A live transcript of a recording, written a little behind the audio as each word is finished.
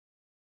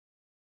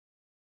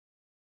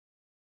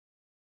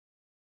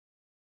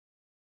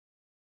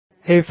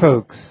Hey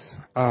folks,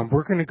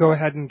 we're going to go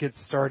ahead and get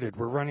started.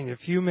 We're running a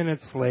few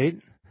minutes late,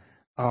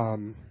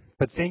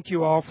 but thank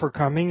you all for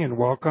coming and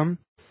welcome.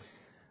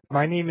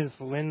 My name is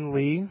Lynn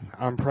Lee.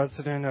 I'm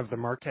president of the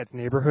Marquette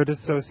Neighborhood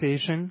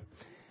Association.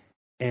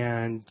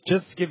 And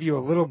just to give you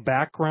a little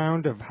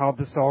background of how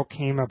this all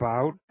came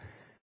about,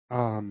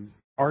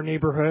 our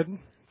neighborhood,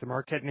 the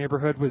Marquette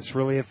neighborhood, was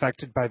really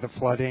affected by the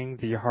flooding,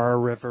 the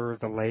Yahara River,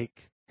 the lake.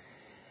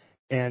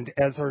 And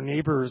as our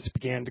neighbors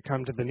began to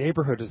come to the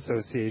neighborhood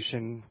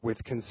association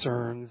with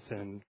concerns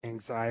and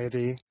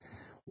anxiety,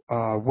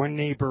 one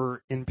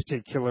neighbor in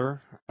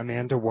particular,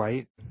 Amanda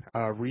White,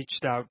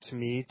 reached out to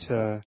me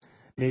to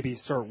maybe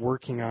start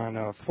working on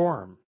a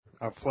forum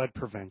of flood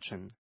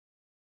prevention.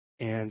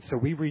 And so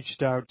we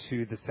reached out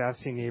to the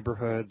Sassy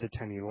neighborhood, the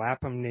Tenny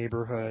Lapham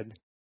neighborhood,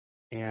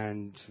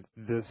 and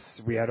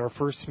we had our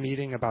first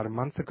meeting about a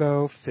month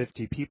ago.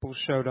 50 people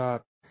showed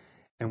up,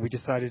 and we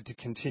decided to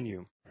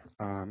continue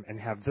and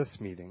have this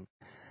meeting.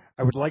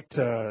 I would like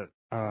to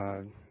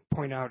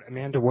point out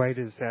Amanda White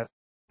is at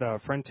the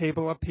front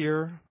table up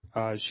here.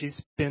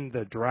 She's been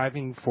the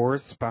driving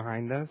force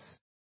behind this.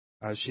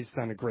 She's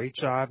done a great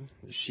job.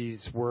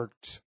 She's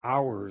worked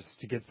hours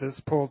to get this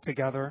pulled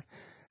together.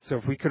 So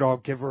if we could all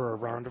give her a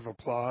round of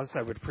applause,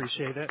 I would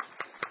appreciate it.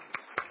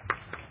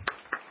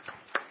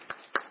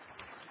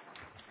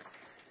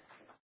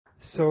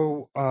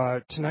 So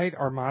tonight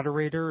our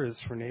moderator is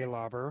Renee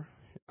Lauber.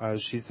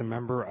 She's a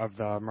member of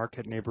the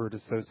Marquette Neighborhood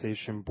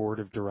Association Board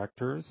of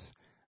Directors.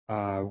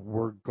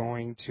 We're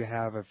going to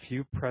have a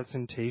few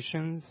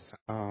presentations,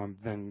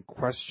 then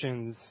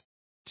questions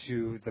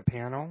to the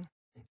panel.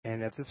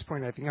 And at this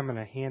point, I think I'm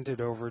going to hand it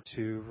over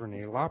to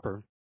Renee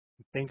Lauber.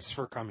 Thanks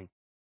for coming.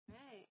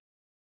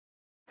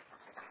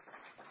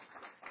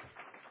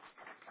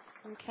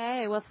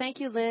 Okay, well, thank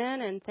you,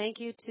 Lynn, and thank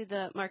you to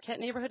the Marquette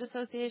Neighborhood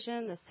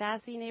Association, the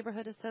Sassy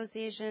Neighborhood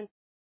Association,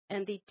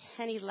 and the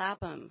Tenny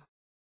Lapham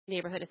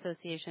Neighborhood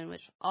Association,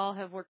 which all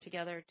have worked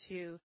together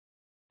to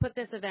put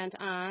this event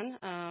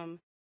on.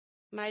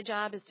 My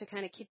job is to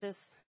kind of keep this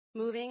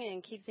moving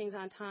and keep things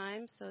on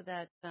time so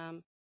that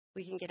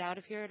we can get out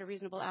of here at a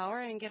reasonable hour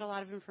and get a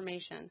lot of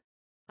information.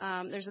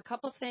 There's a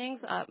couple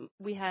things.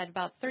 We had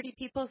about 30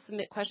 people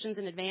submit questions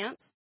in advance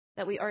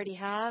that we already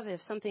have.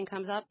 If something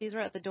comes up, these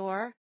are at the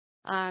door.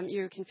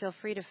 You can feel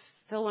free to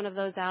fill one of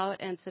those out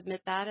and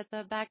submit that at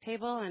the back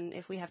table, and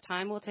if we have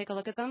time, we'll take a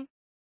look at them.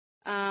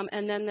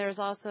 And then there's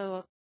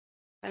also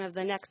kind of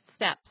the next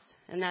steps,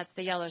 and that's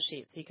the yellow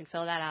sheet. So you can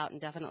fill that out and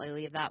definitely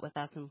leave that with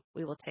us, and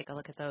we will take a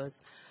look at those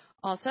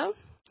also.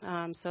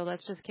 So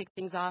let's just kick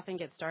things off and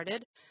get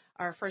started.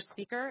 Our first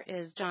speaker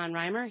is John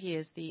Reimer. He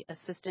is the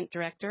Assistant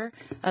Director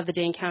of the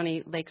Dane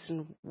County Lakes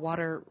and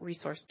Water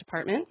Resource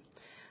Department.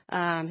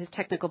 His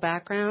technical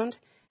background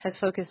has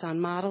focused on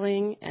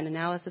modeling and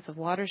analysis of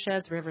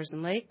watersheds, rivers,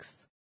 and lakes.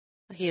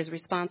 He is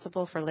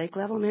responsible for lake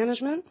level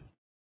management.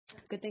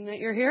 Good thing that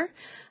you're here,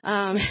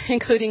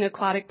 including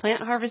aquatic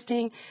plant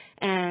harvesting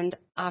and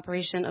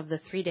operation of the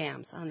 3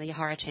 dams on the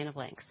Yahara Chain of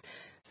Lakes.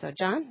 So,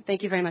 John,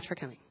 thank you very much for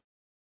coming.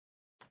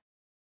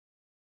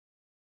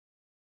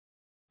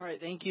 All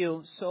right, thank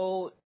you.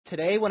 So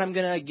today what I'm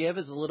going to give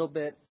is a little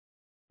bit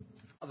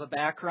of a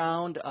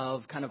background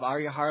of kind of our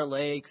Yahara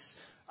Lakes.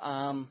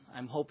 I'm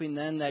hoping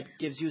then that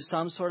gives you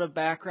some sort of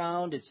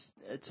background.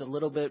 It's a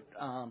little bit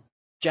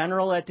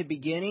general at the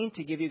beginning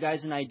to give you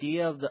guys an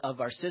idea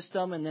of our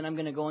system, and then I'm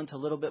going to go into a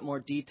little bit more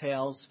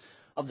details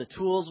of the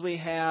tools we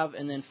have,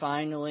 and then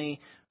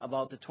finally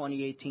about the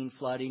 2018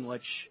 flooding,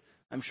 which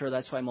I'm sure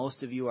that's why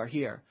most of you are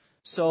here.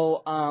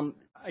 So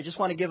I just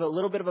want to give a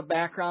little bit of a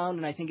background,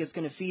 and I think it's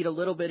going to feed a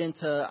little bit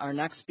into our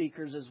next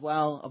speakers as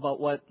well about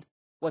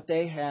what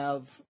they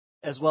have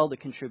as well to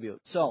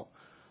contribute. So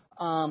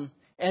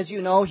as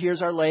you know,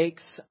 here's our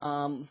lakes.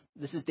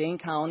 This is Dane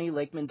County,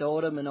 Lake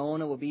Mendota,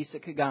 Monona,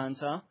 Wabeesa,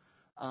 Kegonsa,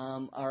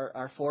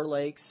 our 4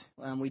 lakes.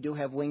 We do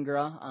have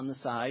Wingra on the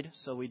side,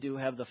 so we do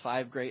have the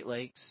 5 Great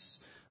Lakes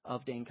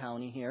of Dane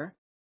County here.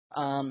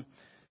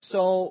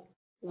 So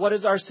what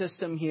is our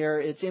system here?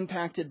 It's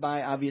impacted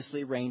by,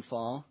 obviously,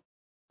 rainfall.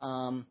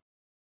 And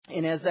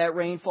as that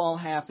rainfall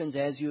happens,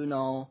 as you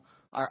know,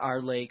 our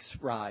lakes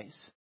rise.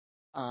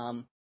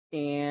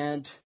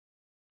 And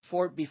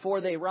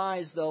before they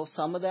rise, though,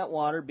 some of that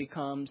water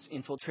becomes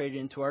infiltrated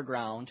into our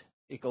ground.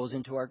 It goes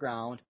into our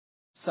ground.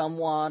 Some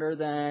water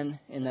then,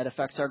 and that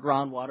affects our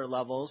groundwater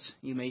levels.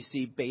 You may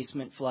see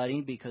basement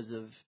flooding because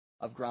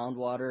of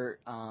groundwater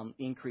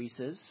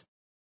increases.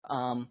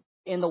 And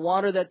the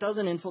water that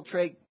doesn't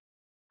infiltrate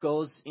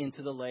goes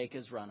into the lake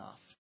as runoff.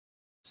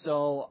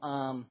 So,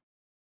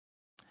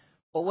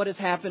 but what has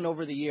happened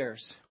over the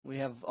years? We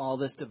have all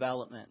this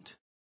development.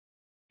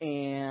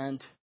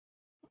 And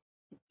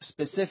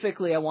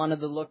specifically, I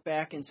wanted to look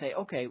back and say,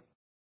 okay,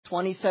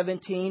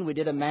 2017, we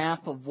did a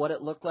map of what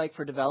it looked like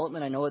for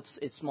development. I know it's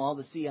small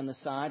to see on the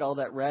side. All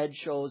that red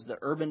shows the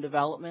urban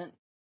development.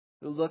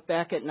 We looked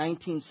back at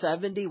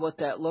 1970, what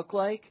that looked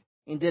like,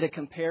 and did a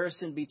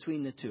comparison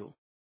between the two.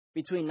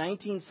 Between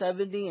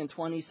 1970 and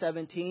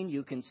 2017,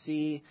 you can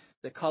see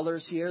the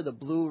colors here. The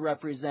blue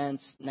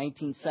represents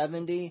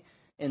 1970,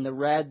 and the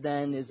red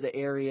then is the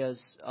areas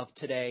of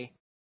today.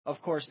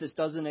 Of course, this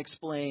doesn't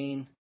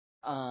explain.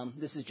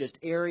 This is just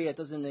area.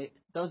 It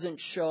doesn't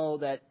show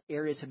that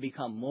areas have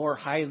become more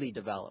highly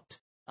developed.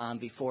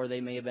 Before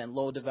they may have been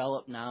low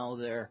developed. Now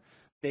they're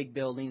big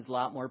buildings, a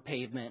lot more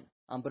pavement.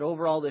 But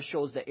overall, this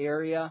shows the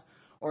area.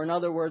 Or in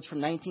other words,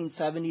 from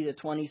 1970 to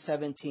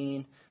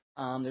 2017,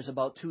 there's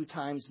about 2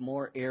 times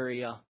more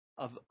area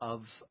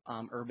of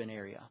urban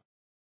area.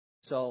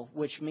 So,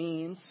 which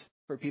means,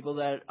 for people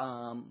that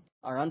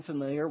are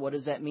unfamiliar, what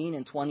does that mean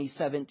in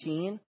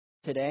 2017?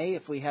 Today,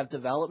 if we have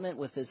development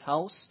with this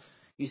house,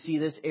 you see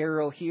this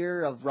arrow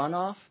here of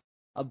runoff,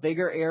 a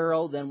bigger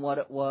arrow than what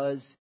it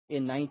was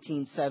in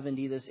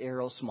 1970, this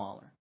arrow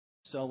smaller.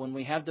 So when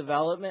we have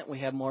development, we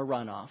have more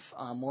runoff,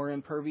 more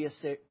impervious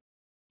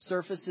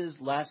surfaces,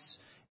 less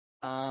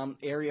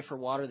area for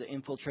water to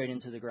infiltrate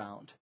into the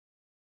ground.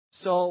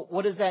 So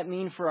what does that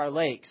mean for our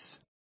lakes?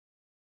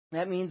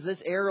 That means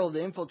this arrow,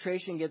 the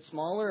infiltration gets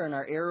smaller, and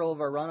our arrow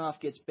of our runoff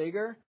gets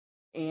bigger,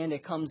 and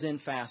it comes in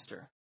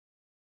faster.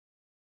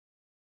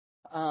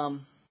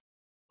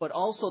 But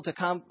also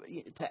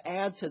to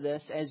add to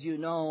this, as you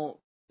know,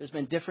 there's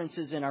been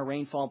differences in our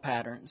rainfall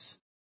patterns.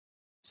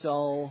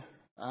 So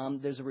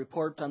there's a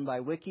report done by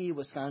WICI,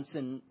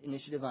 Wisconsin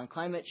Initiative on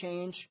Climate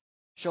Change,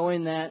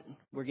 showing that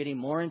we're getting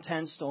more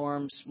intense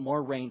storms,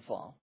 more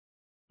rainfall.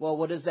 Well,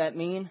 what does that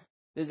mean?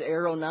 This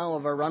arrow now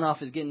of our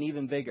runoff is getting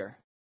even bigger.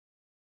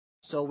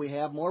 So we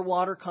have more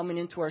water coming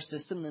into our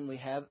system than we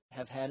have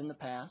had in the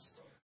past.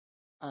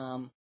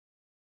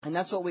 And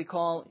that's what we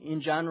call,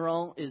 in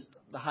general, is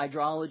the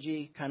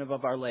hydrology kind of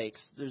our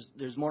lakes.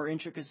 There's more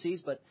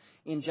intricacies, but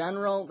in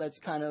general, that's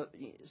kind of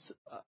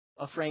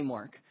a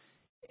framework.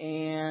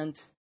 And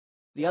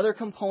the other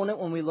component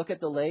when we look at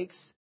the lakes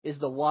is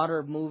the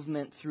water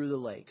movement through the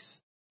lakes,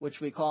 which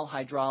we call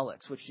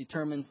hydraulics, which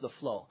determines the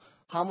flow.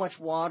 How much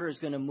water is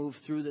going to move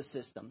through the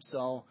system.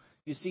 So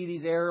you see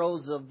these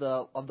arrows of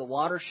the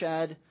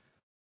watershed,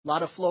 a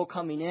lot of flow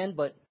coming in,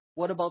 but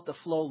what about the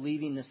flow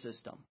leaving the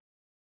system?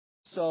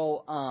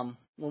 So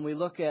when we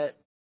look at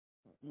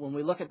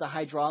the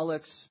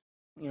hydraulics,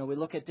 we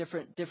look at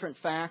different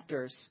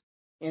factors,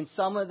 and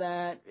some of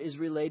that is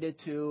related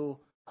to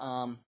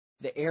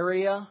the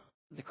area,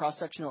 the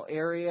cross-sectional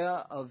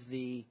area of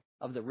the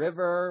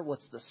river,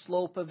 what's the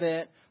slope of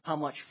it, how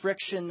much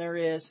friction there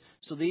is.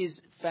 So these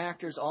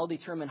factors all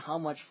determine how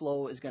much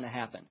flow is going to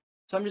happen.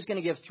 So I'm just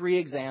going to give 3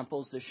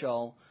 examples to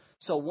show.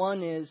 So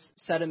one is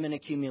sediment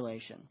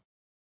accumulation.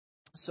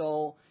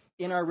 So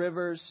in our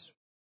rivers,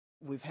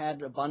 we've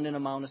had abundant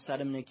amount of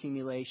sediment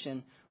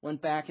accumulation.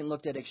 Went back and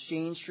looked at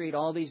Exchange Street,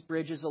 all these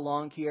bridges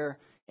along here,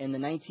 and the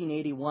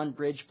 1981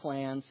 bridge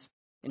plans.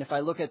 And if I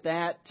look at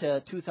that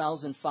to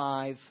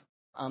 2005,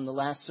 the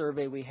last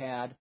survey we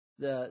had,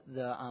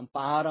 the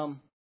bottom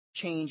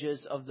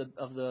changes of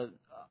the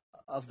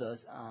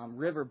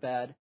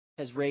riverbed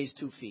has raised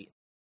 2 feet.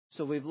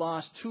 So we've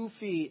lost 2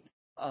 feet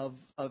of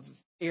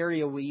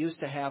area we used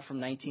to have from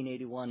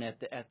 1981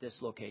 at this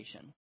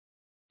location.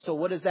 So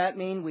what does that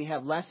mean? We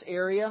have less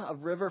area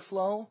of river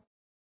flow,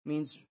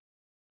 means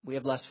we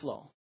have less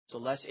flow. So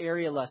less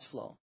area, less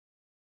flow.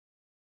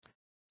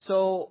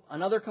 So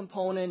another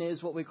component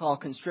is what we call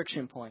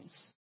constriction points.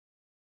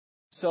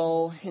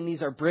 So, and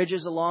these are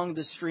bridges along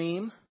the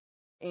stream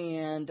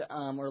and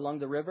or along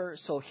the river.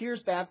 So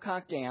here's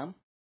Babcock Dam.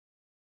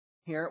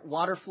 Here,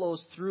 water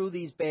flows through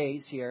these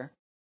bays here.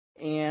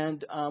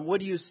 And what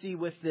do you see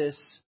with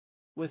this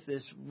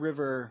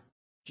river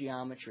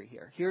geometry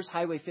here? Here's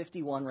Highway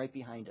 51 right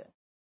behind it.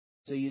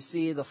 So you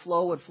see the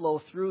flow would flow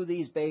through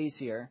these bays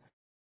here.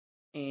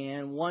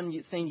 And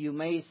one thing you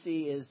may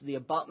see is the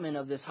abutment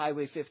of this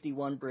Highway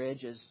 51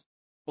 bridge is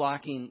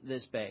blocking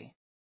this bay.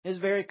 It's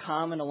very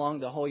common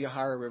along the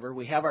Hoyahara River.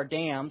 We have our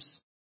dams.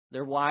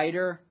 They're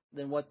wider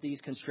than what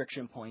these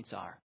constriction points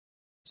are.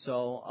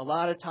 So a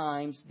lot of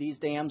times these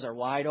dams are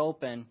wide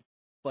open,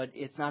 but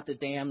it's not the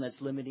dam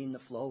that's limiting the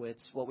flow.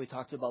 It's what we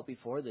talked about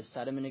before, the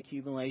sediment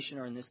accumulation,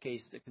 or in this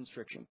case, the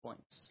constriction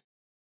points.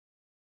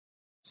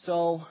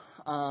 So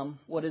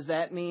what does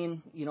that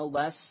mean?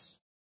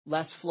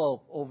 Less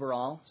flow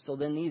overall. So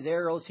then these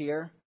arrows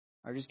here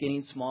are just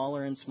getting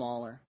smaller and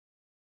smaller.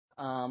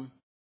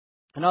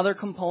 Another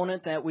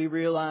component that we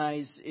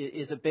realize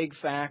is a big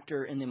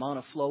factor in the amount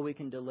of flow we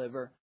can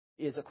deliver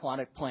is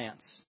aquatic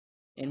plants.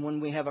 And when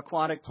we have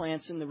aquatic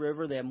plants in the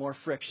river, they have more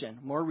friction,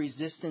 more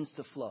resistance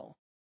to flow.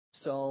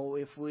 So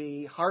if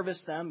we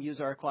harvest them, use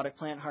our aquatic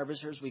plant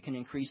harvesters, we can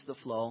increase the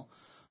flow.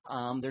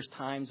 There's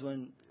times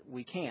when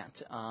we can't.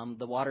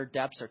 The water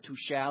depths are too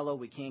shallow.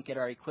 We can't get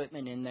our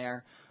equipment in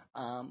there.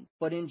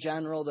 But in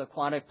general, the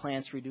aquatic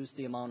plants reduce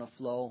the amount of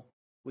flow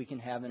we can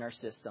have in our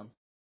system.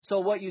 So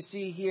what you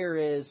see here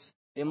is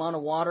the amount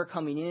of water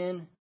coming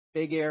in,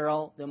 big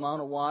arrow, the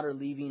amount of water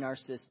leaving our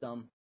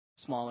system,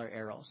 smaller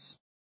arrows.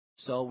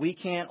 So we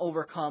can't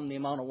overcome the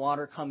amount of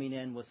water coming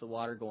in with the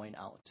water going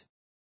out.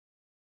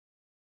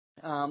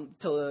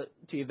 To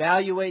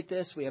evaluate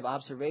this, we have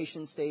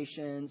observation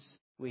stations.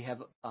 We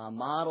have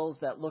models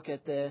that look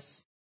at this,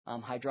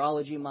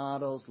 hydrology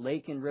models,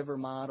 lake and river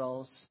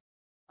models.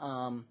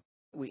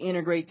 we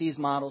integrate these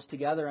models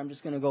together. I'm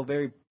just going to go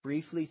very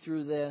briefly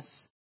through this.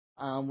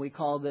 We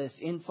call this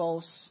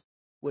Infos,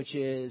 which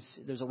is,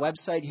 there's a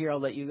website here. I'll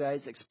let you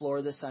guys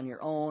explore this on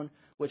your own,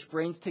 which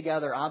brings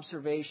together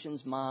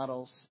observations,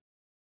 models.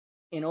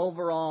 And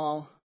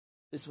overall,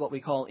 this is what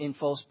we call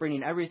Infos,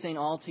 bringing everything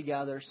all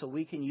together so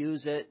we can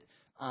use it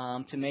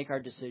to make our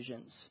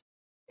decisions.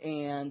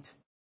 And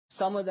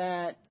some of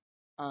that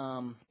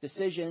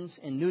decisions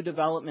and new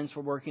developments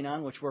we're working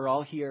on, which we're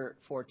all here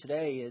for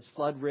today, is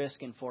flood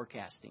risk and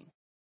forecasting.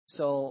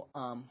 So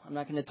I'm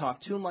not going to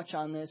talk too much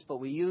on this, but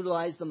we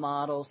utilize the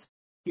models.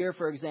 Here,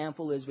 for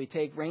example, is we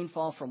take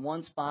rainfall from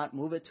one spot,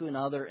 move it to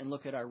another, and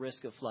look at our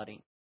risk of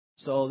flooding.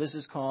 So this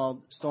is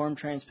called storm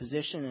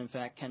transposition. In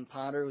fact, Ken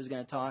Potter was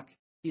going to talk.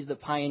 He's the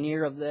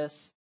pioneer of this.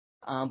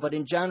 But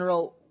in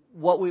general,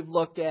 what we've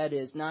looked at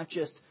is not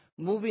just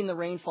moving the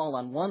rainfall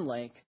on one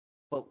lake,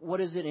 but what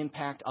does it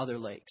impact other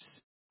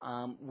lakes?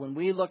 When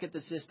we look at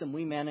the system,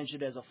 we manage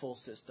it as a full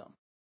system.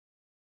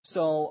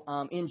 So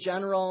in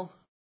general,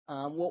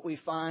 what we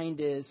find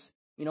is,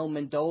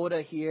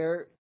 Mendota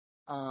here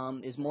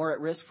is more at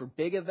risk for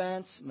big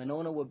events.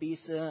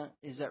 Monona-Wabeesa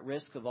is at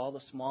risk of all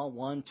the small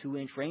 1-2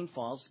 inch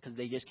rainfalls because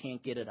they just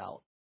can't get it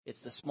out.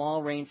 It's the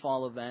small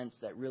rainfall events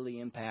that really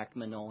impact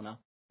Monona,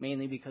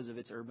 mainly because of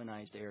its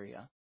urbanized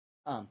area.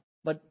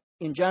 But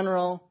in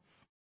general,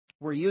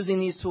 we're using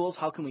these tools.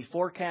 How can we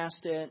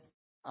forecast it?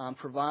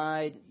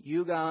 Provide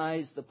you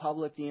guys, the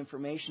public, the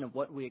information of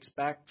what we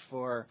expect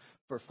for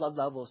flood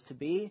levels to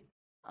be.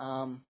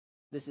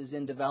 This is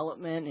in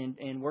development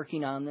and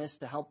working on this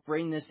to help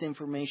bring this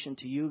information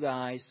to you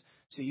guys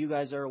so you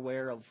guys are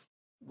aware of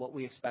what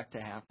we expect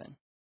to happen.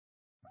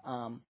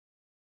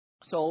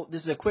 So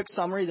this is a quick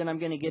summary, then I'm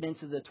going to get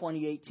into the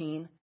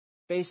 2018.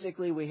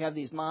 Basically, we have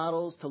these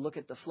models to look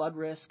at the flood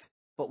risk,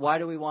 but why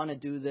do we want to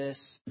do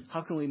this?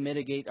 How can we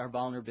mitigate our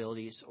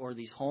vulnerabilities or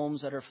these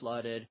homes that are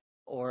flooded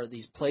or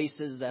these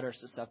places that are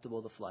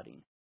susceptible to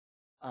flooding?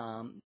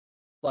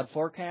 Flood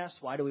forecast,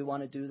 why do we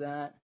want to do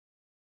that?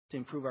 To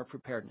improve our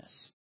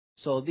preparedness.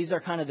 So these are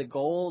kind of the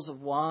goals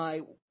of why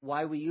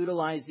we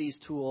utilize these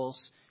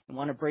tools and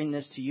want to bring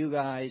this to you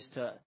guys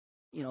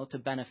to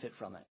benefit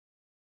from it.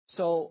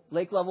 So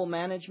lake level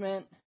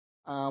management,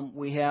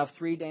 we have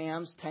 3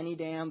 dams, Tenney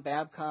Dam,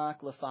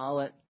 Babcock, La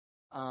Follette,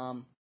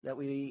 that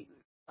we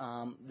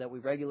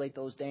regulate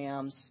those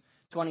dams.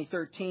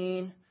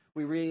 2013,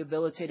 we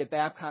rehabilitated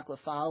Babcock, La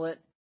Follette.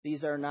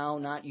 These are now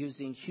not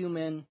using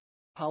human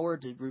power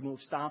to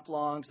remove stop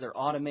logs. They're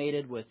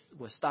automated with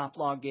stop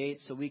log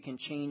gates, so we can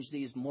change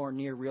these more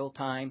near real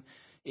time.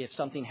 If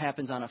something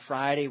happens on a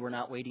Friday, we're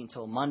not waiting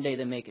until Monday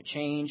to make a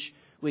change.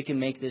 We can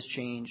make this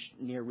change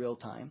near real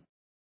time.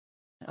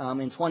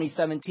 In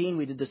 2017,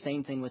 we did the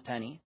same thing with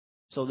Tenney.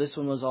 So this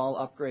one was all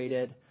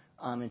upgraded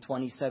in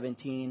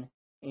 2017,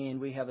 and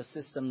we have a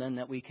system then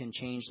that we can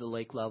change the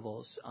lake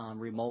levels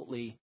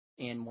remotely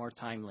and more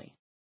timely.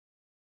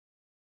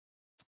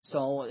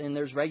 So, and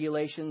there's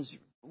regulations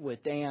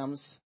with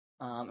dams,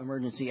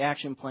 emergency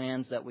action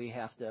plans that we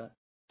have to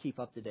keep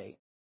up to date.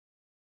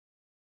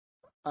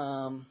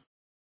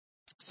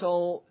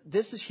 So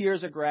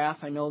here's a graph.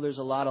 I know there's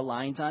a lot of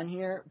lines on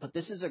here, but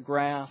this is a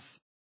graph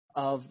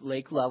of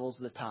lake levels,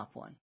 the top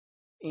one.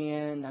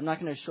 And I'm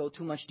not going to show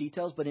too much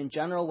details, but in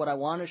general, what I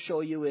want to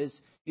show you is,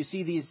 you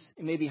see these,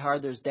 it may be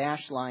hard, there's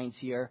dashed lines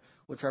here,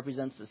 which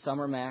represents the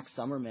summer max,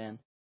 summer min.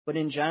 But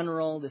in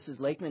general, this is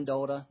Lake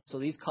Mendota. So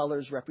these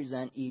colors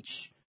represent each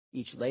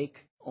lake,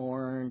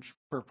 orange,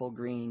 purple,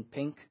 green,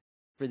 pink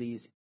for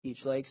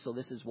each lake. So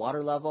this is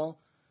water level.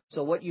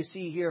 So what you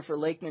see here for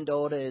Lake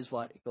Mendota is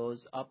what? It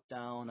goes up,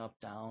 down, up,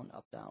 down,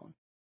 up,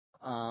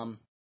 down.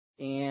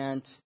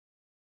 And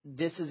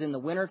this is in the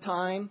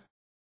wintertime.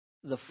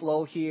 The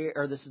flow here,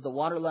 or this is the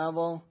water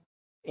level,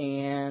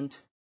 and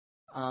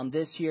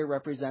this here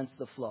represents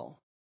the flow.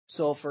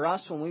 So for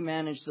us, when we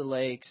manage the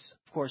lakes,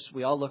 of course,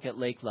 we all look at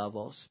lake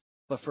levels.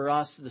 But for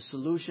us, the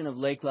solution of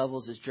lake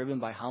levels is driven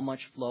by how much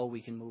flow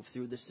we can move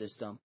through the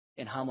system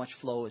and how much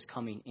flow is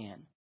coming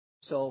in.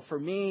 So for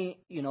me,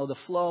 the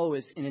flow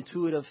is an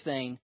intuitive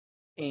thing.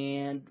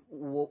 And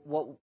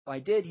what I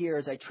did here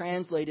is I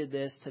translated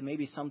this to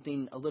maybe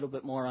something a little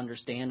bit more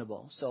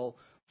understandable. So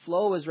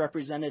flow is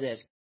represented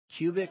as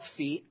cubic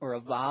feet or a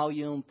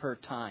volume per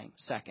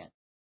second.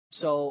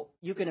 So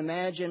you can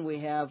imagine we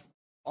have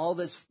all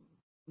this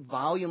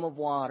volume of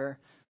water.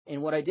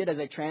 And what I did is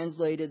I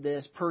translated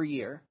this per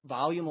year,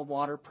 volume of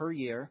water per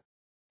year,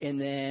 and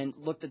then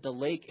looked at the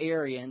lake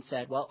area and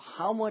said, well,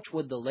 how much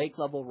would the lake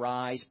level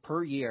rise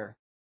per year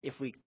if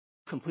we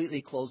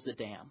completely closed the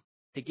dam?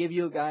 To give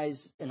you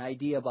guys an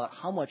idea about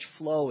how much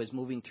flow is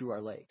moving through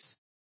our lakes.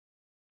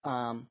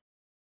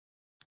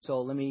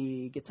 So let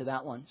me get to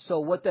that one. So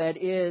what that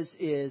is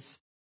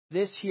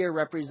this here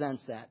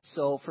represents that.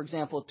 So, for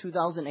example,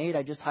 2008,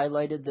 I just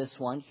highlighted this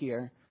one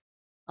here.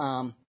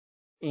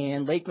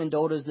 And Lake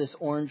Mendota is this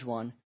orange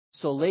one.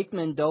 So Lake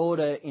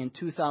Mendota in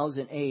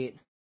 2008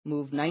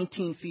 moved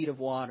 19 feet of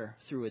water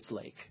through its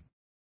lake.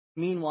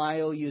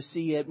 Meanwhile, you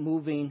see it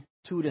moving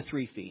 2 to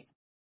 3 feet.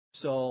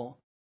 So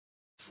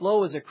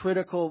flow is a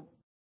critical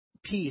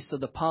piece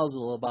of the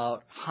puzzle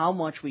about how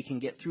much we can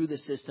get through the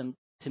system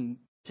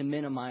to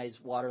minimize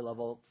water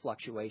level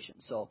fluctuation.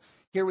 So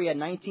here we had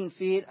 19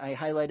 feet. I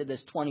highlighted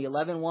this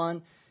 2011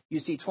 one. You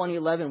see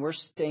 2011, we're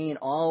staying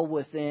all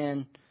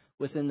within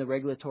the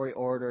regulatory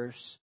orders.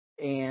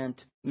 And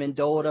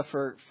Mendota,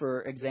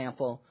 for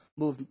example,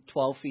 moved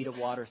 12 feet of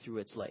water through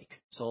its lake.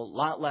 So a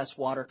lot less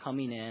water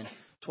coming in.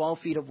 12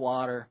 feet of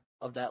water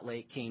of that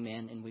lake came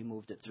in, and we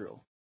moved it through.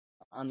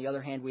 On the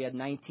other hand, we had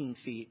 19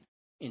 feet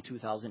in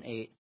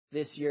 2008.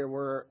 This year,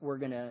 we're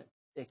going to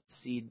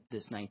exceed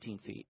this 19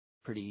 feet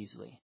pretty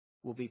easily.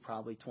 We'll be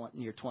probably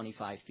near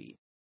 25 feet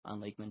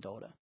on Lake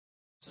Mendota.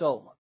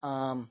 So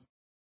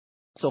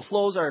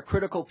flows are a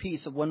critical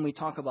piece of when we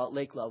talk about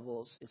lake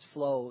levels. It's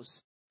flows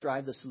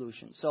drive the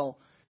solution. So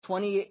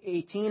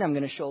 2018, I'm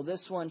going to show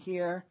this one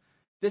here.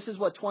 This is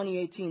what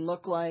 2018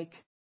 looked like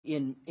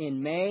in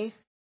May.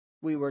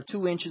 We were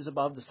 2 inches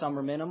above the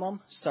summer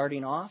minimum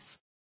starting off.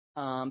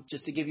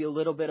 Just to give you a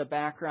little bit of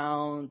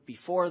background,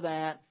 before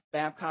that,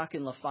 Babcock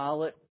and La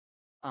Follette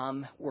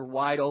were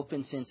wide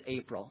open since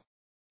April.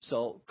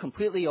 So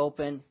completely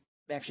open,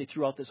 actually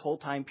throughout this whole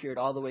time period,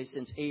 all the way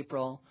since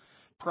April.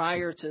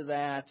 Prior to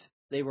that,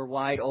 they were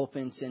wide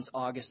open since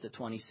August of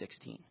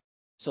 2016.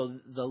 So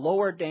the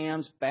lower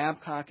dams,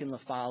 Babcock and La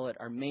Follette,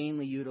 are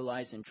mainly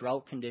utilized in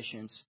drought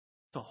conditions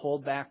to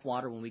hold back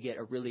water when we get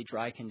a really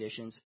dry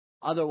conditions.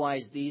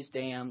 Otherwise, these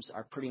dams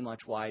are pretty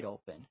much wide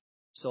open.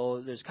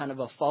 So there's kind of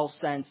a false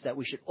sense that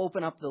we should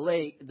open up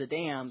the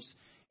dams,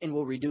 and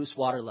we'll reduce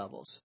water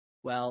levels.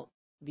 Well,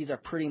 these are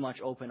pretty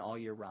much open all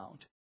year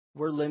round.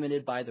 We're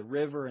limited by the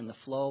river and the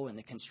flow and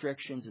the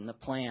constrictions and the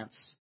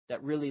plants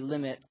that really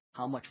limit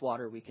how much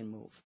water we can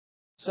move.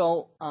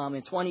 So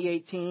in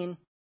 2018,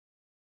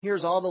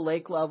 here's all the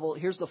lake level,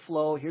 here's the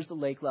flow, here's the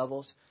lake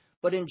levels.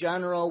 But in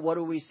general, what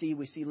do we see?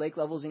 We see lake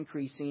levels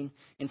increasing,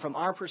 and from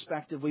our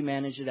perspective, we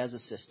manage it as a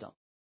system.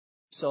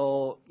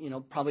 So,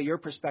 probably your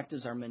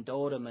perspectives are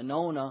Mendota,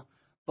 Monona,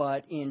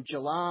 but in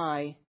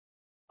July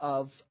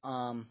of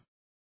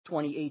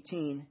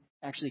 2018,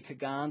 actually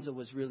Kaganza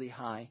was really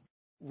high.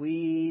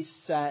 We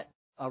set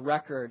a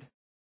record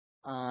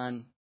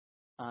on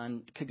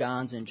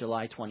Kaganza in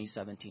July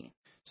 2017.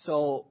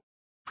 So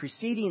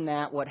preceding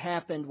that, what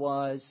happened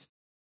was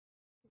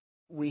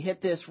we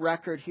hit this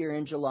record here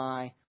in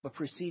July, but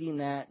preceding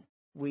that,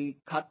 we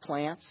cut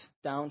plants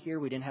down here.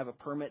 We didn't have a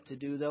permit to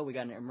do, though. We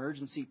got an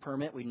emergency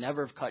permit. We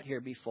never have cut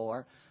here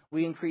before.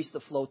 We increased the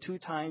flow 2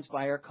 times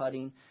by our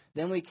cutting.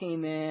 Then we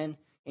came in,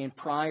 and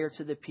prior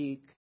to the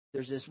peak,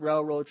 there's this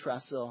railroad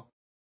trestle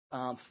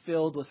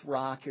filled with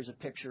rock. Here's a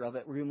picture of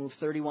it. We removed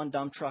 31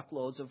 dump truck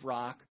loads of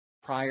rock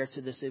prior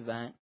to this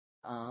event,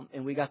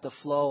 and we got the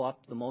flow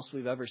up the most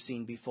we've ever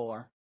seen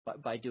before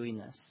by doing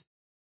this.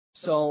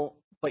 So,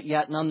 but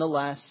yet,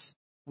 nonetheless,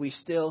 we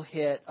still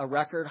hit a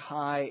record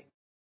high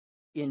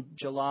in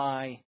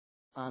July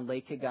on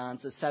Lake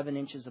Kaganza, 7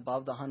 inches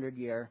above the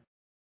 100-year.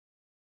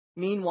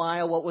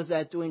 Meanwhile, what was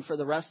that doing for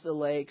the rest of the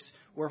lakes?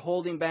 We're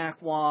holding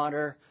back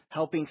water,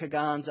 helping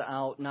Kaganza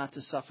out not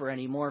to suffer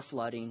any more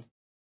flooding.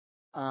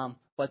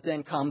 But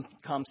then come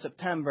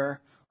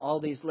September, all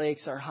these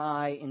lakes are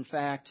high. In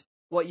fact,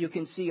 what you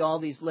can see, all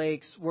these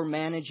lakes, we're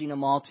managing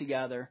them all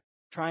together,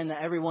 trying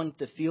everyone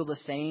to feel the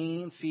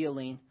same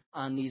feeling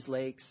on these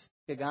lakes.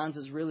 Kaganza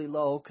is really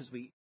low because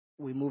we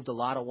moved a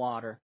lot of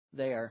water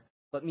there.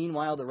 But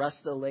meanwhile, the rest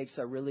of the lakes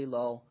are really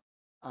low.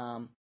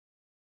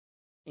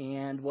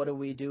 And what do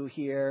we do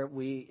here?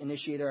 We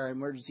initiated our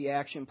emergency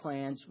action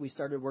plans. We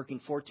started working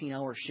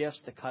 14-hour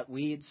shifts to cut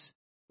weeds.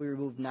 We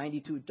removed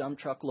 92 dump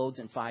truck loads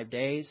in 5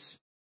 days.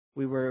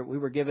 We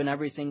were given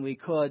everything we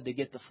could to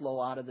get the flow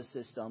out of the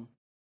system.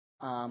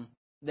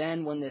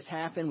 Then when this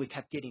happened, we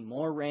kept getting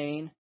more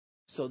rain.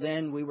 So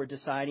then we were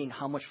deciding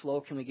how much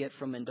flow can we get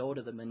from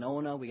Mendota to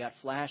Monona. We got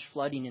flash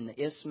flooding in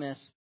the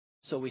isthmus.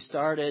 So we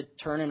started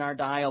turning our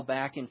dial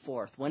back and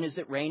forth. When is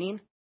it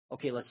raining?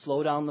 Okay, let's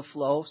slow down the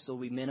flow so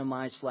we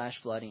minimize flash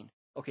flooding.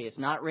 Okay, it's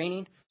not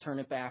raining, turn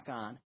it back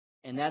on.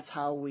 And that's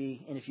how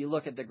and if you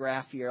look at the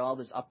graph here, all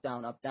this up,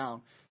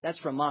 down, that's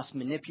from us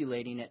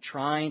manipulating it,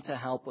 trying to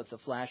help with the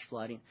flash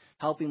flooding,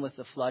 helping with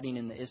the flooding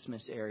in the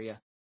isthmus area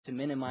to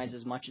minimize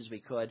as much as we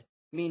could.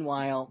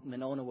 Meanwhile,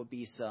 Monona,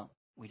 Wabeesa,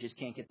 we just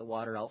can't get the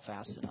water out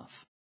fast enough.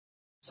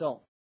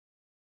 So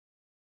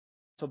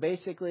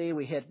basically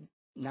we hit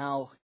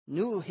now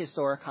new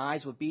historic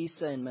highs,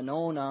 Wabeesa and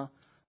Monona,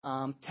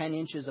 10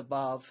 inches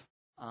above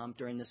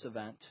during this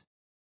event.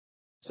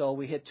 So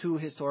we hit 2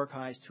 historic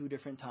highs 2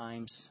 different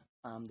times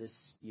this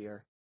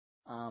year.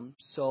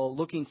 So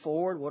looking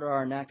forward, what are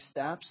our next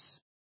steps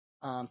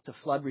to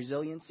flood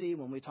resiliency?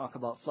 When we talk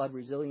about flood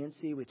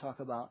resiliency, we talk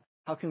about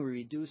how can we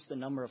reduce the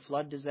number of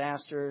flood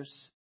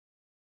disasters.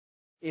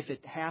 If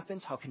it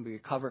happens, how can we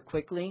recover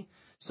quickly?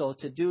 So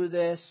to do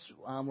this,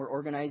 we're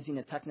organizing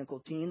a technical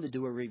team to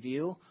do a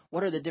review.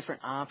 What are the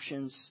different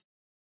options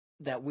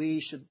that we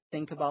should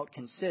think about,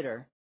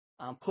 consider,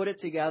 put it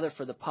together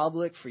for the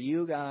public, for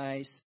you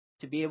guys,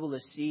 to be able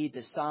to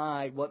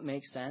decide what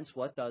makes sense,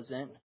 what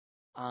doesn't.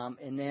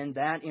 And then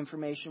that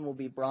information will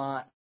be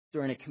brought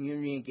during a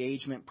community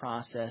engagement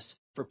process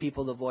for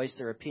people to voice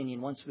their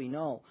opinion once we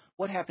know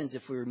what happens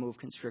if we remove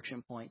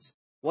constriction points.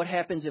 What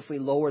happens if we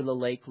lower the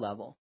lake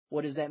level?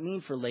 What does that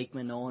mean for Lake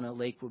Monona,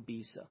 Lake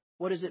Wabeesa?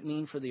 What does it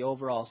mean for the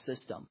overall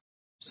system?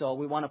 So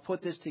we want to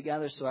put this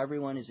together so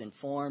everyone is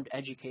informed,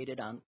 educated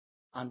on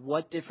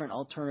what different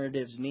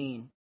alternatives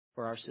mean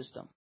for our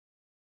system.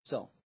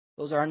 So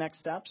those are our next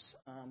steps.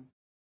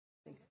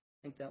 I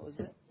think that was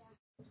it.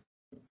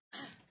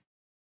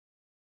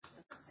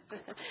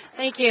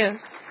 Thank you.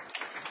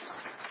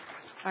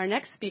 Our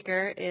next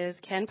speaker is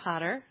Ken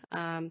Potter.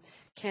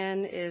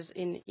 Ken is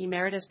an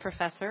emeritus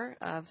professor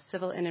of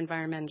civil and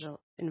environmental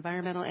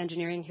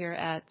engineering here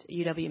at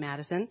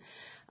UW-Madison.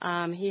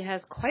 He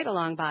has quite a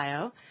long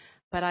bio,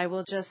 but I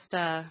will just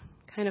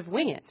kind of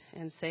wing it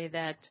and say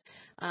that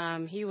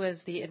he was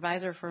the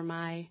advisor for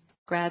my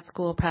grad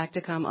school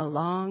practicum a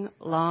long,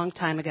 long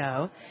time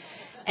ago.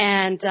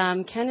 And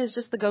Ken is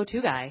just the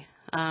go-to guy,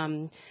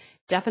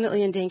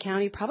 definitely in Dane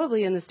County,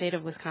 probably in the state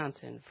of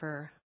Wisconsin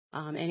for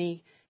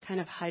any kind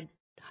of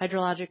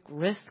hydrologic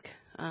risk,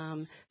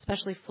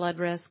 especially flood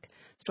risk,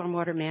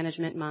 stormwater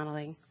management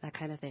modeling, that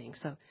kind of thing.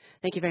 So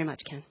thank you very much,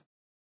 Ken.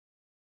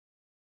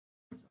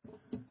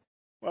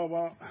 Well,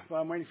 while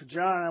I'm waiting for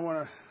John, I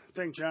want to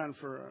thank John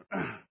for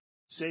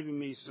saving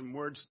me some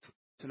words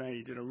tonight.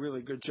 He did a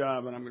really good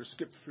job, and I'm going to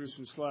skip through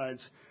some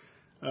slides.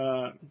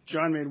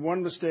 John made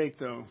one mistake,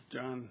 though,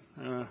 John.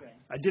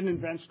 I didn't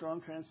invent storm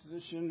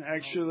transposition.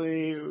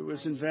 Actually, it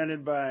was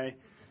invented by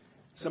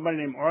somebody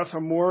named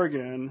Arthur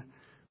Morgan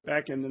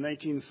back in the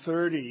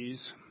 1930s,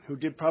 who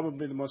did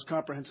probably the most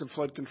comprehensive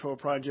flood control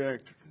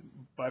project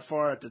by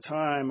far at the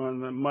time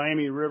on the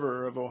Miami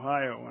River of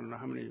Ohio. I don't know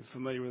how many are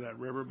familiar with that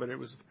river, but it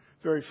was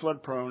very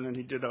flood prone, and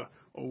he did a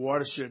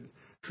watershed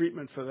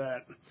treatment for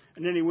that.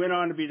 And then he went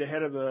on to be the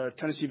head of the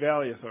Tennessee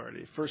Valley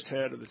Authority, first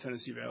head of the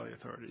Tennessee Valley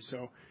Authority.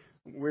 So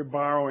we're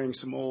borrowing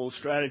some old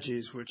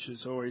strategies, which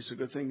is always a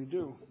good thing to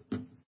do.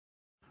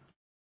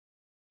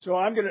 So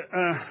I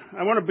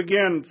want to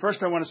begin.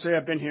 First, I want to say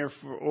I've been here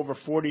for over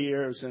 40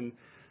 years, and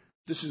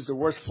this is the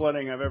worst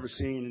flooding I've ever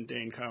seen in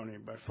Dane County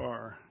by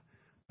far.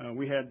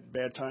 We had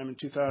bad time in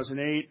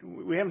 2008.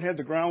 We haven't had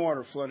the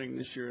groundwater flooding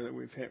this year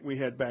that we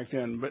had back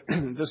then, but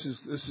this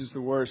is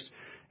the worst.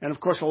 And of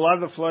course, a lot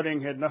of the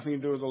flooding had nothing to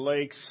do with the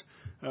lakes,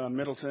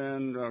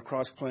 Middleton,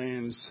 Cross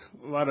Plains.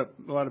 A lot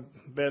of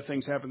bad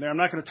things happened there. I'm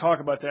not going to talk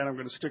about that. I'm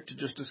going to stick to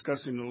just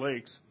discussing the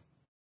lakes.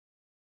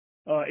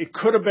 It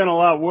could have been a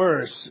lot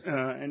worse.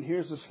 And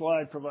here's a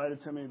slide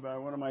provided to me by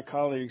one of my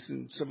colleagues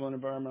in civil and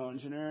environmental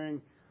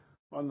engineering.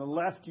 On the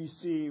left, you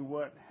see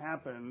what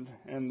happened,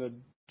 and the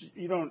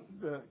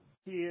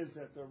key is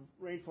that the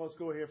rainfalls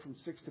go here from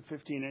 6 to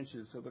 15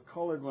 inches. So the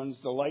colored ones,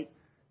 the light.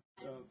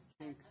 Pink.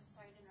 I'm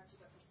sorry to interrupt you,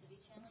 but for City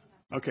Channel,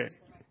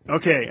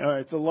 Okay. All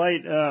right.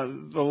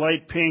 The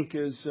light pink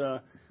is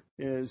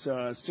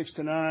 6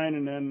 to 9,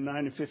 and then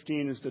 9 to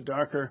 15 is the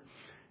darker.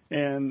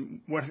 And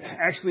what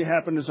actually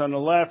happened is on the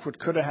left. What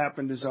could have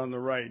happened is on the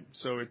right.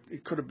 So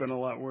it could have been a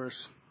lot worse.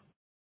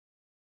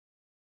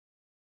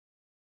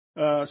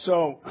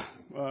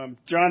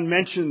 John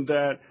mentioned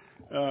that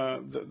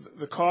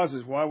the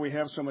causes why we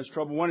have so much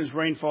trouble. One is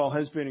rainfall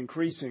has been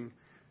increasing,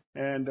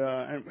 and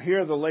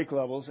here are the lake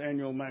levels,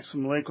 annual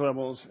maximum lake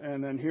levels,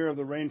 and then here are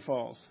the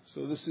rainfalls.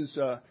 So this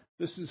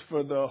is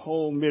for the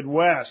whole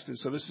Midwest, and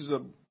so this is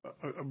a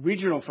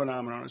regional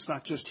phenomenon. It's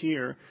not just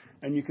here,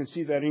 and you can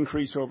see that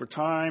increase over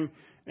time.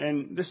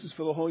 And this is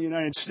for the whole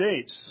United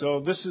States.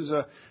 So this is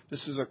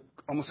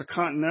almost a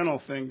continental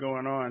thing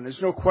going on.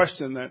 There's no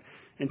question that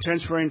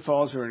intense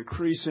rainfalls are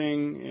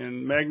increasing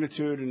in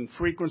magnitude and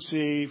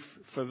frequency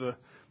for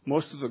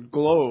most of the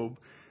globe,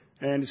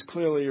 and it's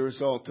clearly a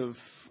result of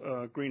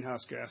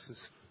greenhouse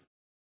gases.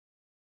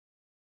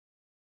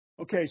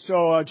 Okay,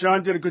 so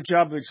John did a good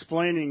job of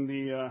explaining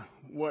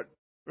what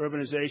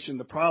urbanization,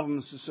 the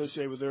problems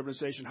associated with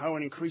urbanization, how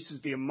it increases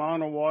the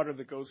amount of water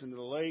that goes into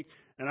the lake,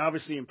 and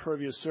obviously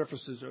impervious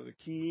surfaces are the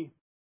key.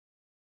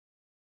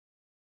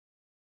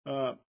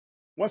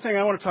 One thing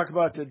I want to talk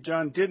about that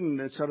John didn't,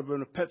 it's sort of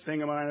been a pet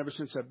thing of mine ever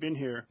since I've been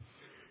here.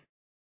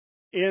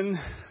 In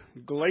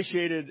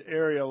glaciated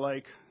area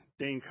like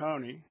Dane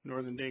County,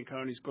 northern Dane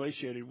County is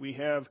glaciated, we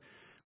have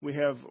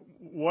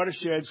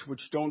watersheds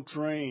which don't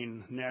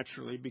drain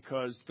naturally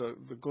because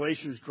the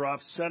glaciers drop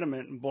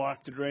sediment and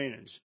block the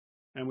drainage.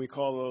 And we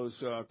call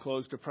those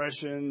closed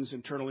depressions,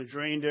 internally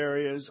drained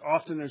areas.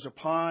 Often there's a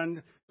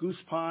pond,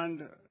 Goose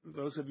Pond.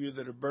 Those of you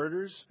that are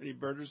birders, any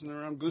birders in the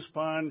room, Goose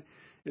Pond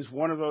is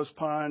one of those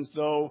ponds,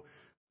 though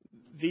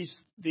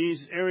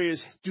these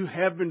areas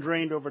have been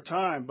drained over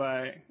time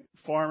by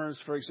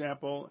farmers, for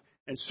example,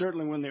 and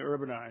certainly when they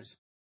urbanize.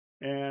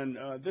 And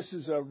this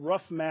is a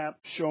rough map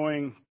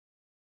showing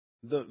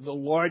the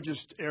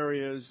largest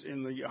areas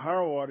in the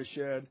Yahara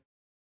watershed.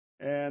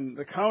 And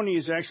the county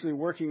is actually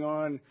working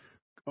on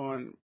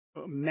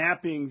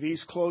mapping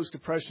these closed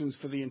depressions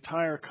for the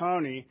entire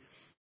county.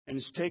 And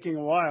it's taking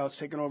a while. It's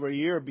taken over a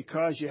year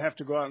because you have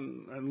to go out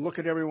and look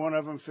at every one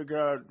of them, figure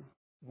out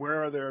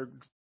where are there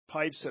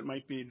pipes that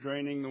might be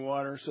draining the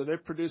water. So they're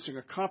producing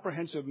a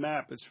comprehensive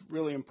map that's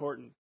really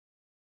important.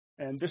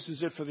 And this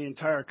is it for the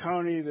entire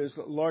county. There's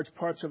large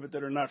parts of it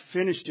that are not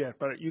finished yet,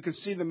 but you can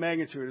see the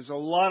magnitude. There's a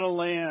lot of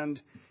land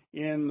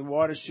in the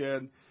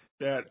watershed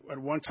that at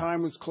one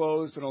time was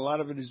closed, and a lot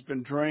of it has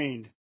been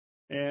drained.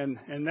 And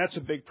that's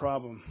a big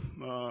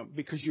problem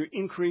because you're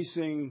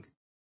increasing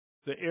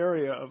the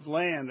area of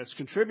land that's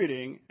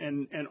contributing,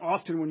 and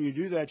often when you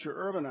do that, you're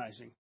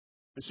urbanizing.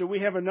 And so we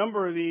have a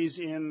number of these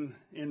in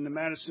the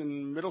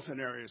Madison, Middleton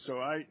area. So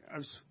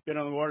I've been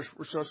on the Water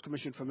Resource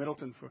Commission for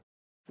Middleton for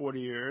 40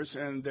 years,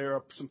 and there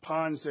are some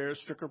ponds there: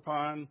 Stricker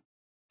Pond,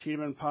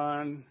 Tiedemann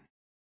Pond,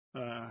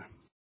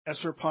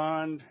 Esser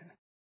Pond,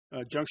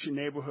 Junction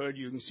Neighborhood.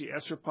 You can see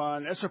Esser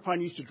Pond. Esser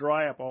Pond used to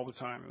dry up all the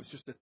time. It was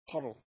just a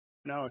puddle.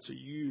 Now it's a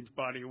huge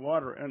body of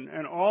water,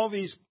 and all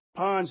these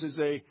ponds,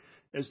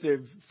 as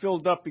they've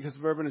filled up because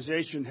of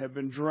urbanization, have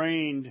been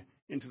drained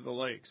into the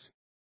lakes.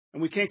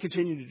 And we can't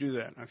continue to do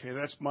that. Okay,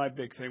 that's my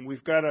big thing.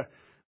 We've got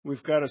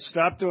to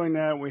stop doing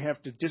that. We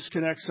have to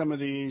disconnect some of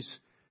these,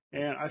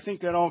 and I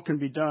think that all can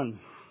be done.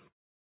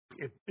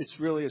 It's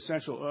really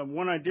essential.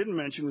 One I didn't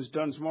mention was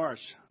Dunn's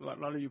Marsh. A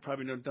lot of you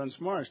probably know Dunn's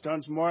Marsh.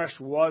 Dunn's Marsh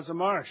was a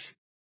marsh.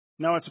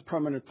 Now it's a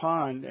permanent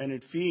pond, and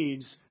it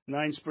feeds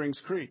Nine Springs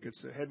Creek.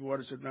 It's the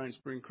headwaters of Nine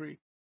Spring Creek,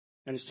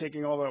 and it's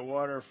taking all that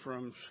water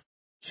from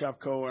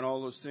Shopko and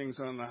all those things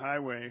on the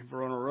highway,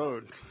 Verona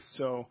Road.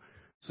 So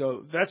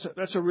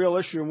that's a real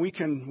issue, and we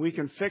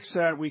can fix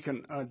that. We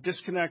can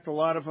disconnect a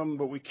lot of them,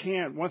 but we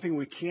can't. One thing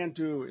we can't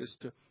do is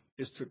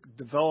to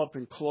develop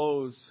and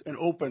close and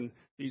open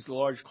these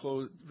large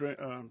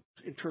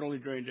internally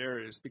drained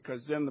areas,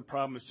 because then the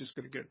problem is just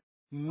going to get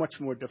much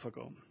more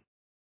difficult.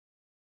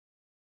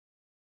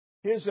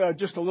 Here's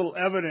just a little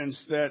evidence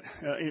that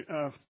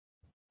a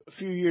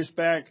few years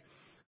back,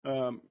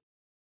 the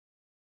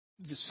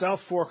South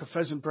Fork of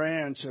Pheasant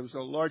Branch, there was a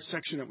large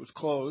section that was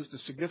closed. A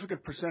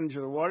significant percentage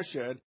of the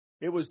watershed,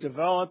 it was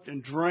developed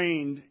and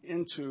drained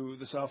into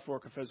the South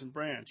Fork of Pheasant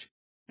Branch.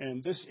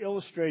 And this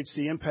illustrates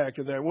the impact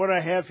of that. What I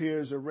have here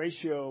is a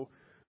ratio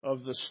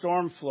of the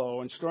storm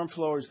flow, and storm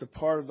flow is the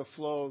part of the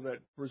flow that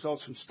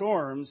results from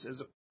storms as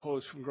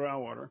opposed from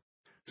groundwater.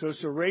 So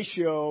it's a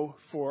ratio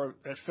for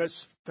that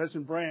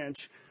Pheasant Branch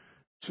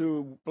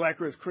to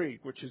Black Earth Creek,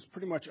 which is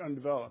pretty much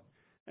undeveloped.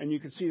 And you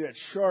can see that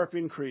sharp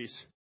increase.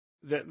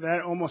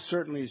 That almost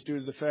certainly is due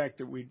to the fact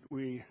that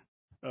we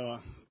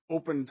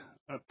opened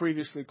a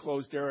previously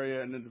closed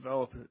area and then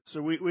developed it.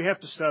 So we have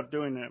to stop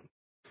doing that.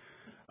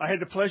 I had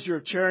the pleasure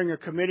of chairing a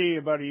committee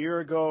about a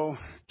year ago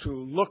to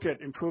look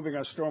at improving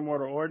our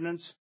stormwater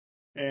ordinance,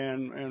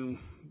 and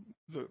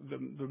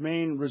the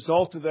main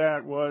result of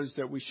that was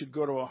that we should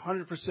go to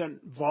 100%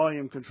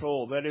 volume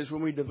control. That is,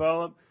 when we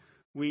develop,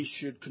 we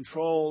should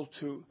control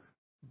to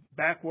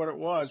back what it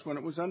was when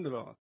it was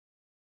undeveloped.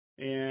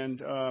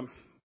 And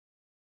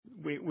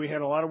we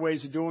had a lot of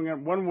ways of doing it.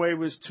 One way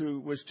was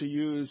to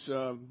use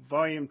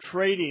volume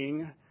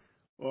trading,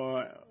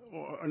 or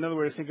another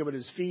way to think of it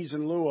is fees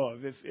in lieu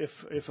of.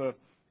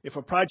 If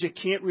a project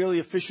can't really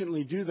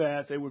efficiently do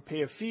that, they would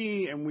pay a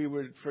fee, and we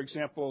would, for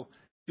example,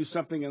 do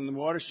something in the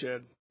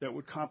watershed that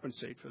would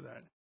compensate for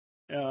that.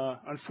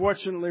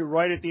 Unfortunately,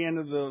 right at the end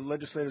of the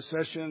legislative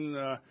session,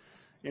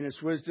 in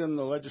its wisdom,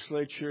 the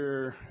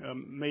legislature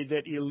made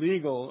that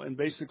illegal and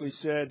basically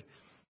said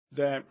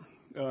that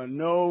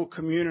no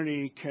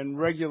community can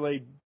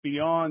regulate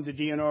beyond the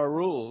DNR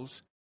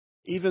rules,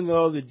 even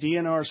though the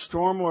DNR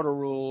stormwater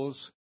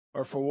rules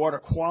are for water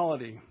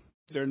quality.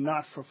 They're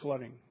not for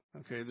flooding.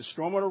 Okay, the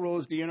stormwater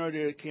rules DNR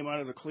did came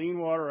out of the Clean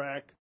Water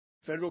Act,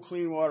 Federal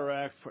Clean Water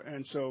Act,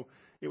 and so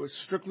it was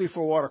strictly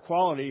for water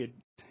quality.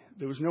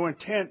 There was no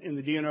intent in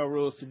the DNR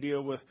rules to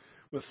deal with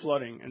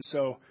flooding, and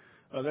so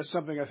that's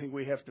something I think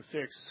we have to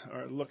fix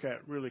or look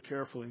at really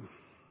carefully.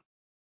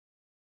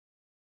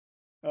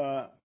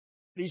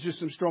 These are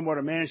some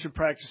stormwater management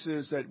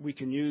practices that we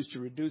can use to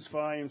reduce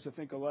volumes. I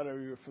think a lot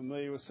of you are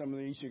familiar with some of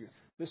these.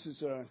 This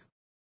is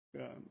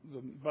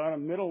the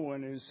bottom middle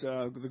one is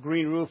the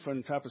green roof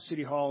on top of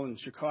City Hall in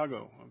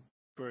Chicago.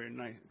 A very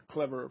nice,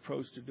 clever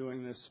approach to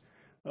doing this.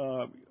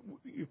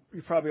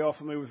 You're probably all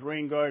familiar with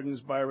rain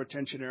gardens,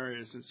 bioretention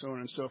areas, and so on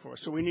and so forth.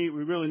 So we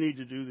really need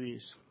to do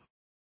these.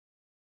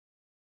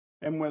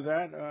 And with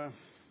that,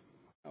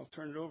 I'll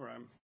turn it over.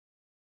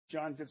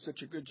 John did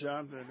such a good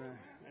job that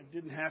I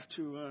didn't have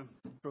to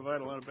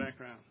provide a lot of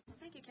background.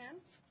 Thank you, Ken.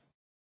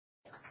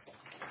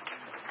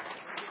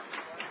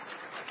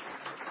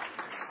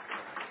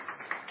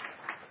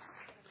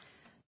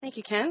 Thank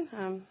you, Ken.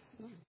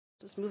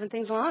 Just moving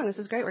things along. This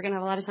is great. We're going to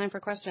have a lot of time for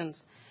questions.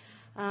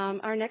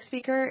 Our next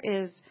speaker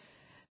is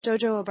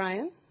JoJo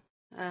O'Brien.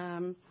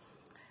 JoJo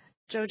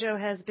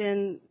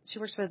she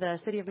works for the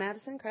City of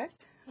Madison,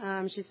 correct?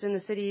 She's been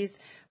the city's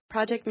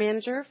project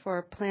manager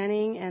for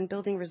planning and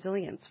building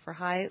resilience for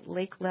high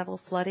lake level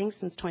flooding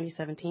since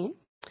 2017.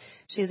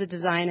 She is a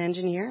design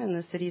engineer in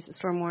the city's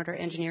stormwater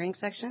engineering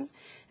section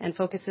and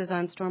focuses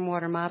on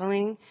stormwater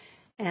modeling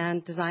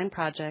and design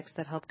projects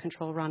that help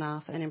control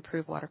runoff and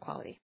improve water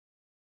quality.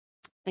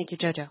 Thank you,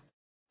 JoJo.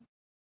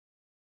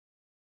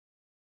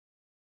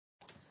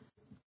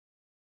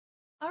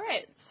 All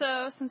right.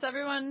 So since is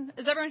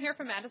everyone here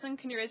from Madison?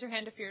 Can you raise your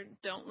hand if you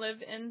don't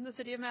live in the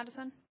city of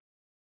Madison?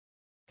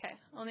 Okay,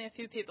 only a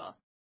few people.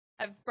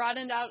 I've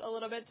broadened out a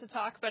little bit to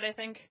talk, but I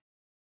think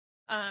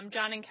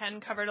John and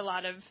Ken covered a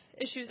lot of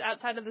issues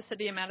outside of the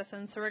city of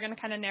Madison, so we're going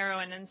to kind of narrow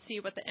in and see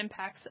what the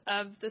impacts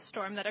of the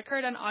storm that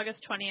occurred on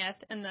August 20th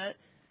and the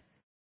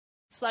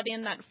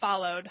flooding that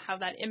followed, how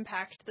that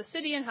impacted the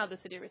city and how the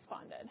city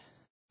responded.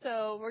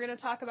 So we're going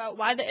to talk about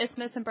why the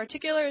isthmus in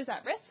particular is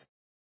at risk.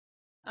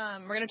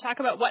 We're going to talk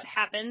about what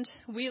happened.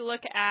 We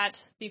look at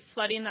the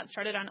flooding that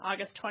started on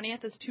August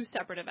 20th as two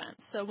separate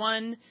events. So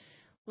one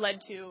led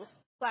to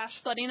flash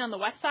flooding on the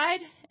west side,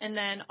 and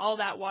then all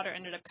that water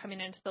ended up coming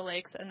into the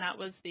lakes, and that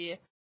was the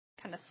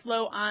kind of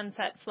slow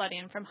onset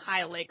flooding from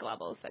high lake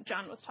levels that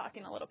John was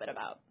talking a little bit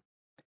about.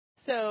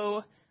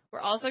 So we're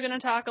also going to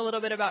talk a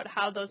little bit about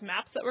how those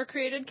maps that were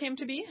created came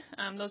to be.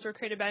 Those were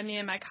created by me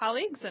and my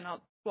colleagues, and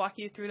I'll walk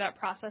you through that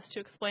process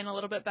to explain a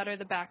little bit better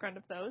the background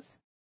of those.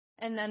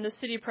 And then the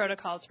city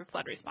protocols for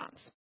flood response.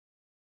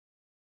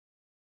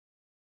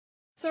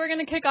 So we're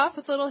going to kick off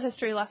with a little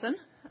history lesson.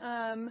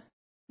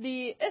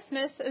 The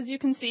isthmus, as you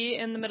can see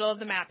in the middle of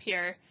the map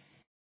here,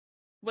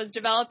 was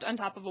developed on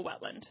top of a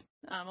wetland.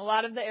 A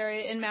lot of the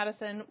area in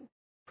Madison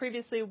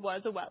previously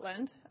was a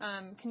wetland.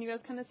 Can you guys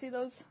kind of see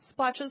those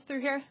splotches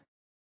through here?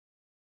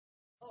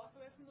 Walk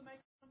away from the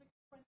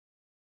microphone.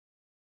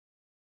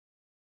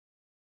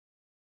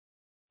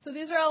 So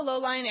these are all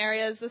low-lying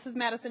areas. This is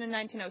Madison in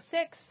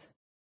 1906.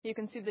 You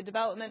can see the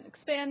development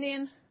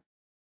expanding.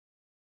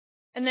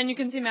 And then you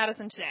can see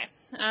Madison today.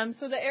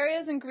 So the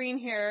areas in green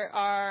here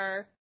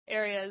are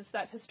areas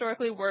that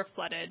historically were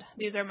flooded.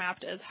 These are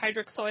mapped as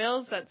hydric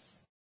soils. That's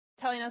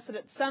telling us that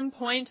at some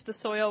point the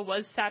soil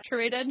was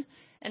saturated,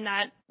 and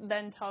that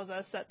then tells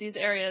us that these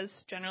areas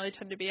generally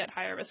tend to be at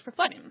higher risk for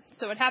flooding.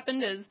 So what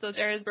happened is those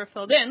areas were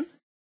filled in,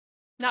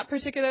 not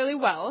particularly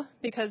well,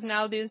 because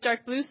now these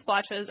dark blue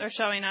splotches are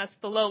showing us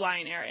the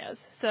low-lying areas.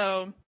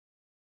 So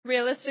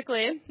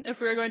realistically, if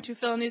we were going to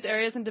fill in these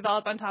areas and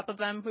develop on top of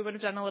them, we would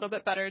have done a little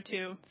bit better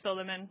to fill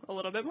them in a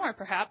little bit more,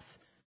 perhaps.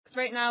 Because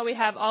right now we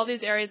have all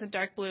these areas in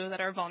dark blue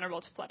that are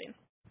vulnerable to flooding.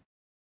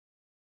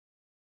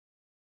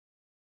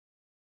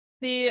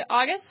 The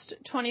August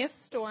 20th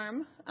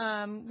storm,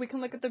 we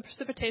can look at the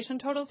precipitation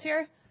totals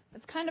here.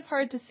 It's kind of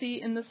hard to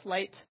see in this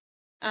light.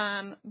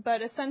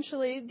 But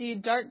essentially, the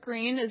dark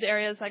green is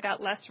areas that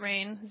got less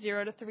rain,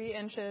 0 to 3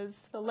 inches.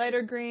 The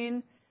lighter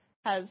green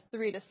has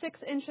 3 to 6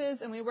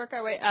 inches, and we work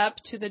our way up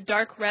to the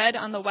dark red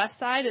on the west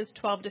side is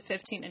 12 to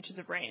 15 inches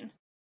of rain.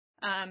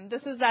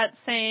 This is that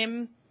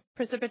same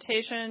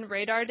precipitation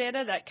radar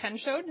data that Ken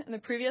showed in the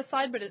previous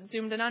slide, but it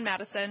zoomed in on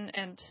Madison,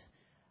 and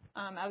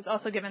I was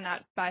also given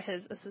that by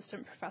his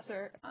assistant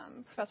professor,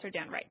 Professor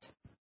Dan Wright.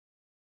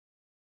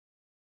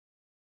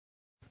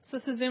 So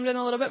this is zoomed in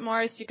a little bit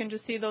more, so you can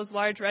just see those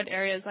large red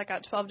areas that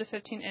got 12 to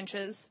 15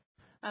 inches.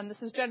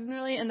 This is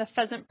generally in the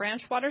Pheasant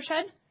Branch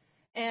watershed.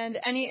 And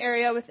any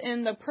area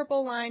within the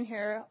purple line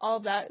here, all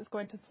of that is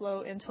going to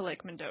flow into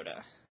Lake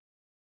Mendota.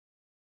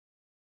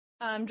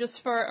 Just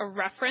for a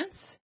reference,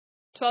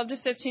 12 to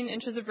 15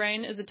 inches of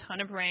rain is a ton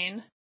of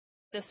rain.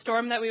 The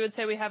storm that we would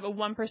say we have a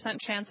 1%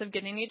 chance of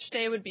getting each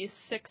day would be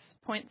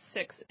 6.6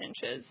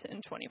 inches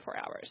in 24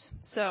 hours.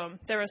 So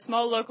there were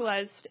small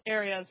localized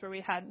areas where we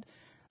had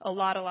a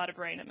lot of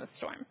rain in this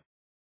storm.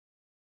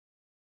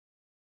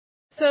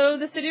 So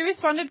the city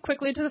responded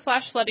quickly to the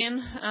flash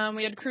flooding.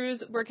 We had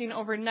crews working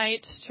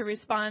overnight to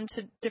respond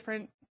to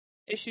different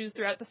issues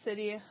throughout the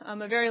city.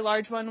 A very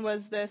large one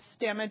was this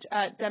damage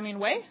at Deming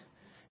Way.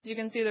 As you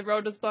can see, the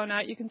road was blown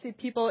out. You can see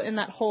people in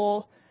that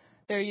hole,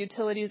 their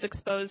utilities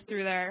exposed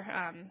through there,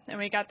 and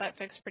we got that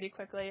fixed pretty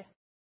quickly.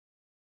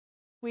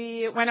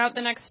 We went out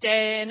the next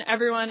day, and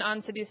everyone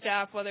on city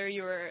staff, whether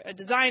you were a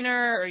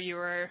designer or you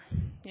were,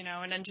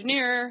 an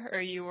engineer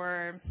or you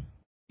were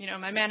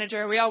my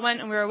manager, we all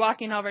went and we were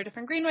walking all of our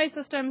different greenway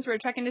systems. We were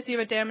checking to see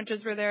what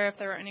damages were there, if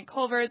there were any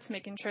culverts,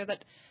 making sure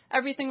that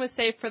everything was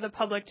safe for the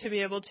public to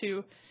be able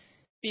to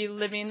be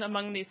living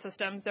among these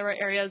systems. There were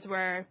areas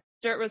where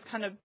dirt was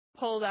kind of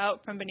pulled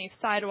out from beneath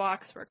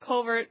sidewalks, where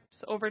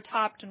culverts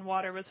overtopped and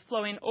water was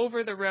flowing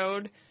over the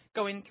road,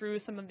 going through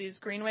some of these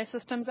greenway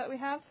systems that we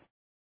have.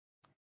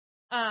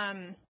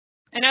 And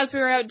as we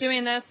were out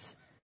doing this,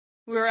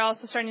 we were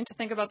also starting to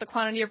think about the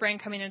quantity of rain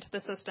coming into the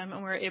system,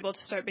 and we were able to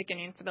start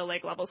beginning for the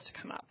lake levels to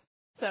come up.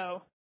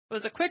 So it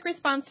was a quick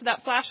response to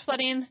that flash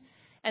flooding,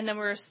 and then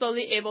we were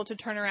slowly able to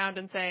turn around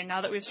and say,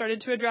 now that we've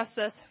started to address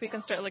this, we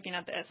can start looking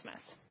at the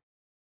isthmus.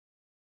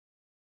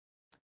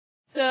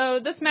 So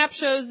this map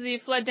shows the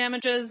flood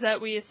damages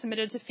that we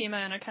submitted to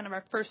FEMA in a kind of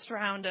our first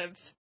round of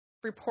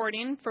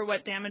reporting for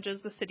what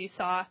damages the city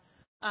saw.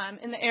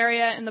 In the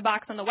area in the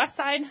box on the west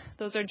side,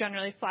 those are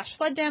generally flash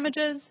flood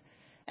damages.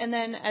 And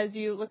then as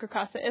you look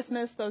across the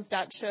isthmus, those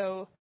dots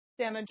show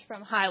damage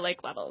from high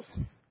lake levels.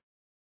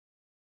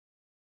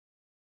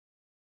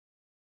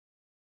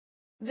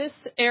 This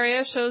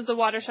area shows the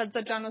watersheds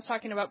that John was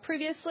talking about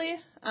previously.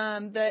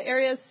 The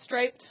areas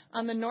striped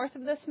on the north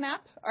of this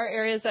map are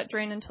areas that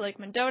drain into Lake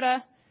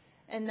Mendota.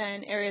 And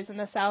then areas in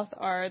the south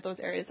are those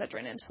areas that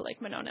drain into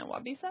Lake Monona and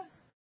Wabisa.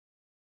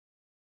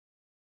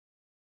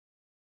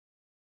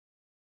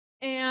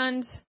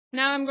 And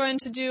now I'm going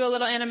to do a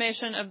little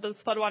animation of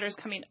those floodwaters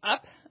coming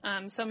up.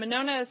 So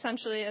Monona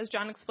essentially, as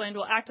John explained,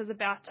 will act as a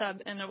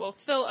bathtub, and it will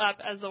fill up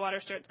as the water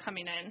starts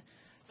coming in.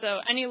 So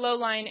any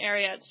low-lying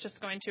area, it's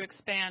just going to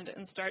expand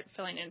and start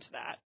filling into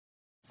that.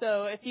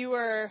 So if you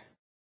were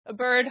a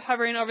bird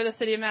hovering over the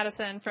city of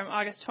Madison from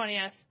August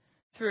 20th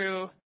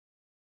through,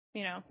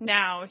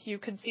 now, you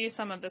could see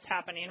some of this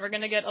happening. We're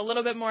going to get a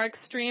little bit more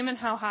extreme in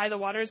how high the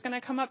water is going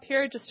to come up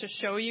here just to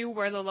show you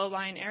where the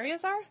low-lying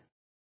areas are.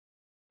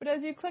 But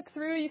as you click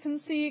through, you can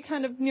see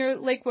kind of near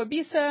Lake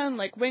Wabisa and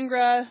Lake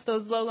Wingra,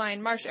 those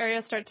low-lying marsh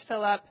areas start to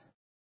fill up.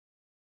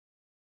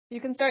 You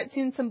can start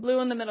seeing some blue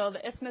in the middle of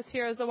the isthmus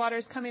here as the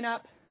water's coming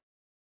up.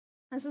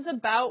 This is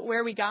about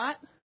where we got.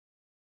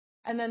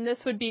 And then this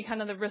would be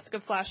kind of the risk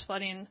of flash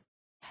flooding.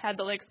 Had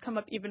the lakes come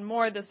up even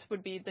more, this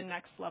would be the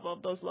next level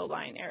of those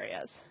low-lying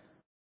areas.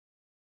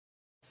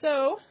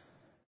 So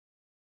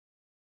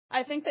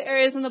I think the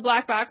areas in the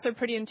black box are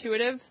pretty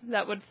intuitive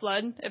that would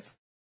flood if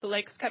the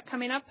lakes kept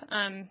coming up.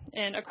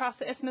 And across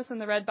the isthmus in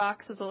the red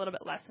box is a little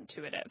bit less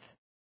intuitive.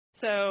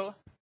 So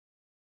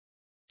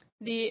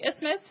the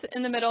isthmus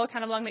in the middle,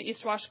 kind of along the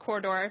East Wash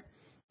corridor,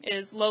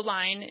 is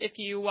low-lying. If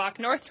you walk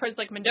north towards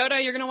Lake Mendota,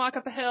 you're going to walk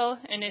up a hill,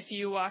 and if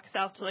you walk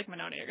south to Lake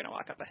Monona, you're going to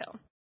walk up a hill.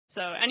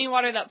 So any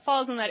water that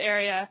falls in that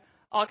area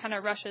all kind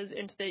of rushes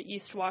into the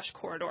East Wash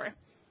corridor,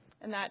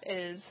 and that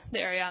is the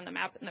area on the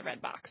map in the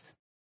red box.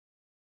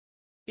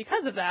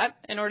 Because of that,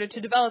 in order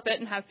to develop it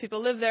and have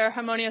people live there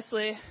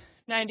harmoniously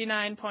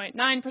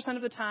 99.9%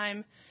 of the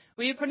time,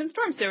 we put in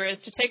storm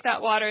sewers to take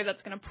that water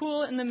that's going to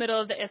pool in the middle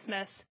of the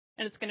isthmus,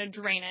 and it's going to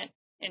drain it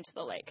into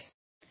the lake.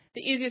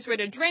 The easiest way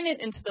to drain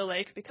it into the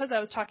lake, because I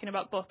was talking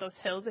about both those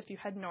hills if you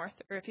head north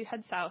or if you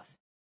head south,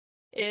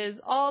 is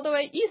all the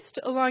way east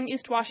along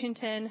East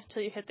Washington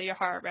till you hit the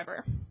Yahara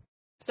River.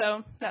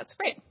 So that's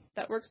great.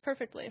 That works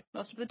perfectly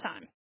most of the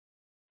time.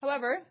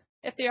 However,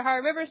 if the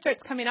Yahara River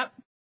starts coming up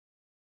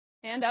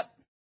and up,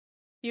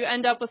 you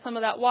end up with some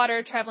of that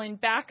water traveling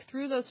back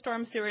through those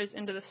storm sewers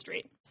into the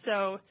street.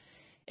 So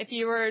if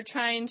you were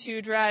trying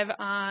to drive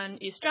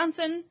on East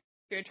Johnson,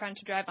 if you were trying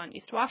to drive on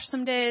East Wash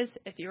some days,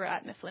 if you were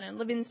at Mifflin and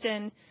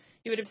Livingston,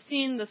 you would have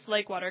seen this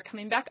lake water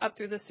coming back up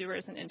through the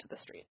sewers and into the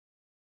street,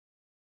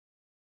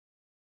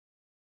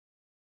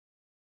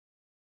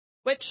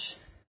 which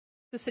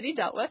the city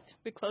dealt with.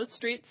 We closed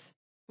streets.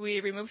 We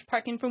removed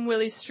parking from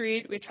Willie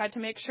Street. We tried to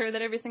make sure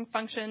that everything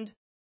functioned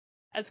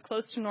as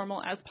close to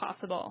normal as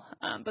possible.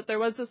 But there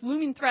was this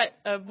looming threat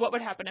of what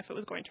would happen if it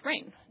was going to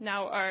rain.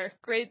 Now, our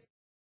great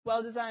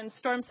well-designed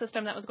storm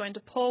system that was going to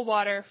pull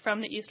water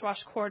from the East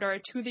Wash corridor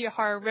to the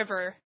Yahara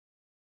River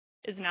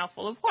is now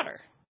full of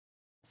water.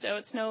 So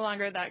it's no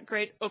longer that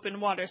great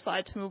open water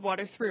slide to move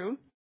water through.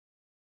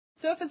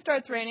 So if it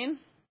starts raining,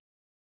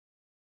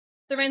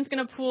 the rain's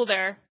going to pool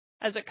there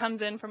as it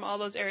comes in from all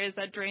those areas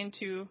that drain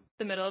to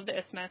the middle of the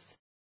isthmus.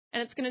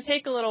 And it's going to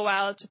take a little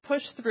while to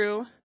push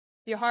through.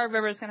 The Yahara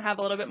River is going to have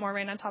a little bit more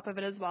rain on top of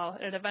it as well,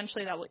 and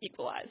eventually that will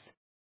equalize.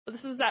 But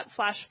this is that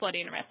flash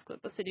flooding risk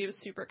that the city was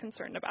super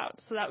concerned about.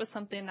 So that was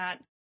something that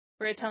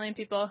we were telling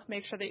people,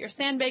 make sure that you're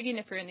sandbagging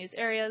if you're in these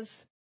areas.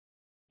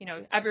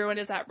 Everyone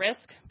is at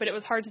risk, but it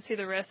was hard to see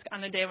the risk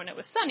on a day when it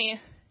was sunny,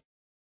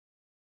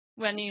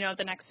 when,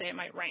 the next day it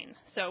might rain.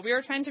 So we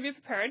were trying to be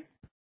prepared,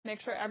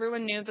 make sure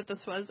everyone knew that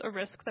this was a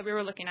risk that we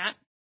were looking at.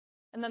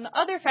 And then the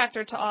other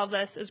factor to all of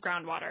this is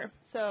groundwater.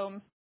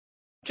 So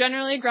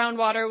generally,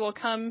 groundwater will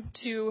come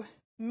to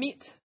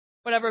meet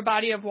whatever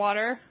body of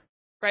water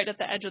right at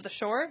the edge of the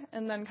shore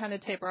and then kind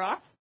of taper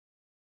off.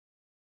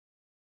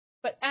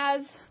 But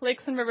as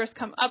lakes and rivers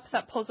come up,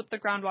 that pulls up the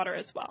groundwater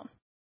as well.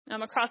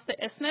 Across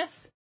the isthmus,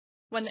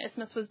 when the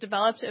isthmus was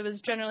developed, it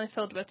was generally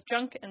filled with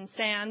junk and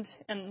sand,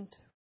 and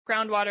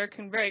groundwater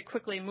can very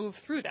quickly move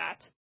through that.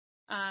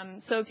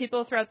 So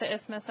people throughout the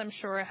isthmus, I'm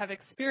sure, have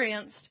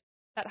experienced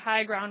that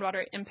high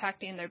groundwater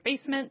impacting their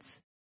basements.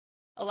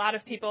 A lot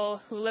of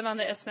people who live on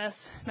the isthmus,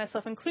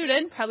 myself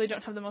included, probably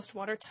don't have the most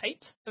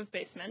watertight of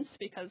basements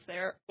because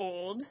they're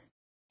old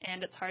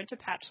and it's hard to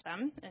patch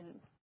them and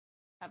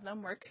have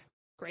them work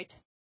great.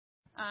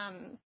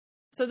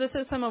 So this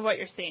is some of what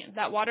you're seeing.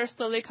 That water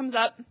slowly comes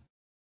up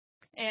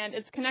and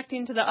it's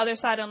connecting to the other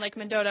side on Lake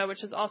Mendota,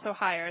 which is also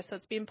higher. So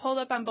it's being pulled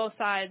up on both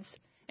sides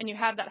and you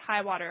have that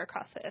high water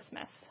across the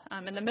isthmus.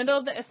 In the middle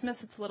of the isthmus,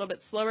 it's a little bit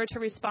slower to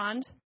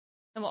respond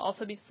and will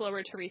also be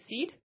slower to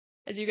recede.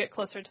 As you get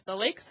closer to the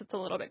lakes, it's a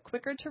little bit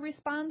quicker to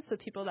respond, so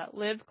people that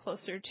live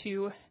closer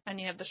to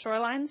any of the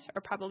shorelines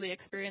are probably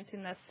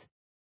experiencing this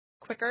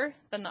quicker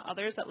than the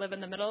others that live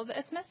in the middle of the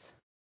isthmus.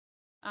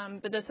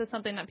 But this is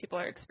something that people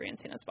are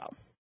experiencing as well.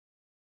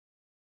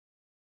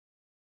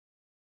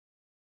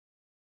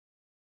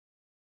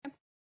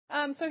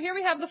 So here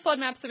we have the flood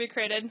maps that we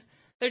created.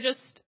 They're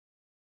just,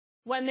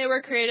 when they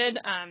were created,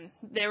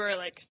 they were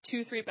like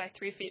 2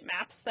 3x3 feet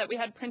maps that we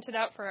had printed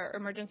out for our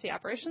emergency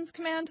operations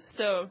command.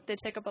 So they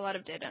take up a lot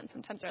of data and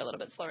sometimes they're a little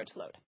bit slower to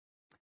load.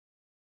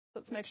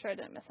 Let's make sure I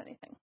didn't miss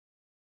anything.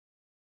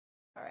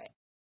 All right.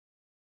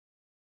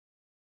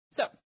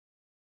 So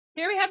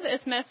here we have the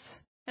isthmus,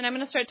 and I'm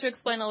going to start to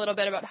explain a little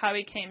bit about how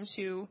we came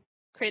to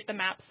create the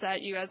maps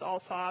that you guys all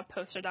saw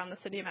posted on the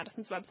City of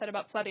Madison's website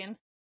about flooding.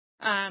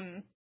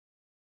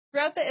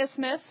 Throughout the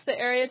isthmus, the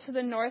area to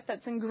the north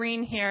that's in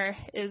green here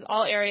is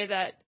all area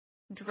that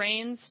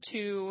drains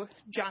to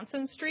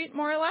Johnson Street,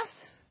 more or less,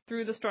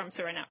 through the storm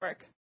sewer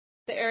network.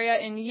 The area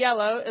in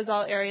yellow is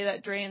all area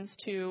that drains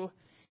to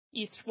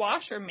East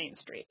Wash or Main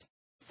Street.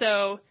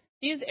 So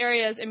these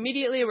areas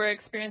immediately were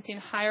experiencing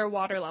higher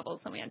water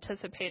levels than we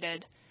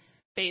anticipated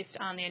based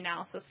on the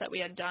analysis that we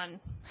had done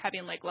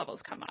having lake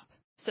levels come up.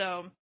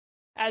 So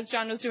as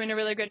John was doing a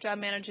really good job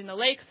managing the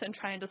lakes and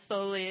trying to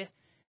slowly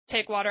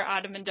take water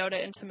out of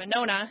Mendota into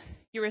Monona,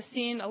 you were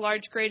seeing a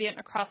large gradient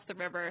across the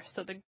river.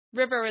 So the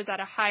river was at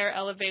a higher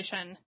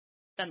elevation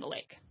than the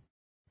lake.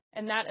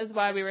 And that is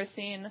why we were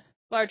seeing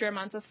larger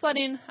amounts of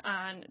flooding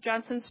on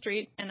Johnson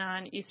Street and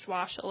on East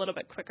Wash a little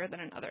bit quicker than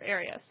in other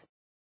areas.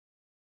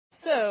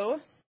 So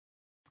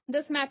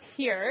this map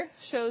here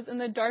shows in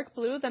the dark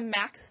blue the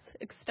max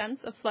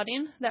extents of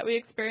flooding that we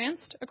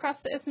experienced across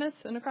the isthmus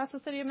and across the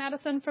city of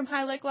Madison from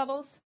high lake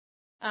levels.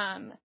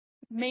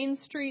 Main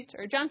Street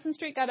or Johnson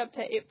Street got up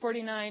to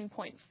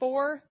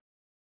 849.4.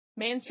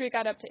 Main Street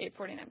got up to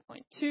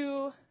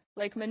 849.2.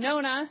 Lake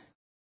Monona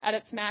at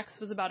its max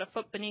was about a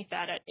foot beneath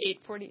that at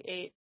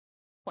 848.5.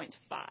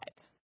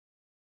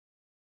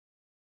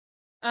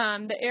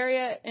 The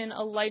area in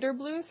a lighter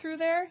blue through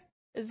there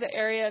is the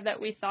area that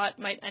we thought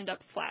might end up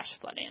flash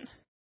flooding.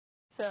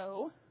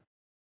 So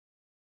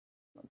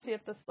let's see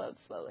if this loads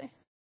slowly.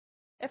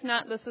 If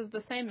not, this is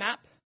the same map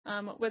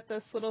with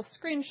this little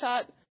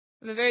screenshot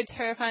of a very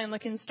terrifying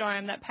looking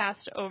storm that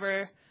passed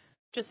over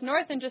just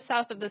north and just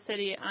south of the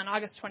city on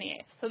August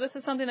 28th. So this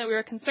is something that we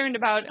were concerned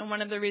about, and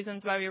one of the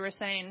reasons why we were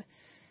saying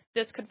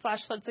this could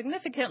flash flood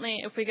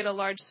significantly if we get a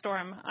large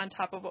storm on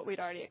top of what we'd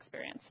already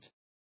experienced.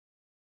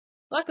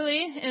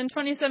 Luckily, in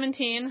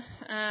 2017,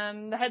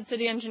 the head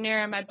city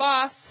engineer and my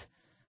boss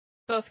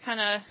both kind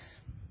of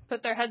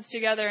put their heads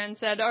together and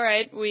said, all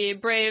right, we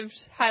braved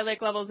high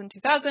lake levels in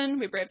 2000,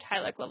 we braved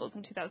high lake levels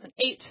in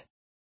 2008.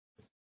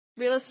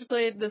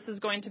 Realistically, this is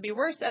going to be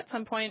worse at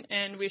some point,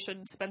 and we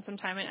should spend some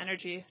time and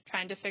energy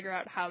trying to figure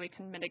out how we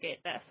can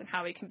mitigate this and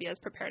how we can be as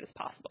prepared as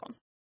possible.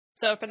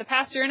 So for the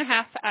past year and a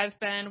half, I've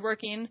been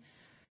working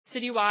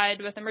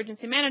citywide with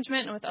emergency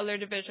management and with other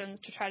divisions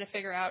to try to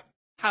figure out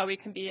how we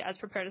can be as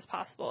prepared as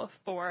possible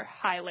for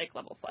high lake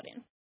level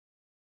flooding.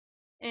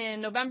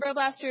 In November of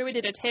last year, we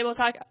did a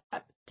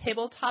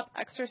tabletop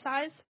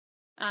exercise,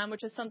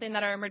 which is something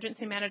that our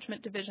emergency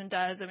management division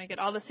does, and we get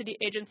all the city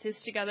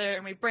agencies together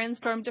and we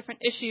brainstorm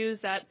different issues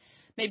that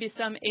maybe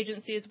some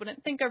agencies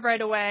wouldn't think of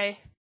right away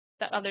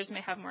that others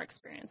may have more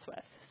experience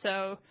with.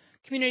 So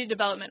community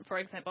development, for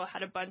example,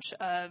 had a bunch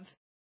of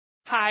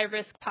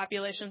high-risk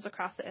populations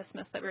across the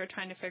isthmus that we were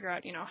trying to figure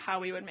out,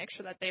 how we would make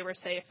sure that they were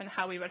safe and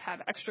how we would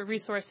have extra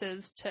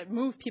resources to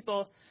move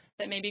people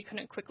that maybe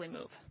couldn't quickly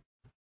move.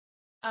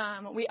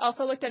 We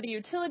also looked at a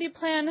utility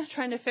plan,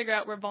 trying to figure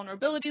out where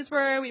vulnerabilities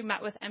were. We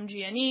met with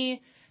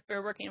MG&E. We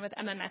were working with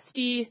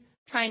MMSD,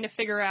 trying to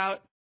figure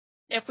out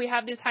if we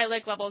have these high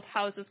lake levels,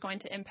 how is this going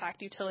to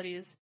impact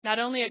utilities, not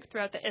only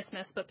throughout the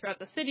isthmus, but throughout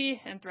the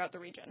city and throughout the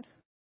region.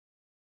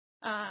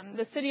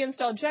 The city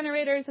installed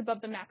generators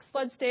above the max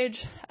flood stage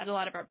at a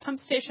lot of our pump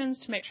stations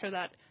to make sure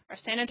that our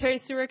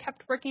sanitary sewer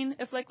kept working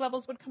if lake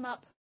levels would come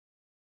up.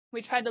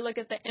 We tried to look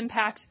at the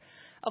impact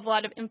of a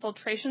lot of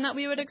infiltration that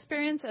we would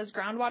experience as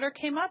groundwater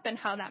came up and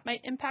how that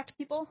might impact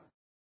people.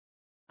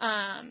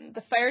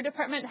 The fire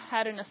department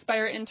had an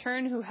Aspire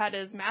intern who had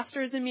his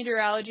master's in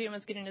meteorology and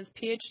was getting his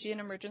PhD in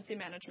emergency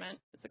management.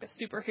 It's like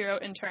a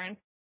superhero intern.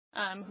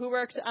 Who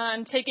worked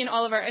on taking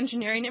all of our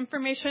engineering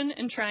information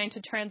and trying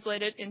to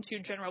translate it into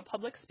general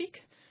public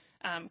speak.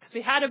 Because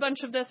we had a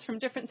bunch of this from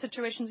different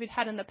situations we'd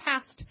had in the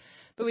past,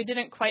 but we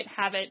didn't quite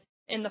have it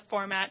in the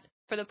format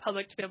for the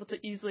public to be able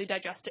to easily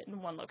digest it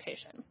in one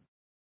location.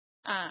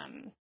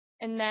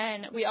 And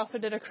then we also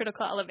did a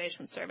critical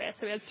elevation survey.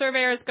 So we had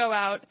surveyors go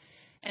out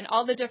and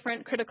all the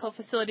different critical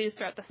facilities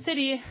throughout the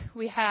city,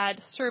 we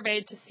had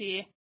surveyed to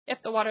see if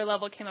the water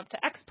level came up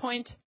to X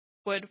point,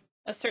 would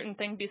a certain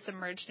thing be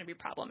submerged and be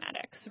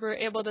problematic. So we were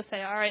able to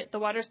say, all right, the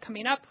water's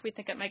coming up. We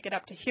think it might get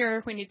up to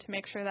here. We need to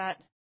make sure that,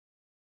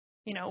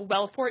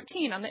 well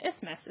 14 on the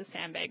isthmus is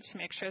sandbagged to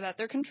make sure that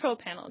their control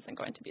panel isn't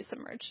going to be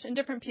submerged, and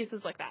different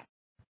pieces like that.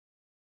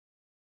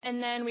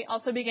 And then we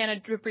also began a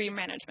debris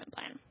management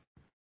plan.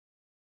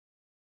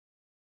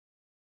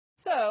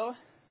 So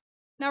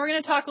now we're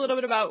going to talk a little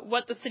bit about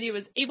what the city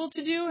was able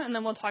to do, and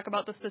then we'll talk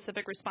about the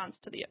specific response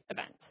to the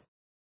event.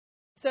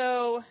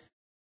 So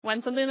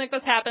when something like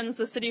this happens,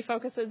 the city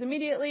focuses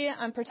immediately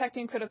on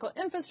protecting critical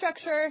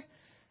infrastructure,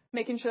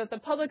 making sure that the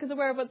public is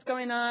aware of what's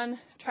going on,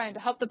 trying to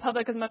help the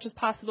public as much as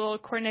possible,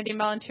 coordinating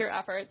volunteer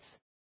efforts,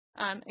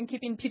 and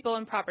keeping people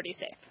and property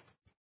safe.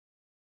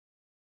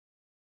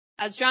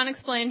 As John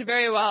explained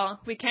very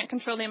well, we can't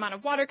control the amount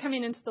of water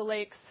coming into the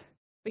lakes.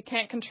 We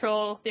can't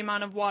control the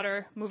amount of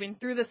water moving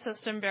through the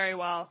system very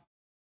well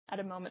at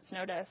a moment's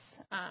notice.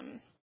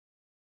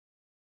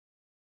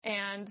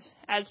 And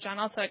as John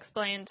also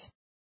explained,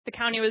 the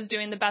county was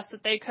doing the best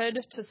that they could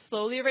to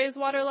slowly raise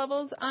water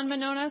levels on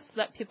Monona so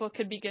that people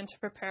could begin to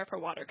prepare for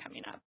water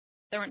coming up.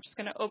 They weren't just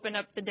going to open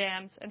up the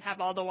dams and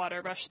have all the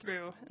water rush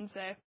through and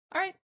say,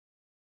 all right,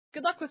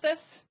 good luck with this.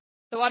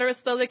 The water was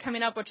slowly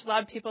coming up, which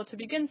allowed people to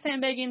begin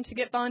sandbagging, to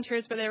get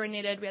volunteers where they were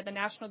needed. We had the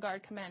National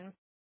Guard come in.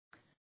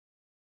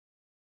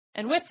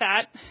 And with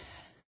that,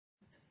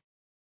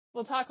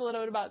 we'll talk a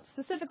little bit about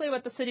specifically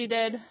what the city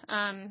did.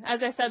 As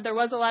I said, there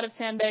was a lot of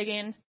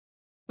sandbagging.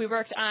 We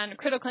worked on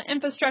critical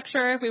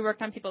infrastructure. We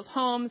worked on people's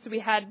homes. We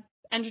had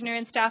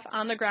engineering staff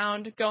on the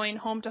ground going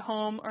home to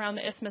home around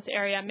the Isthmus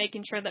area,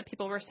 making sure that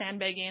people were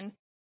sandbagging,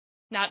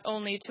 not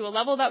only to a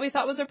level that we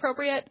thought was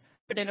appropriate,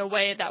 but in a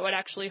way that would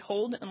actually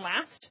hold and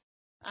last.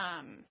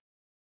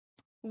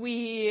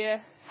 We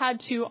had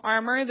to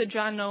armor the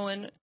John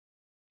Nolan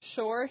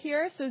shore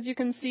here. So as you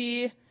can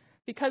see,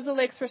 because the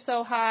lakes were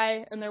so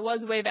high and there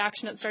was wave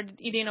action, it started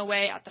eating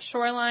away at the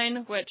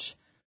shoreline, which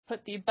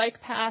put the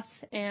bike path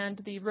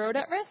and the road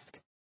at risk.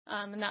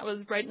 And that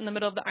was right in the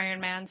middle of the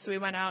Ironman. So we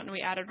went out and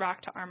we added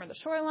rock to armor the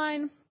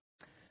shoreline.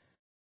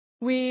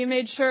 We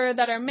made sure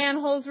that our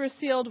manholes were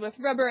sealed with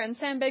rubber and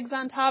sandbags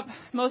on top.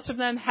 Most of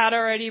them had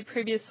already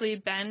previously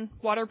been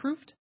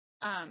waterproofed,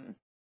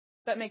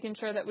 but making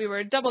sure that we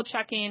were double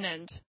checking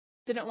and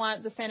didn't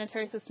want the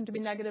sanitary system to be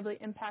negatively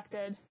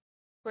impacted.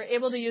 We're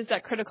able to use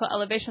that critical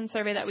elevation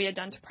survey that we had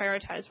done to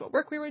prioritize what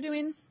work we were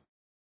doing.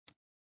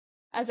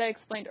 As I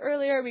explained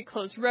earlier, we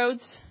closed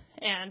roads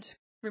and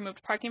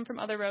removed parking from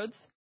other roads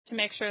to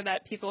make sure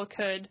that people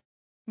could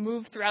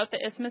move throughout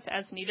the isthmus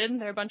as needed.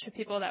 There are a bunch of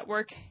people that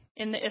work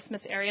in the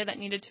isthmus area that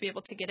needed to be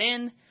able to get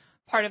in.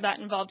 Part of that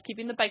involved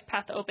keeping the bike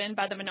path open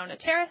by the Monona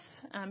Terrace,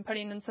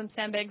 putting in some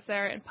sandbags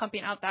there and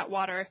pumping out that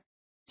water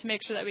to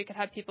make sure that we could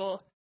have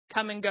people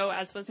come and go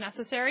as was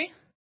necessary.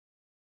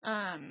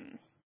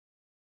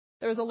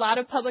 There was a lot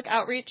of public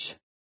outreach.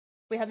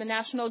 We had the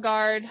National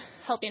Guard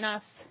helping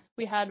us.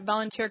 We had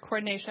volunteer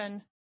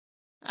coordination.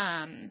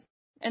 And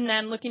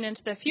then looking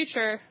into the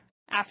future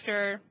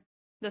after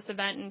this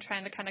event and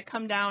trying to kind of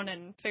come down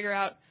and figure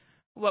out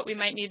what we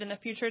might need in the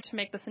future to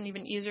make this an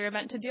even easier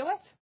event to deal with.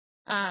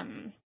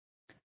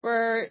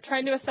 We're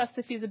trying to assess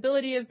the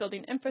feasibility of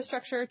building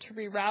infrastructure to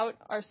reroute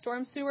our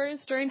storm sewers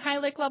during high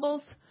lake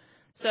levels.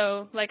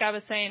 So, like I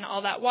was saying,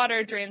 all that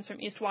water drains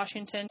from East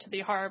Washington to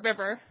the Yahara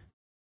River,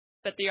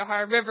 but the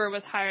Yahara River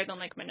was higher than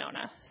Lake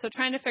Monona. So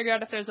trying to figure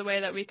out if there's a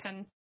way that we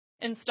can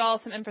install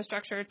some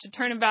infrastructure to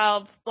turn a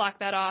valve, block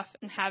that off,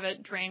 and have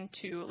it drain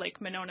to Lake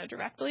Monona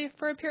directly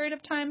for a period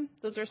of time.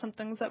 Those are some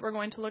things that we're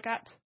going to look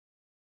at.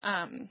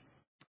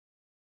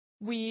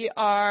 We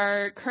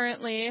are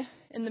currently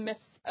in the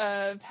midst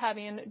of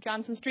having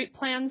Johnson Street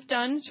plans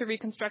done to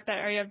reconstruct that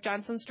area of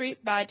Johnson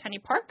Street by Tenney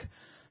Park.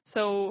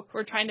 So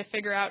we're trying to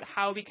figure out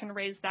how we can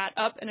raise that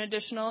up an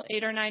additional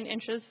 8 or 9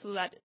 inches so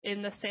that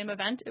in the same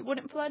event it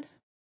wouldn't flood.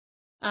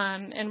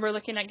 And we're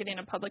looking at getting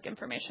a public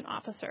information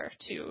officer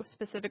to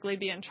specifically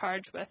be in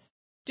charge with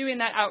doing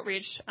that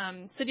outreach.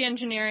 City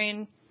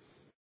engineering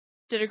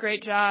did a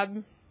great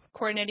job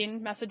coordinating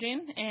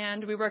messaging,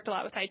 and we worked a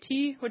lot with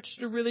IT, which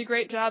did a really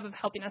great job of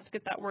helping us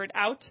get that word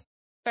out.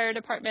 Fire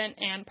department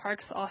and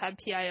parks all have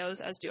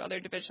PIOs, as do other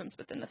divisions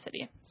within the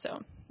city.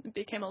 So it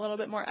became a little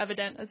bit more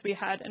evident as we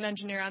had an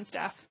engineer on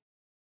staff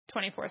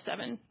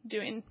 24/7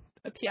 doing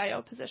a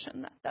PIO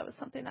position that was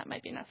something that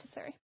might be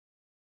necessary.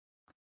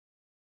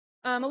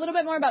 A little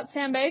bit more about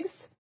sandbags.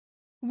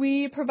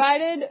 We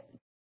provided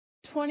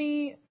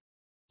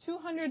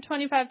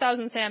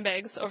 225,000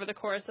 sandbags over the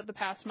course of the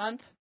past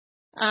month.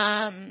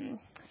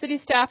 City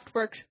staff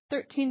worked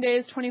 13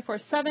 days,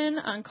 24/7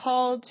 on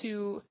call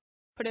to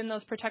put in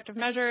those protective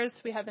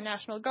measures. We had the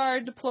National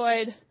Guard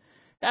deployed.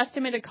 The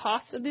estimated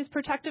cost of these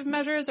protective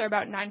measures are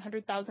about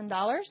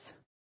 $900,000.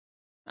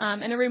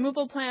 And a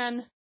removal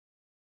plan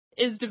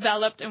is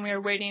developed, and we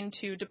are waiting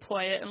to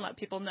deploy it and let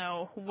people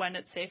know when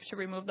it's safe to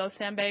remove those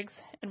sandbags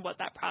and what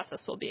that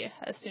process will be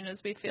as soon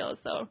as we feel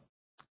as though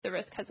the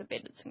risk has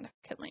abated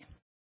significantly.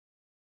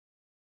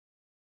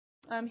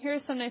 Here are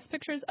some nice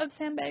pictures of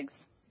sandbags.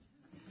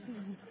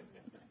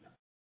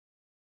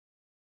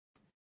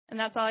 And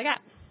that's all I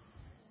got.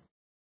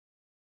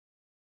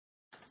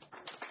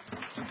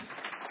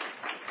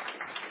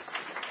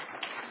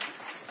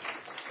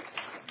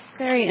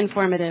 Very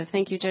informative.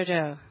 Thank you,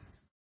 JoJo.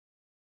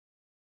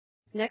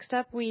 Next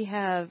up, we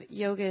have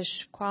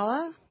Yogesh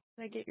Kwala.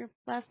 Did I get your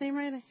last name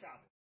right?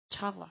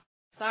 Chavla.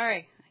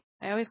 Sorry.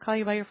 I always call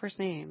you by your first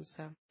name.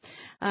 So,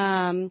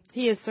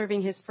 he is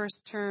serving his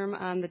first term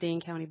on the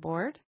Dane County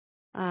Board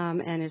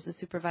and is the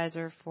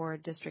supervisor for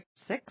District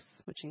 6,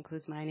 which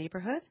includes my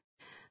neighborhood.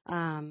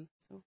 So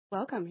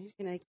welcome. He's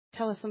going to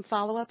tell us some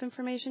follow-up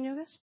information,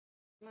 Yogesh.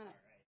 Come on up.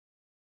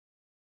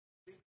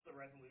 This is the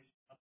resolution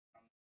up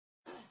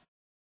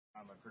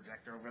on the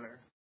projector over there.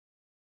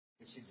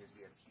 It should just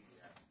be a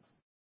PDF.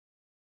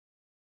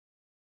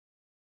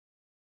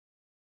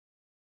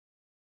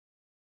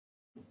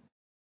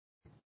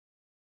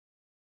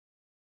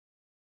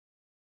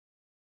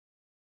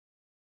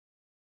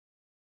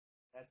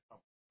 That's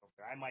okay.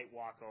 I might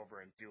walk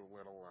over and do a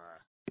little,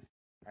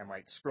 I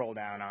might scroll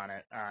down on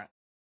it.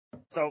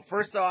 So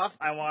first off,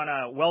 I want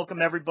to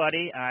welcome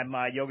everybody. I'm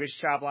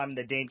Yogesh Chawla. I'm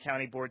the Dane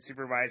County Board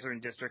Supervisor in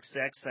District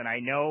 6, and I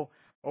know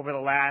over the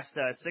last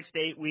 6 to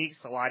 8 weeks,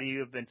 a lot of you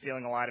have been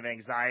feeling a lot of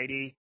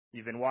anxiety.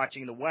 You've been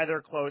watching the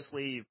weather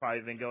closely. You've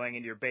probably been going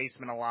into your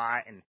basement a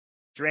lot and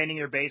draining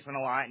your basement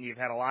a lot, and you've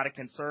had a lot of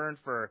concern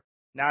for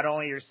not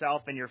only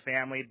yourself and your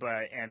family,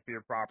 but and for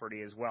your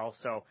property as well.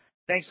 So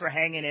thanks for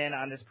hanging in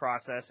on this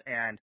process.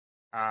 And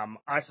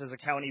us as a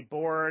county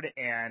board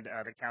and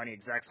the county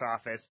exec's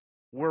office,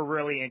 we're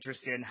really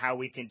interested in how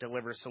we can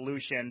deliver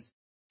solutions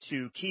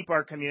to keep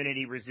our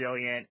community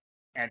resilient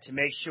and to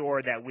make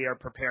sure that we are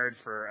prepared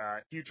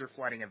for future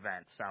flooding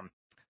events.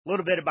 A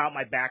little bit about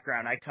my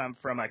background. I come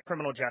from a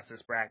criminal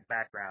justice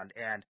background,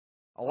 and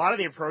a lot of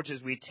the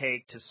approaches we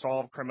take to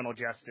solve criminal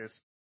justice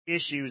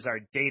issues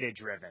are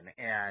data-driven.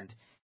 And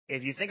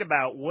if you think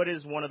about what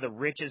is one of the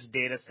richest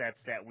data sets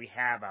that we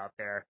have out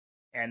there,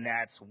 and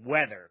that's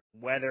weather.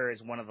 Weather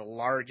is one of the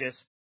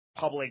largest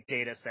public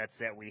data sets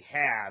that we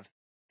have.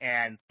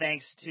 And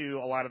thanks to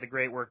a lot of the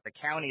great work the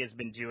county has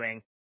been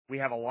doing, we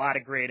have a lot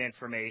of great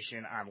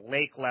information on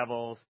lake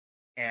levels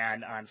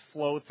and on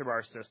flow through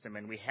our system.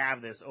 And we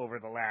have this over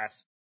the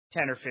last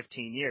 10 or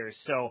 15 years.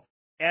 So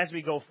as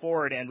we go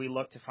forward and we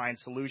look to find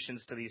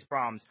solutions to these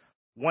problems,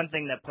 one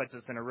thing that puts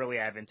us in a really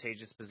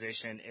advantageous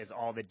position is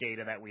all the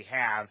data that we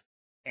have.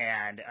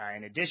 And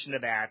in addition to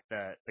that,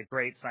 the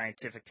great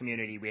scientific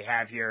community we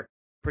have here,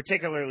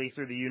 particularly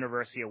through the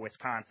University of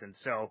Wisconsin.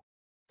 So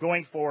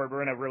going forward,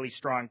 we're in a really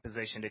strong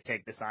position to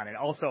take this on. And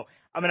also,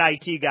 I'm an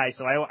IT guy,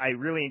 so I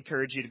really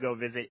encourage you to go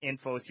visit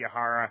Infos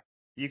Yahara.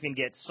 You can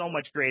get so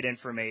much great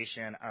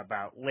information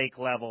about lake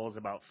levels,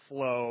 about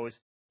flows.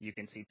 You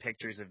can see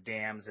pictures of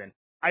dams. And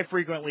I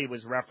frequently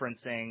was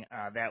referencing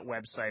that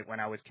website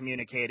when I was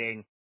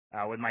communicating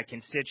with my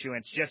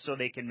constituents, just so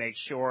they can make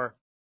sure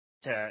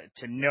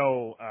to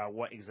know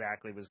what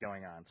exactly was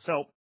going on.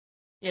 So,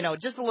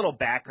 just a little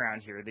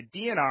background here. The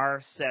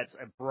DNR sets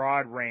a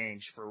broad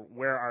range for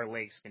where our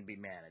lakes can be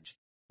managed.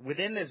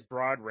 Within this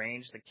broad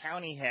range, the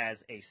county has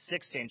a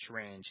 6-inch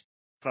range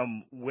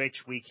from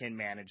which we can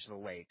manage the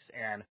lakes.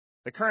 And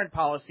the current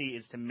policy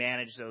is to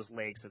manage those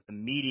lakes at the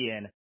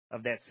median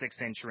of that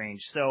 6-inch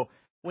range. So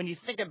when you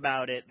think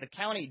about it, the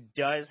county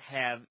does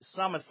have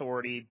some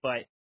authority,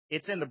 but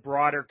it's in the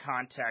broader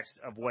context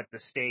of what the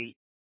state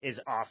is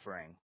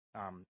offering.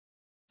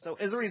 So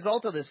as a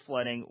result of this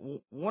flooding,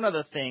 one of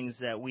the things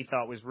that we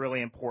thought was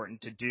really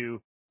important to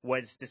do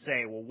was to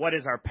say, well, what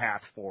is our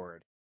path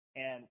forward?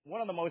 And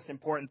one of the most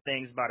important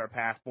things about our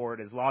path forward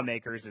as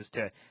lawmakers is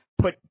to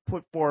put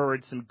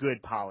forward some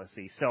good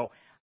policy. So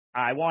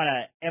I want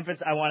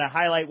to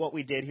highlight what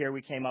we did here.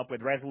 We came up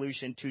with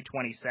Resolution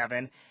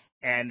 227,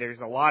 and there's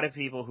a lot of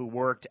people who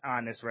worked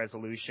on this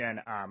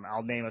resolution.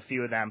 I'll name a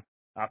few of them.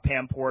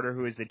 Pam Porter,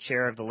 who is the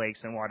chair of the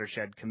Lakes and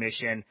Watershed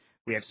Commission.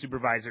 We have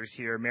supervisors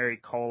here, Mary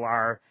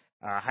Kolar,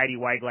 Heidi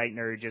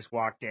Weigleitner, who just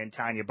walked in,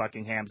 Tanya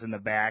Buckingham's in the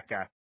back.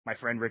 My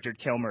friend Richard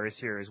Kilmer is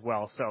here as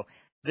well. So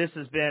this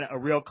has been a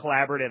real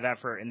collaborative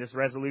effort, and this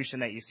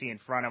resolution that you see in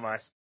front of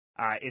us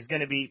is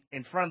going to be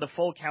in front of the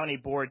full county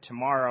board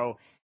tomorrow,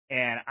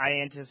 and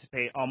I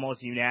anticipate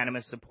almost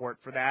unanimous support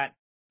for that.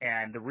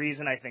 And the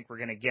reason I think we're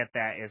going to get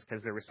that is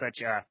because there was such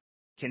a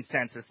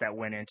consensus that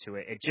went into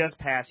it. It just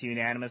passed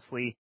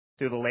unanimously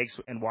through the Lakes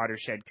and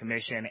Watershed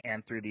Commission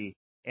and through the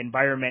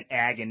Environment,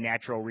 Ag, and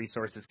Natural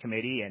Resources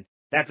Committee, and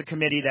that's a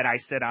committee that I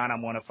sit on.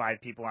 I'm one of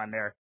 5 people on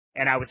there,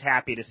 and I was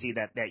happy to see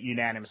that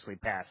unanimously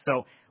passed.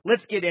 So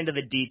let's get into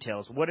the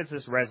details. What does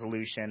this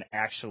resolution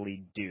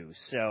actually do?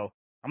 So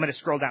I'm going to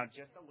scroll down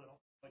just a little.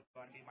 It's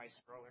going to be my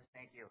scroller.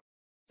 Thank you.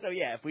 So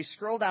yeah, if we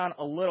scroll down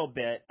a little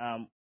bit,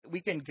 we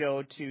can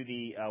go to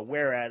the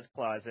whereas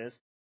clauses.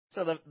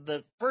 So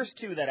the first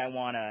 2 that I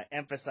want to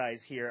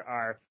emphasize here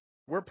are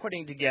we're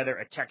putting together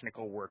a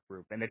technical work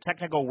group, and the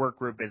technical work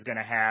group is going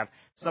to have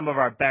some of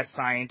our best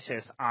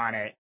scientists on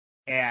it.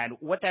 And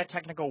what that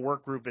technical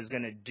work group is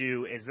going to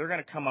do is they're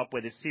going to come up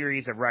with a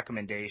series of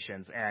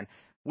recommendations. And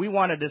we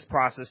wanted this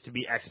process to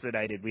be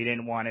expedited. We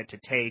didn't want it to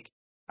take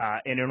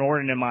an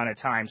inordinate amount of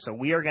time. So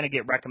we are going to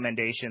get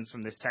recommendations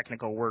from this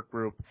technical work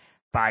group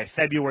by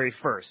February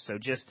 1st. So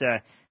just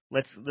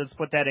let's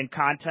put that in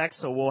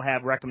context. So we'll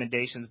have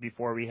recommendations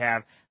before we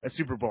have a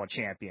Super Bowl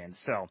champion.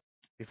 So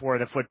before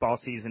the football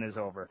season is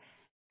over.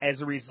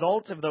 As a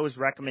result of those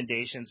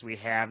recommendations we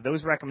have,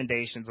 those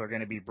recommendations are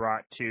going to be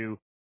brought to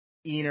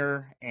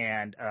ENR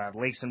and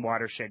Lakes and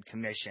Watershed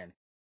Commission.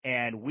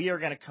 And we are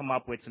going to come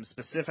up with some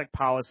specific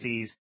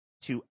policies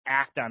to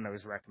act on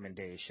those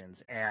recommendations.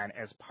 And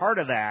as part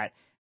of that,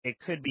 it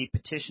could be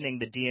petitioning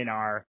the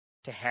DNR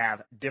to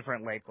have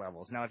different lake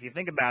levels. Now, if you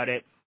think about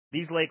it,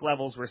 these lake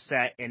levels were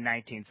set in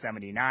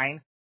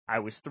 1979. I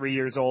was 3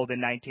 years old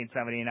in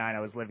 1979. I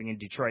was living in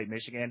Detroit,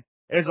 Michigan.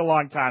 It was a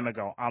long time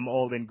ago. I'm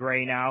old and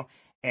gray now,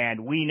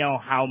 and we know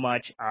how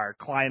much our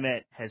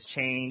climate has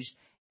changed,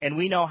 and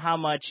we know how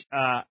much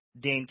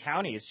Dane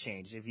County has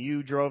changed. If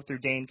you drove through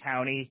Dane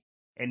County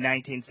in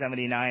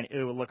 1979,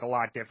 it would look a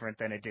lot different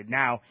than it did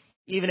now.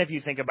 even if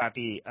you think about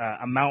the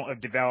amount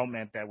of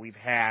development that we've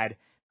had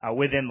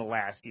within the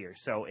last year.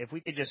 So if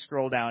we could just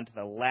scroll down to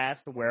the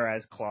last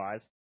whereas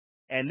clause,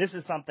 and this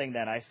is something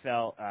that I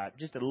felt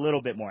just a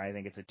little bit more, I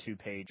think it's a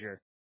 2-pager.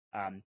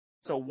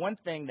 So one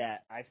thing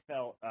that I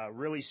felt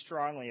really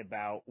strongly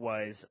about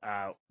was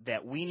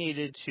that we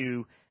needed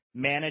to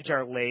manage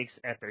our lakes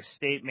at their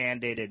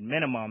state-mandated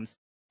minimums,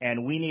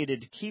 and we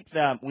needed to keep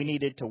them, we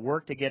needed to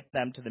work to get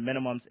them to the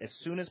minimums as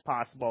soon as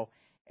possible,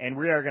 and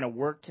we are going to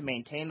work to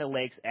maintain the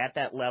lakes at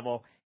that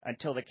level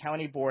until the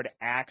county board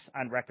acts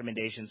on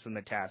recommendations from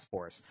the task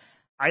force.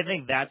 I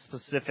think that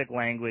specific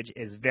language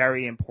is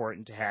very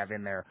important to have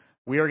in there.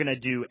 We are going to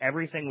do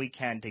everything we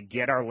can to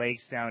get our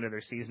lakes down to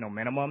their seasonal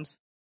minimums.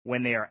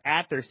 When they are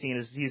at their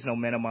seasonal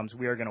minimums,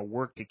 we are going to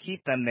work to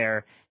keep them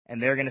there, and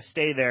they're going to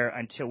stay there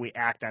until we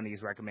act on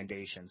these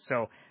recommendations.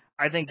 So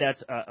I think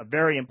that's a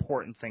very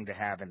important thing to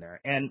have in there.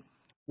 And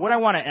what I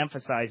want to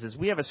emphasize is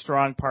we have a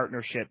strong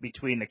partnership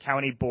between the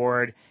county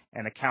board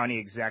and the county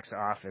exec's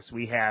office.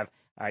 We have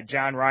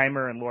John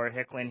Reimer and Laura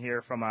Hicklin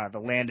here from the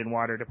Land and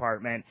Water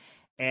Department,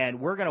 and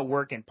we're going to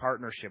work in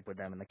partnership with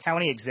them. And the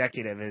county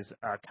executive has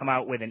come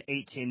out with an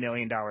 $18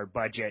 million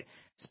budget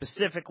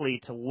specifically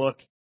to look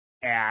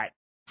at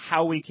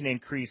how we can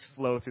increase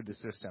flow through the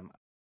system.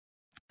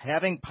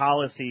 Having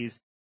policies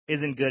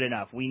isn't good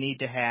enough. We need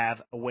to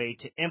have a way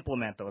to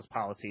implement those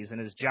policies. And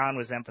as John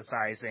was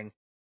emphasizing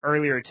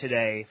earlier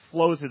today,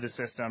 flow through the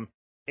system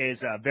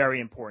is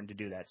very important to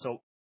do that.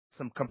 So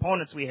some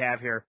components we have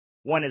here,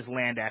 one is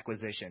land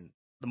acquisition.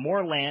 The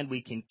more land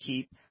we can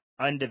keep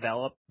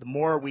undeveloped, the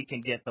more we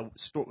can get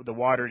the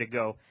water to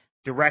go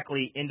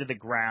directly into the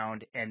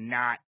ground and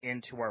not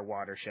into our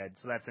watershed.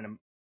 So that's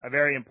a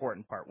very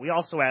important part. We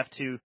also have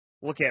to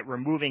look at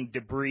removing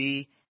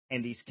debris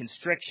and these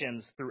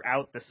constrictions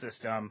throughout the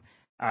system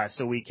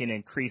so we can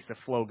increase the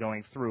flow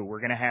going through.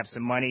 We're going to have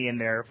some money in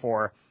there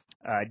for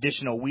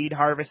additional weed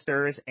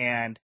harvesters,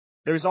 and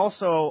there's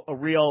also a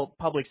real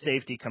public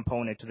safety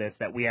component to this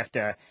that we have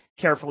to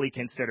carefully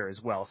consider as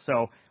well.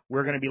 So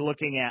we're going to be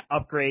looking at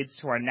upgrades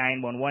to our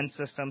 911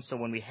 system, so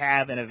when we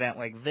have an event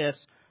like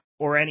this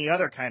or any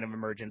other kind of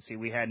emergency,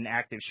 we had an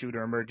active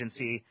shooter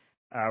emergency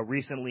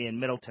recently in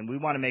Middleton, we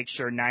want to make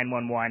sure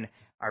 911,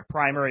 our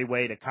primary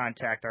way to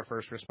contact our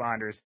first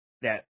responders,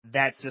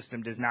 that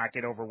system does not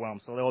get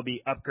overwhelmed. So there will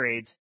be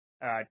upgrades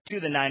to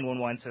the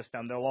 911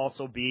 system. There will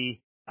also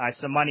be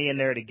some money in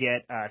there to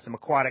get some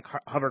aquatic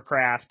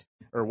hovercraft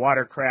or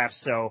watercraft.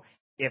 So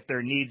if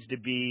there needs to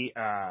be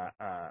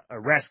a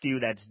rescue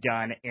that's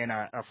done in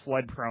a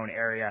flood-prone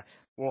area,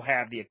 we'll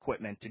have the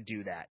equipment to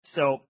do that.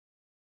 So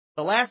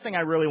the last thing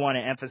I really want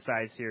to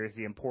emphasize here is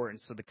the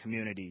importance of the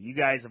community. You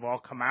guys have all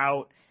come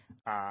out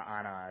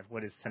on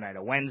what is tonight,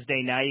 a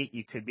Wednesday night.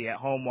 You could be at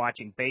home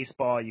watching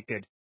baseball. You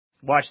could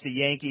watch the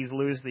Yankees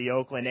lose the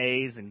Oakland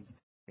A's, and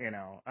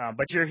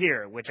but you're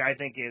here, which I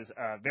think is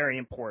very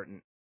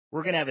important.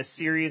 We're going to have a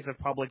series of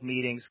public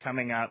meetings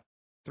coming up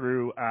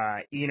through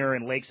Ener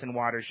and Lakes and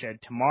Watershed.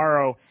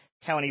 Tomorrow,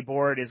 County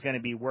Board is going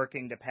to be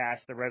working to pass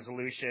the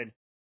resolution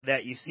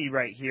that you see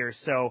right here.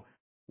 So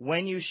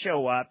when you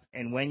show up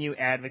and when you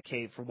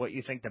advocate for what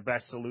you think the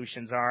best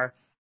solutions are,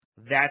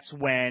 that's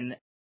when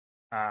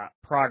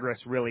progress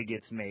really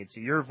gets made.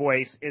 So your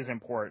voice is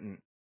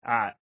important.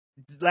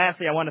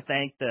 Lastly, I want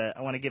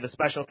to give a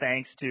special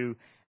thanks to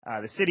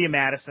the City of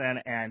Madison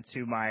and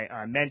to my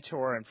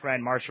mentor and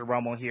friend Marsha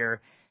Rummel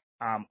here.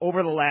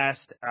 Over the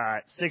last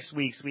 6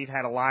 weeks, we've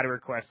had a lot of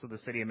requests of the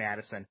City of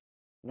Madison.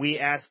 We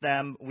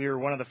were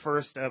one of the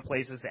first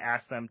places to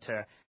ask them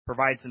to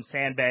provide some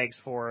sandbags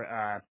for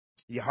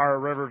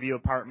Yahara Riverview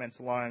apartments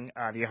along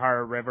the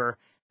Yahara River.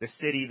 The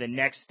city the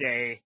next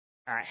day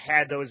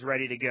had those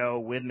ready to go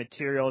with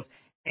materials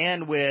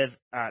and with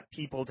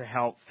people to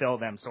help fill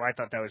them. So I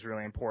thought that was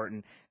really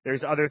important.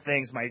 There's other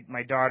things.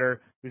 My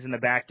daughter, who's in the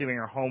back doing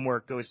her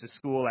homework, goes to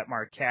school at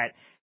Marquette.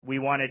 We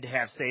wanted to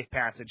have safe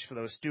passage for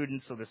those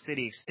students, so the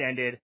city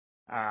extended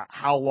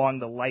how long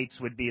the lights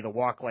would be, the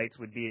walk lights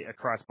would be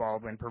across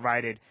Baldwin,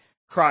 provided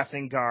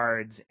crossing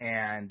guards,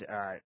 and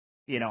a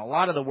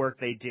lot of the work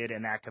they did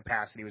in that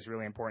capacity was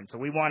really important. So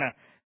we want to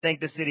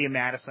thank the City of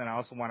Madison. I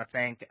also want to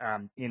thank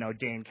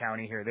Dane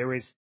County here. There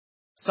was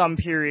some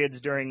periods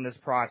during this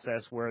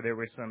process where there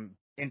was some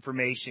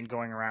information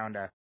going around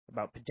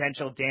about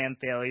potential dam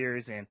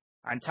failures, and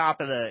on top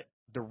of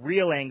the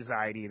real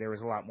anxiety, there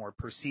was a lot more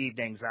perceived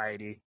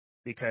anxiety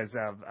because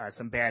of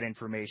some bad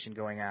information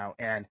going out.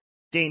 And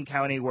Dane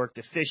County worked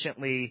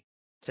efficiently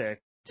to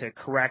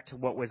correct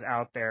what was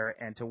out there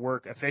and to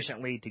work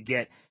efficiently to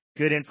get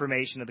good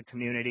information to the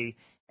community.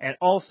 And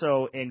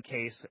also, in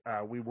case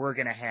we were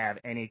going to have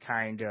any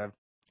kind of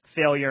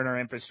failure in our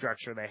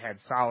infrastructure, they had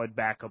solid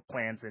backup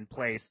plans in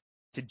place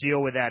to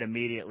deal with that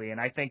immediately.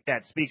 And I think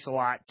that speaks a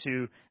lot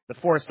to the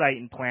foresight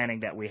and planning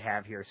that we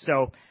have here.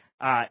 So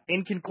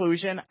in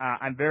conclusion,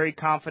 I'm very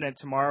confident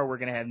tomorrow we're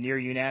going to have near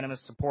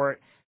unanimous support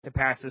to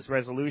pass this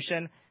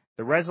resolution.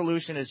 The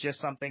resolution is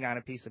just something on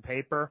a piece of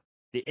paper.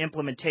 The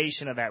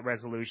implementation of that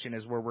resolution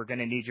is where we're going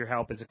to need your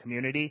help as a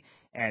community.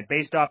 And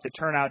based off the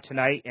turnout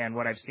tonight and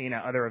what I've seen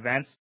at other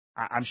events,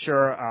 I'm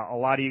sure a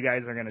lot of you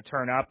guys are going to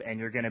turn up, and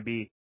you're going to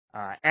be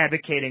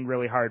advocating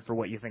really hard for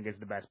what you think is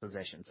the best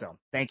position. So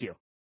thank you.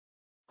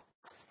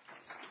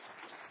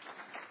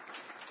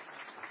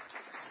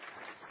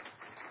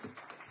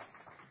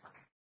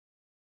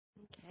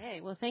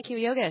 Okay. Well, thank you,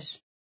 Yogesh.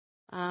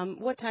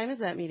 What time is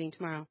that meeting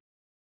tomorrow?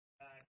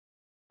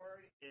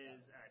 It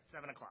is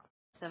 7 o'clock.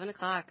 7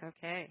 o'clock.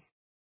 Okay.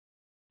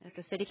 At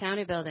the City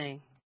County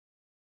Building.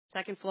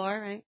 Second floor,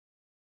 right?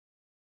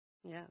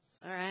 Yes.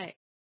 All right.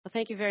 Well,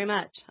 thank you very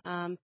much.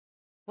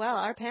 Well,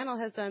 our panel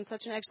has done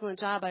such an excellent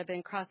job. I've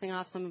been crossing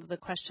off some of the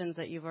questions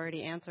that you've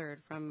already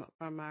answered from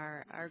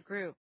our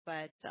group,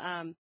 but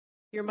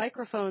your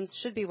microphones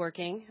should be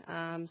working.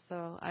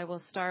 So I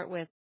will start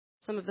with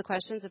some of the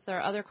questions. If there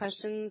are other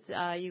questions,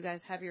 you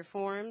guys have your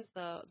forms,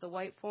 the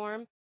white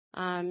form.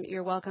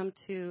 You're welcome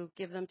to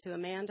give them to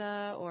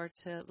Amanda or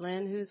to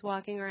Lynn, who's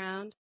walking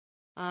around.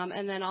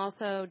 And then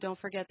also don't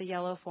forget the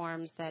yellow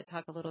forms that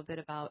talk a little bit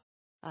about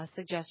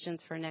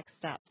suggestions for next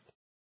steps.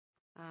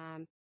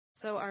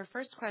 So our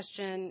first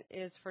question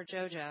is for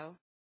JoJo.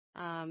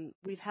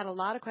 We've had a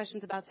lot of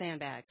questions about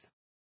sandbags.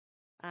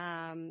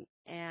 And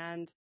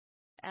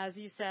as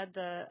you said,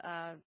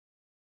 the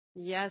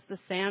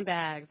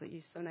sandbags that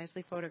you so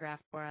nicely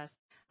photographed for us.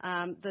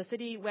 The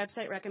city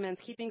website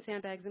recommends keeping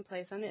sandbags in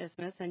place on the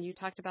isthmus, and you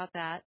talked about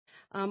that.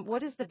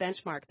 What is the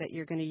benchmark that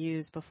you're going to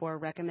use before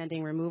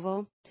recommending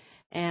removal?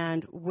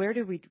 And where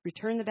do we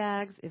return the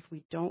bags if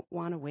we don't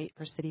want to wait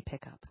for city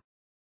pickup?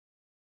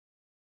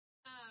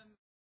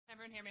 Can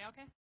everyone hear me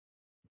okay?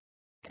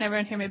 Can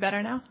everyone hear me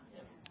better now?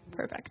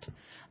 Perfect.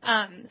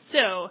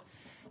 So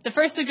the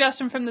first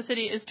suggestion from the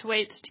city is to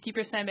wait to keep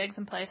your sandbags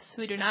in place.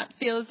 We do not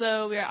feel as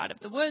though we are out of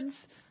the woods.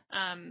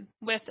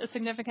 With a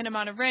significant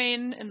amount of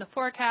rain in the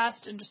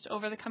forecast and just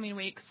over the coming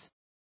weeks,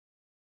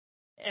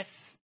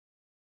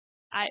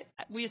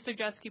 we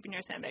suggest keeping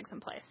your sandbags in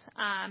place.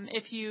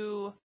 If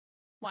you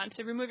want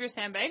to remove your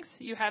sandbags,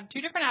 you have two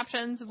different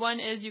options. One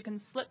is you can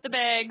split the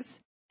bags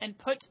and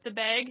put the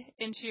bag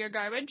into your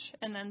garbage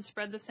and then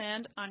spread the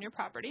sand on your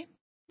property.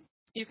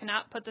 You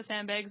cannot put the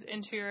sandbags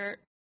into your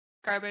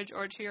garbage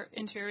or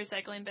into your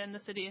recycling bin. The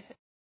city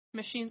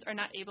machines are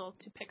not able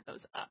to pick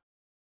those up.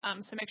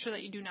 So make sure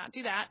that you do not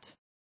do that.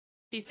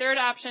 The third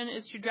option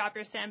is to drop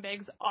your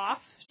sandbags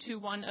off to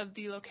one of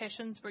the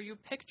locations where you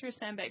picked your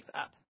sandbags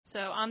up. So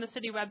on the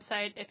city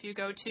website, if you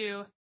go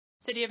to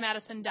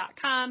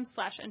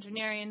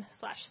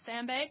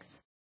cityofmadison.com/engineering/sandbags,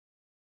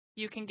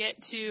 you can get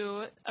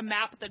to a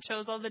map that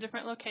shows all the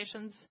different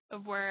locations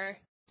of where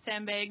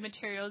sandbag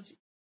materials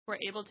were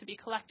able to be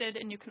collected,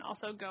 and you can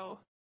also go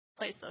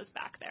place those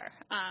back there.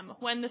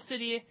 When the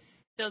city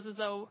feels as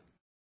though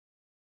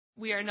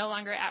we are no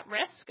longer at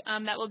risk,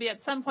 that will be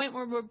at some point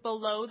where we're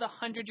below the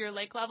 100-year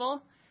lake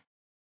level.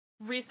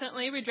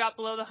 Recently, we dropped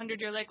below the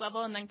 100-year lake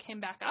level and then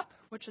came back up,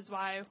 which is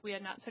why we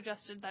had not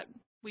suggested that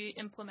we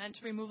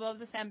implement removal of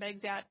the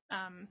sandbags yet.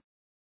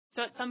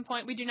 So at some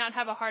point, we do not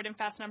have a hard and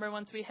fast number.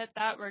 Once we hit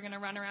that, we're going to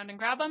run around and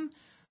grab them.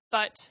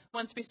 But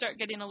once we start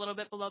getting a little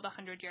bit below the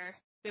 100-year,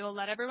 we will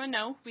let everyone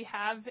know. We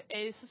have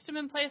a system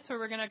in place where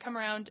we're going to come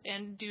around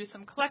and do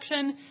some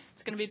collection.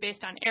 It's going to be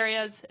based on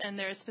areas, and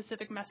there's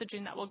specific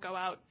messaging that will go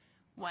out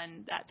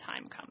when that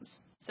time comes.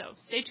 So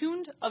stay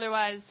tuned.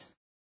 Otherwise,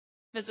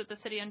 visit the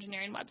city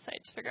engineering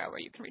website to figure out where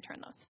you can return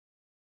those.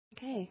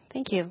 Okay,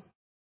 thank you.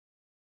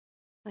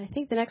 I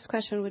think the next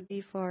question would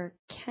be for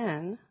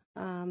Ken.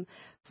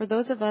 For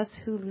those of us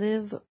who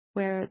live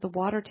where the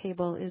water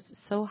table is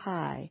so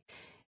high,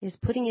 is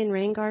putting in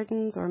rain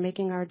gardens or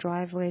making our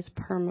driveways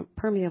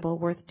permeable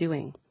worth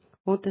doing?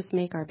 Won't this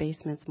make our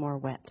basements more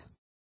wet?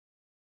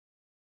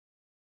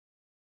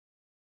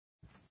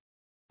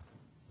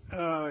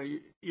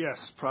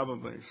 Yes,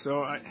 probably.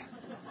 So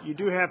you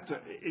have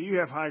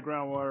high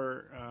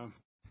groundwater.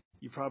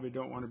 You probably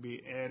don't want to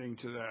be adding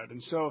to that.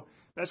 And so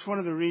that's one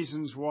of the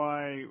reasons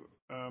why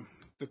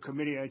the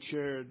committee I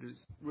chaired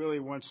really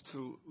wants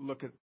to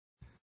look at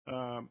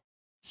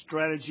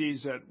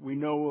strategies that we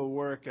know will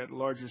work at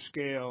larger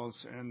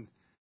scales. And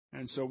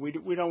so we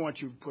don't want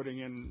you putting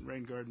in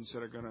rain gardens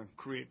that are going to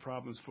create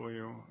problems for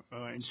you.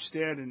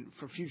 Instead, and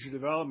for future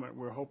development,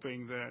 we're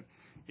hoping that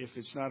if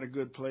it's not a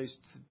good place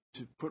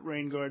to put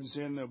rain gardens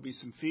in, there'll be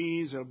some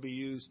fees. They'll be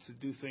used to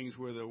do things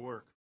where they'll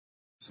work.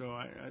 So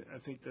I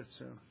think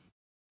that's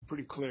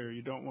pretty clear.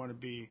 You don't want to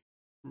be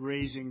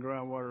raising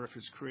groundwater if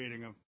it's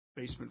creating a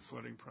basement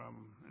flooding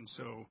problem. And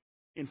so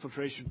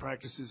infiltration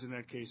practices in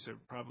that case are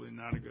probably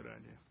not a good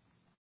idea.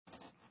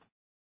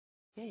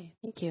 Okay,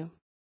 thank you.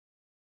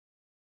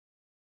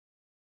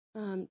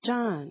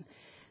 John,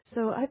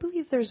 so I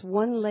believe there's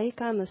one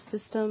lake on the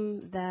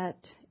system that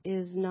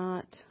is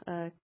not,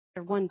 or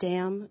one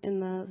dam in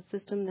the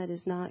system that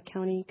is not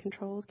county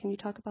controlled. Can you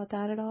talk about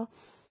that at all?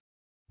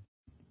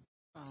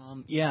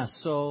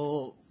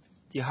 So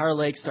the Yahara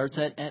Lake starts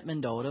at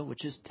Mendota,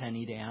 which is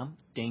Tenney Dam.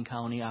 Dane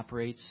County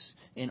operates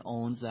and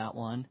owns that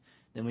one.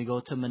 Then we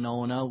go to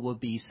Monona,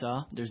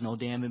 Wabeesa. There's no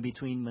dam in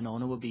between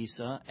Monona,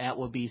 Wabeesa. At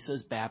Wabeesa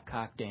is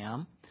Babcock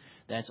Dam.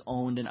 That's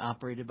owned and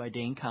operated by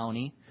Dane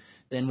County.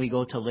 Then we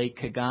go to Lake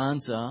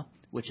Kaganza,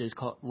 which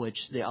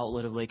the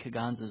outlet of Lake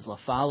Higanza is La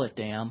Follette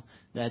Dam.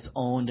 That's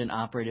owned and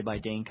operated by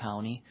Dane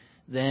County.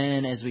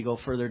 Then as we go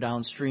further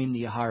downstream,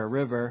 the Yahara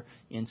River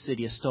in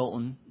City of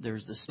Stoughton,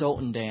 there's the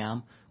Stoughton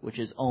Dam, which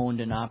is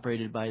owned and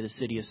operated by the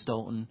City of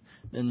Stoughton.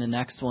 Then the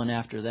next one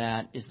after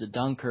that is the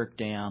Dunkirk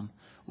Dam,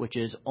 which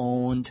is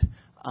owned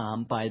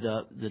by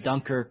the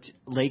Dunkirk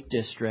Lake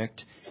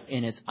District,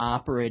 and it's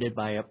operated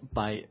by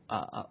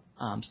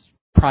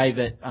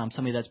private,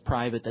 somebody that's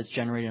private that's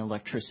generating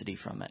electricity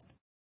from it.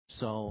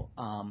 So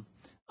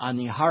on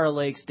the Yahara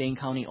Lakes, Dane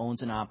County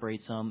owns and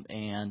operates them,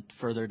 and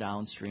further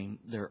downstream,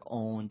 they're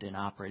owned and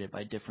operated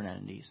by different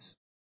entities.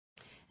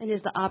 And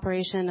is the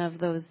operation of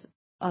those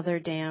other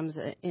dams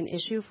an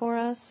issue for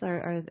us,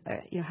 or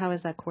how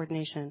is that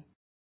coordination?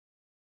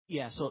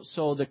 Yeah,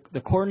 so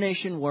the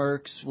coordination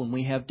works when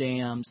we have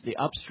dams. The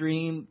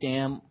upstream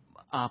dam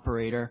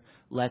operator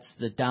lets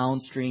the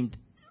downstream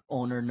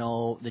owner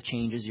know the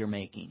changes you're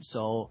making.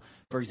 So,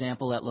 for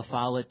example, at La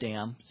Follette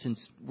Dam,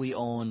 since we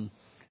own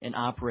and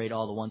operate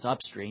all the ones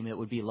upstream, it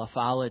would be La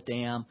Follette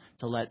Dam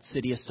to let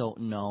City of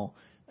Stoughton know,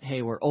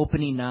 hey, we're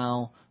opening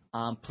now,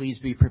 please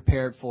be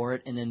prepared for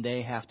it, and then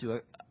they have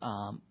to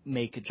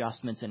make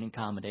adjustments and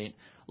accommodate.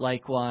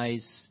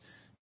 Likewise,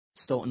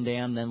 Stoughton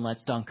Dam then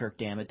lets Dunkirk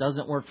Dam. It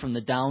doesn't work from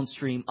the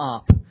downstream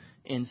up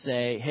and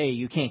say, hey,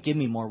 you can't give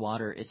me more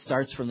water. It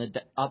starts from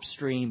the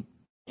upstream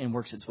and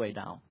works its way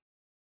down.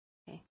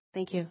 Okay,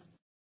 thank you.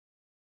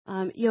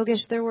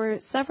 Yogesh, there were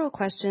several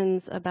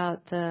questions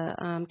about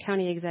the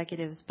county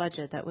executive's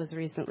budget that was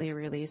recently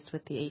released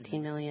with the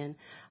 $18 million.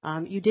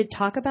 You did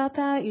talk about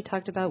that. You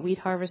talked about wheat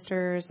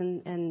harvesters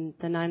and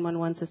the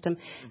 911 system.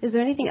 Is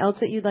there anything else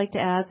that you'd like to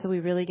add so we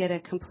really get a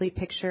complete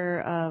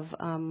picture of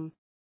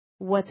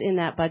what's in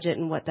that budget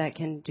and what that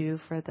can do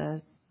for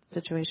the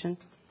situation?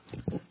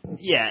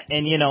 Yeah,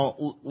 and,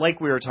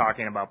 like we were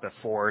talking about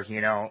before,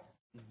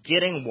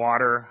 getting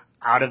water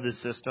out of the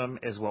system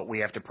is what we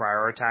have to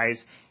prioritize,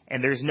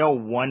 and there's no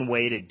one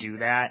way to do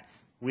that.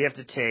 We have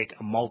to take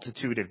a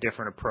multitude of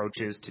different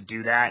approaches to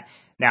do that.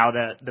 Now,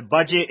 the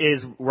budget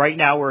is, right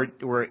now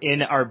we're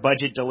in our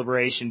budget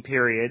deliberation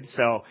period,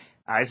 so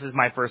this is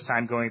my first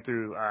time going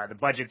through the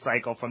budget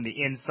cycle from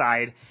the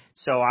inside,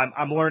 so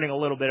I'm learning a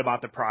little bit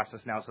about the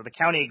process now. So the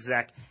county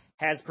exec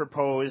has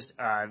proposed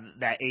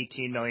that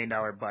 $18 million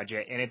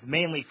budget, and it's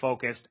mainly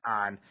focused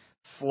on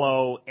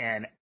flow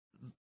and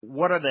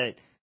what are the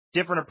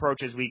different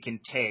approaches we can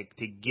take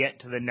to get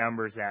to the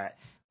numbers that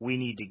we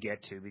need to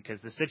get to, because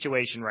the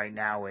situation right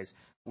now is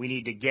we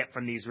need to get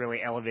from these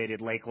really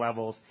elevated lake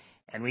levels,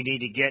 and we need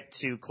to get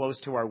to close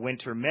to our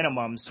winter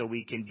minimum so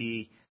we can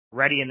be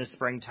ready in the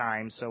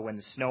springtime, so when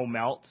the snow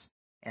melts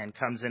and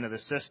comes into the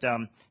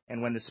system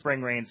and when the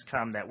spring rains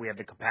come, that we have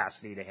the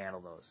capacity to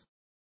handle those.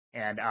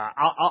 And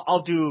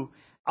I'll do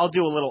a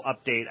little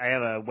update. I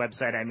have a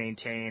website I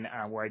maintain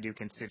where I do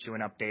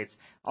constituent updates.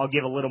 I'll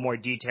give a little more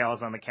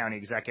details on the county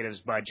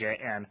executive's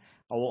budget, and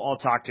I'll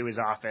talk to his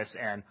office,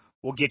 and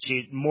we'll get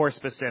you more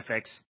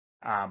specifics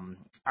on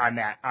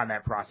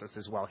that process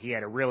as well. He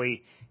had a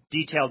really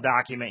detailed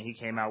document he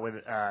came out with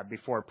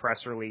before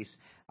press release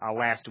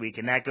last week,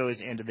 and that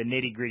goes into the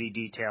nitty-gritty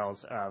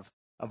details of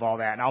all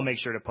that. And I'll make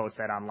sure to post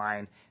that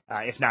online,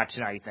 if not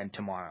tonight, then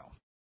tomorrow.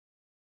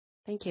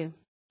 Thank you.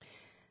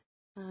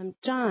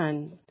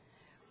 John,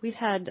 we've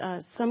had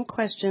some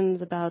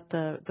questions about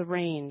the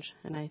range,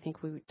 and I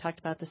think we talked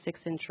about the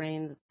 6-inch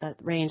range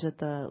that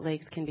the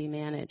lakes can be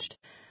managed.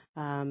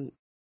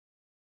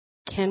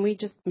 Can we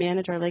just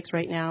manage our lakes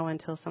right now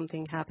until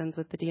something happens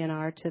with the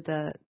DNR to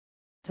the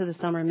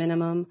summer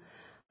minimum,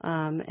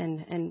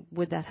 and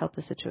would that help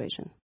the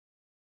situation?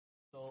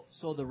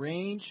 So the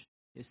range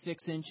is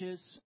 6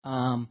 inches.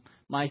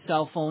 My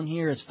cell phone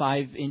here is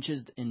 5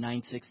 inches and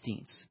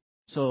 9/16.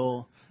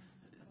 So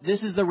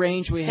this is the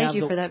range we have. Thank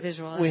you for that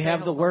visual. We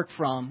have the work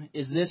from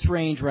is this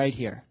range right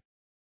here.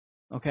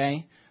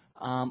 Okay,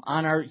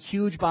 on our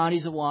huge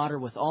bodies of water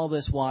with all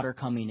this water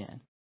coming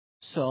in.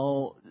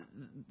 So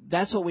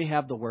that's what we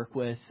have to work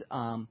with.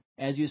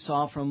 As you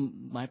saw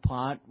from my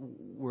plot,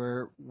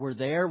 we're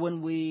there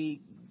when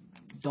we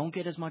don't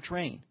get as much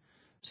rain.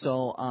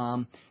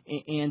 So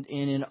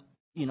in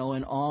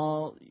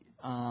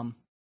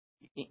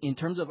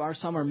terms of our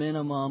summer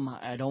minimum,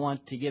 I don't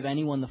want to give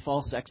anyone the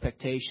false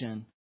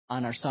expectation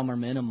on our summer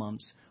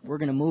minimums. We're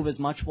going to move as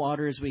much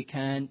water as we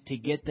can to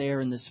get there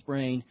in the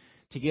spring.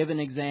 To give an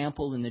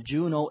example, in the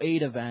June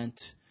 08 event,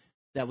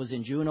 that was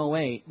in June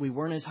 08, we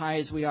weren't as high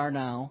as we are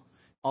now.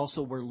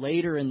 Also, we're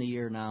later in the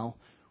year now.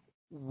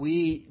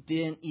 We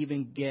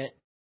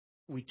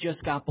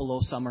just got below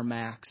summer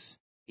max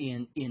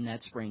in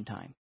that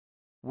springtime.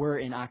 We're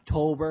in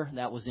October,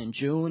 that was in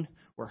June.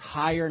 We're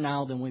higher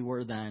now than we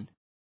were then.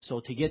 So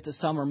to get the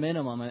summer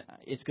minimum,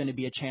 it's going to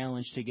be a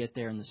challenge to get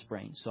there in the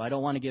spring. So I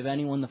don't want to give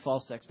anyone the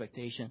false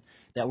expectation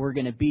that we're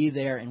going to be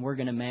there and we're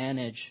going to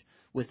manage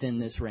within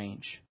this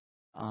range.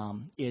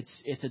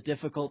 It's a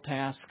difficult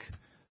task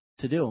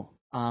to do.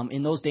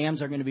 And those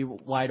dams are going to be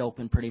wide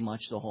open pretty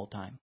much the whole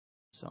time.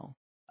 So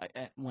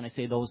when I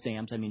say those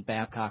dams, I mean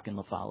Babcock and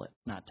La Follette,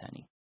 not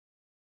Tenney.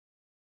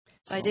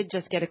 So I did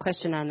just get a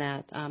question on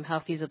that. How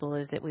feasible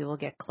is it we will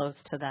get close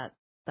to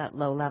that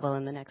low level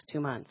in the next 2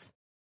 months?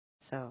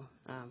 So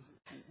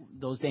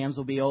those dams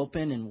will be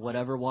open, and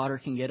whatever water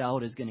can get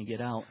out is going to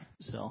get out.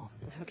 So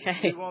okay.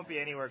 We won't be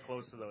anywhere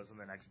close to those in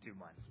the next 2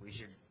 months. We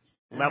should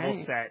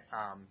level set.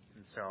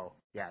 And so,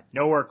 yeah,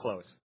 nowhere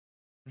close.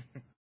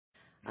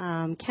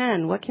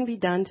 Ken, what can be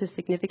done to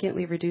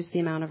significantly reduce the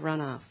amount of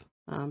runoff?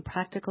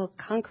 Practical,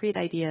 concrete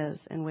ideas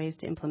and ways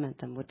to implement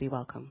them would be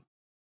welcome.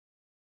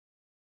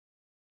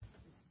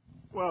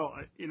 Well,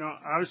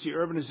 obviously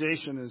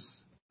urbanization is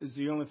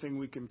the only thing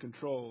we can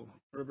control.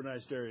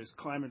 Urbanized areas,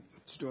 climate's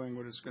doing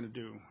what it's going to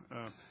do.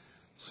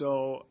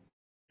 So,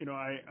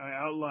 I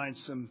outlined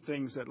some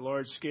things at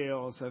large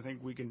scales I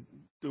think we can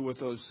do with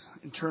those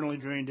internally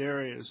drained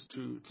areas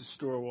to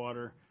store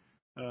water.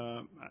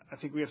 I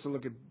think we have to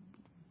look at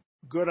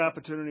good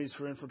opportunities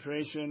for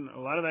infiltration. A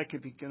lot of that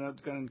could be done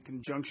in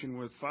conjunction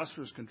with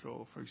phosphorus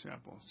control, for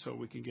example, so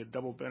we can get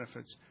double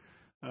benefits.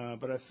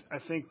 But I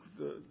think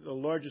the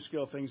larger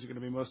scale things are going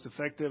to be most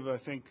effective. I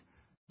think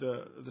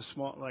the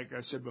small, like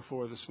I said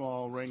before, the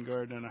small rain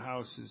garden in a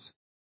house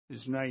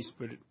is nice,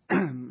 but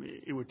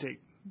it would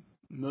take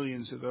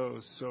millions of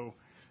those. So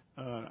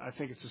I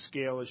think it's a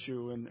scale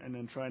issue, and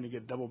then trying to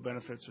get double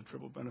benefits or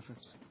triple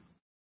benefits.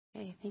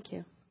 Okay, thank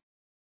you.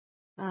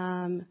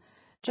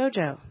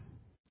 Jojo,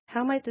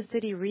 how might the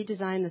city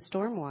redesign the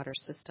stormwater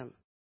system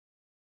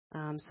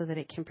so that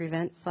it can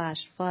prevent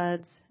flash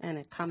floods and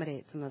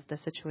accommodate some of the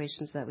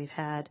situations that we've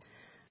had?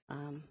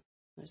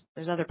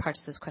 There's other parts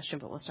to this question,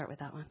 but we'll start with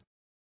that one.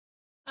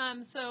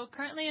 So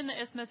currently in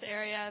the Isthmus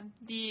area,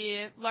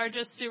 the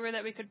largest sewer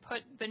that we could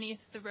put beneath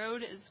the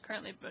road is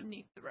currently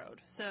beneath the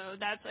road. So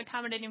that's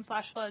accommodating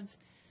flash floods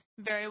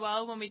very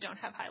well when we don't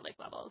have high lake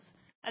levels.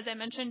 As I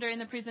mentioned during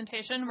the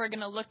presentation, we're going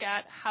to look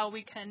at how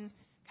we can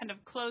kind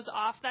of close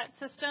off that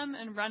system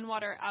and run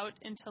water out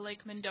into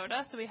Lake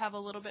Mendota so we have a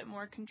little bit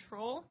more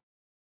control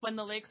when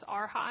the lakes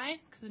are high,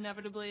 because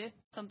inevitably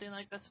something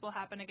like this will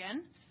happen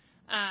again.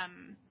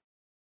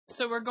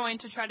 So we're going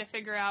to try to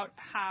figure out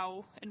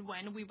how and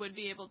when we would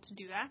be able to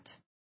do that.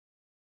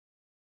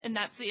 And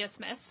that's the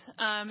Isthmus.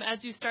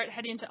 As you start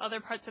heading to other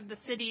parts of the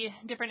city,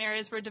 different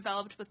areas were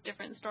developed with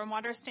different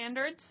stormwater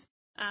standards.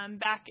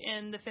 Back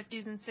in the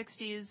 50s and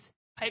 60s,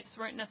 pipes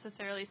weren't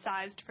necessarily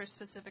sized for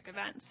specific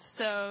events.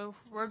 So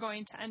we're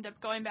going to end up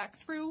going back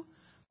through.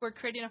 We're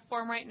creating a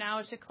form right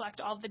now to collect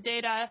all the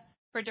data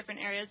for different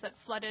areas that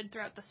flooded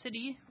throughout the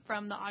city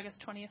from the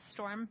August 20th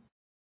storm.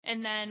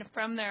 And then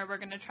from there, we're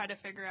going to try to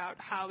figure out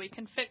how we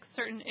can fix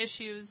certain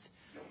issues,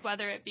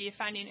 whether it be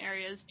finding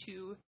areas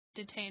to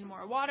detain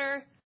more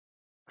water,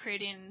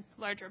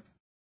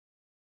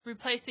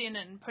 replacing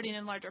and putting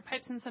in larger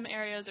pipes in some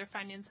areas, or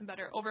finding some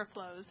better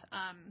overflows.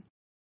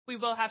 We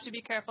will have to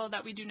be careful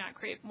that we do not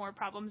create more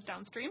problems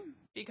downstream,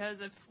 because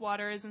if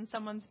water is in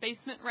someone's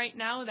basement right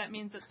now, that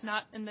means it's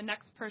not in the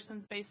next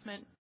person's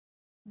basement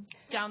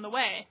down the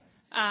way.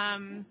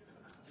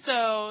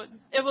 So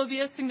it will be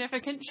a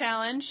significant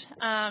challenge,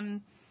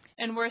 and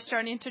we're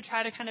starting to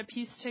try to kind of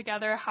piece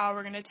together how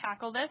we're going to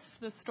tackle this.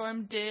 The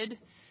storm did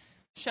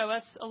show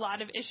us a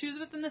lot of issues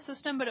within the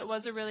system, but it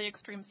was a really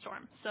extreme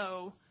storm.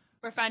 So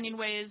we're finding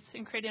ways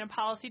and creating a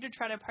policy to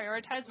try to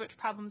prioritize which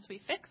problems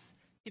we fix,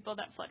 people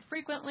that flood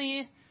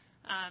frequently,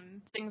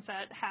 things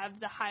that have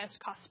the highest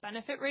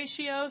cost-benefit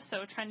ratio, so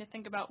trying to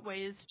think about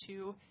ways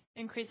to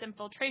increase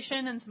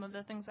infiltration and some of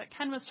the things that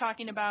Ken was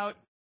talking about.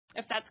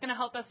 If that's going to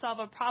help us solve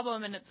a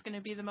problem and it's going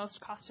to be the most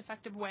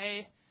cost-effective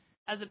way,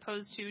 as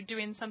opposed to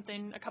doing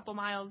something a couple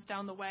miles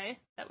down the way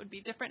that would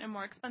be different and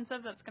more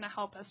expensive, that's going to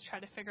help us try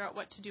to figure out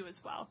what to do as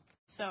well.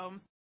 So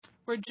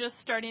we're just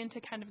starting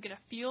to kind of get a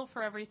feel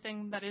for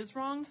everything that is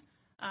wrong,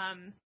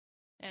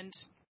 and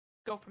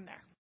go from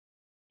there.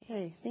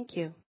 Okay, thank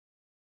you.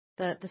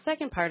 The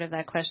second part of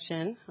that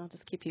question, I'll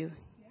just keep you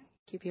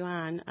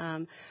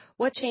on.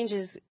 What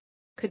changes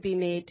could be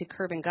made to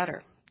curb and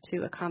gutter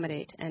to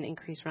accommodate and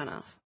increase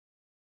runoff?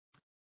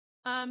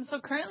 So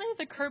currently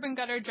the curb and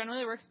gutter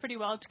generally works pretty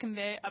well to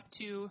convey up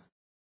to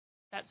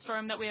that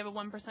storm that we have a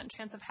 1%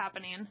 chance of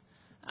happening.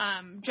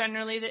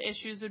 Generally the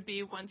issues would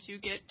be once you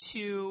get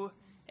to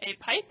a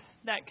pipe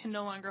that can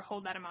no longer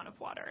hold that amount of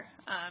water.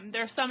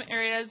 There are some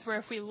areas where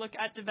if we look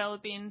at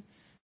developing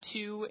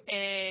to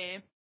a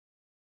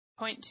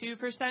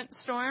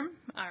 0.2% storm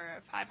or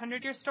a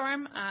 500-year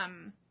storm,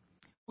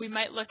 we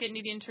might look at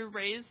needing to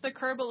raise the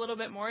curb a little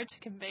bit more to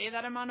convey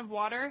that amount of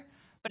water.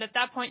 But at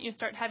that point, you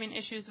start having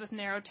issues with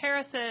narrow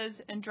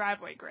terraces and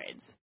driveway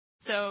grades.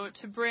 So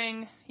to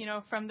bring,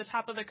 from the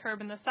top of the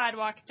curb and the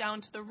sidewalk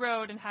down to the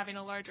road and having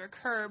a larger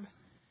curb,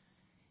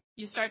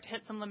 you start to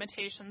hit some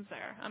limitations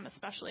there,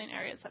 especially in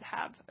areas that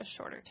have a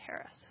shorter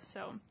terrace.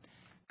 So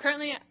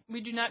currently,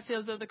 we do not feel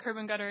as though the curb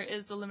and gutter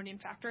is the limiting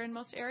factor in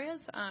most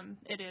areas.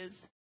 It is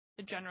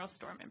the general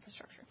storm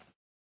infrastructure.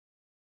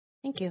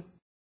 Thank you.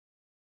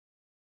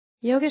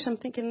 Yogesh, I'm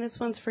thinking this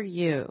one's for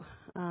you.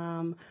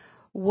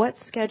 What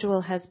schedule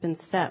has been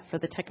set for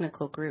the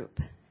technical group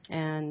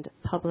and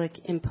public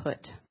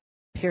input,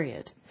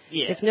 period?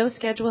 Yeah. If no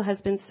schedule has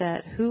been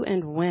set, who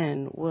and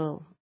when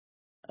will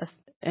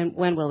and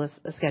when will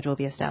a schedule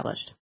be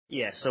established?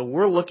 Yeah, so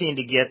we're looking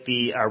to get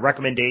the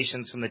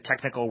recommendations from the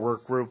technical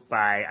work group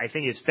by, I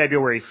think it's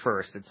February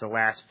 1st. It's the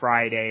last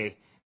Friday.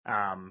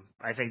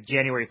 I think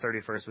January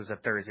 31st was a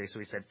Thursday, so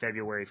we said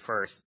February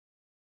 1st.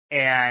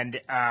 And,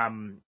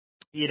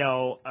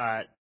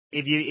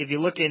 if you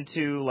look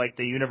into like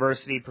the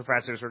university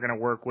professors we're going to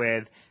work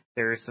with,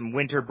 there's some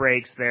winter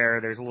breaks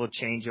there. There's a little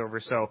changeover.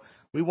 So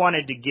we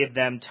wanted to give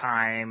them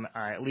time,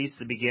 at least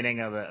the beginning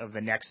of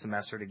the next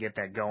semester to get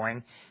that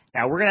going.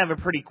 Now, we're going to have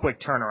a pretty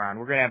quick turnaround.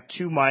 We're going to have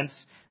 2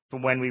 months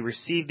from when we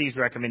receive these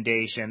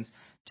recommendations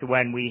to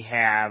when we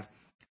have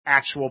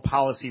actual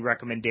policy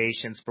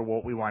recommendations for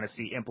what we want to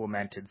see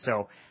implemented.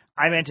 So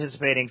I'm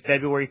anticipating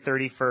February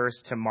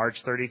 31st to March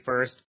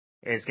 31st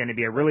is going to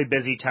be a really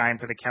busy time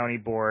for the county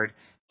board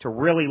to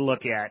really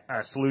look at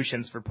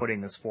solutions for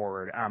putting this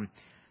forward.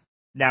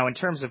 Now, in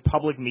terms of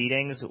public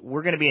meetings,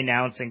 we're going to be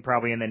announcing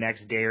probably in the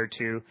next day or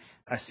two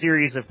a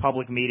series of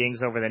public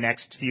meetings over the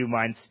next few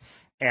months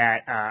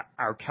at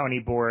our county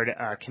board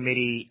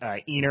committee,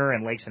 ENER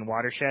and Lakes and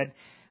Watershed.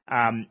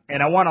 And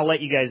I want to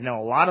let you guys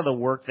know a lot of the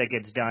work that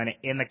gets done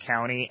in the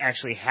county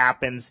actually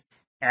happens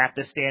at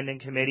the standing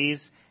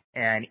committees,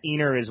 and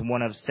ENER is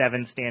one of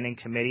 7 standing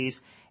committees.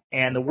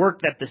 And the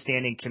work that the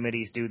standing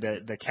committees do,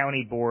 the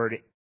county board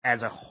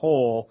as a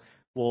whole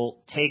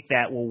will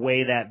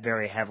weigh that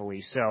very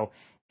heavily. So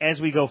as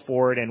we go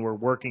forward and we're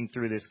working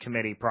through this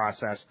committee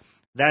process,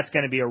 that's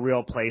going to be a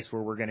real place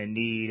where we're going to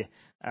need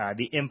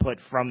the input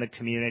from the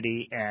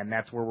community, and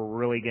that's where we're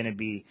really going to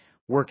be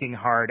working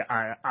hard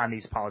on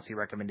these policy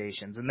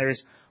recommendations. And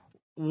there's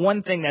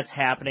one thing that's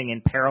happening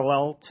in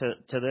parallel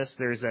to this.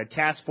 There's a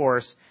task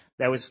force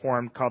that was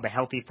formed called the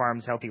Healthy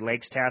Farms, Healthy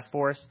Lakes Task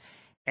Force,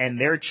 and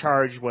their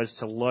charge was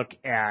to look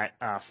at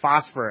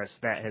phosphorus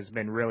that has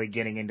been really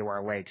getting into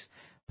our lakes.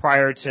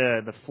 Prior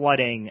to the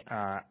flooding,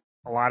 a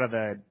lot of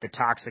the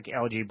toxic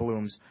algae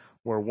blooms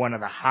were one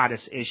of the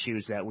hottest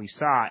issues that we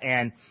saw.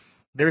 And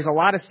there's a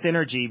lot of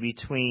synergy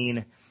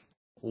between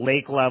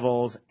lake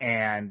levels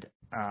and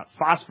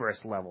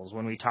phosphorus levels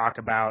when we talk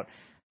about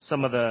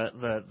some of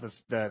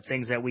the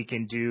things that we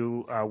can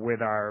do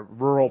with our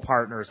rural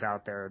partners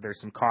out there. There's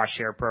some cost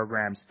share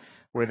programs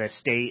where the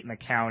state and the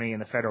county and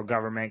the federal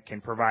government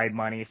can provide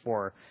money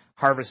for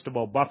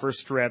harvestable buffer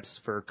strips,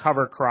 for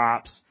cover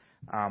crops,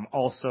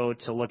 also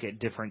to look at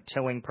different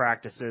tilling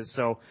practices.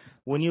 So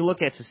when you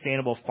look at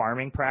sustainable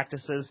farming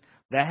practices,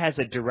 that has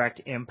a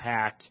direct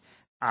impact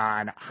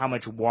on how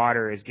much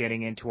water is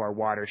getting into our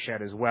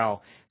watershed as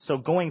well. So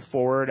going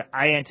forward,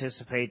 I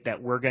anticipate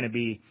that we're going to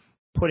be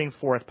putting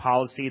forth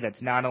policy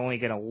that's not only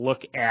going to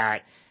look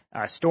at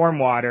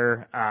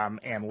stormwater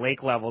and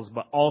lake levels,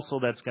 but also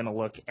that's going to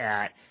look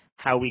at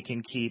how we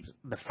can keep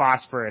the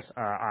phosphorus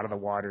out of the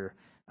water,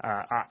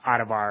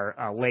 out of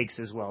our lakes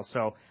as well.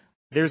 So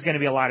there's going to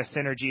be a lot of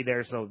synergy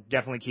there, so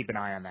definitely keep an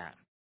eye on that.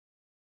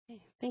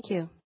 Okay, thank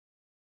you.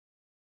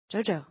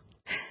 Jojo.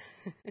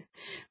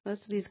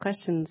 Most of these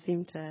questions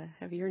seem to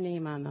have your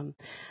name on them.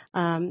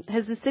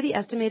 Has the city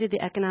estimated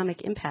the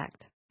economic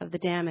impact of the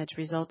damage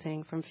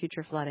resulting from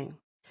future flooding,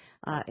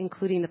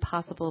 including the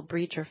possible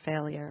breach or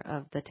failure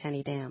of the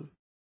Tenney Dam?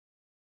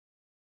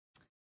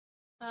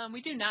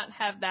 We do not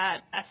have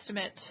that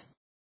estimate.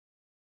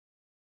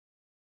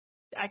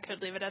 I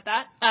could leave it at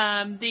that.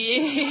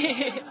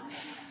 The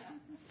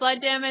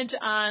flood damage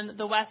on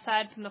the west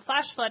side from the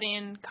flash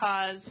flooding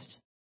caused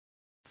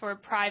for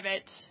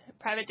private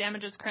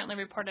damages currently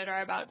reported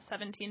are about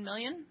 $17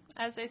 million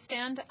as they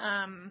stand.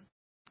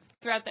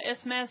 Throughout the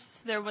isthmus,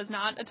 there was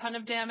not a ton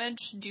of damage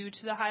due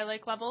to the high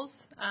lake levels,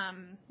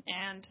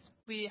 and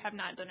we have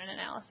not done an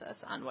analysis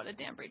on what a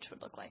dam breach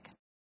would look like.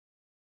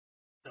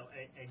 So,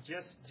 and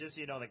just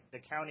you know, the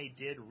county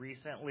did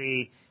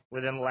recently,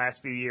 within the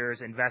last few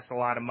years, invest a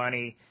lot of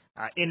money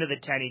into the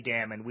Tenney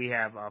Dam, and we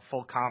have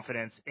full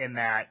confidence in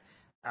that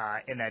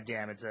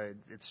dam.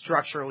 It's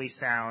structurally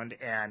sound,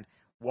 and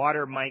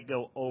water might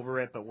go over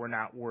it, but we're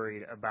not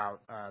worried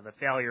about the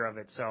failure of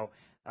it. So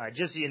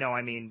just so you know,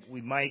 I mean, we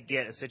might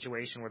get a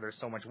situation where there's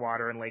so much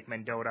water in Lake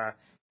Mendota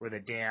where the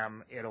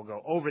dam, it'll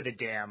go over the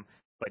dam,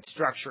 but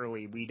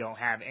structurally we don't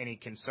have any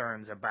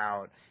concerns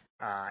about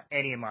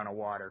any amount of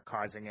water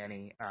causing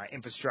any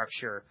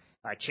infrastructure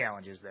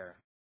challenges there.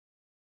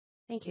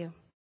 Thank you.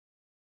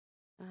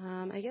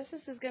 I guess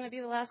this is going to be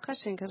the last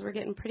question because we're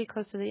getting pretty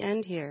close to the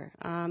end here.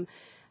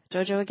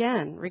 Jojo,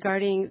 again,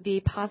 regarding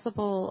the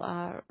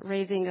possible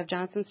raising of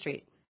Johnson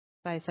Street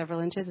by several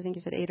inches. I think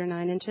you said 8 or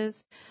 9 inches.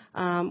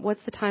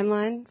 What's the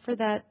timeline for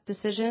that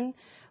decision?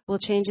 Will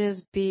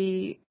changes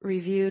be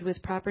reviewed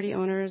with property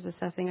owners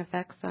assessing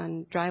effects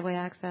on driveway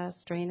access,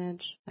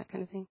 drainage, that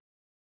kind of thing?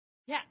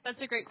 Yeah,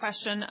 that's a great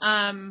question.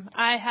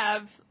 I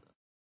have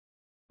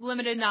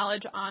limited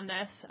knowledge on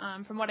this.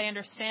 From what I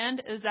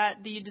understand is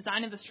that the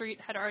design of the street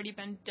had already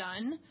been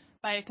done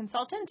by a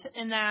consultant,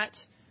 in that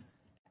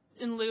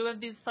in lieu of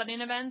these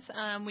flooding events,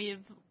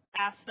 we've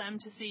asked them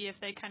to see if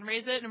they can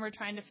raise it, and we're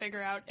trying to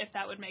figure out if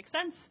that would make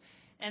sense,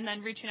 and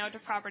then reaching out to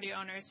property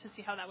owners to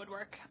see how that would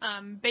work.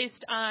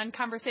 Based on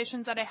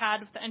conversations that I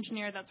had with the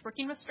engineer that's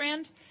working with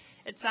Strand,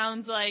 It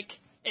sounds like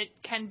it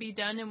can be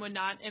done and would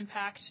not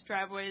impact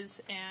driveways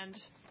and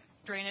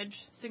drainage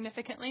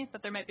significantly,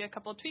 but there might be a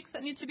couple of tweaks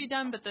that need to be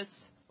done, but this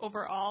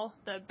overall,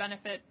 the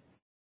benefit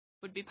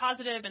would be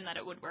positive and that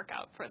it would work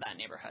out for that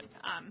neighborhood.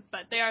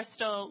 But they are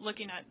still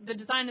looking at, the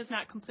design is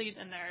not complete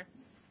and they're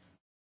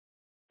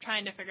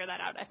trying to figure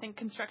that out. I think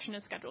construction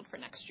is scheduled for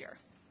next year.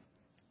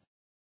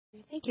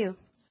 Thank you.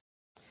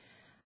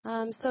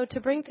 So to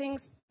bring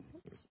things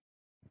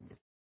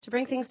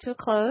to a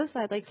close,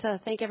 I'd like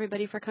to thank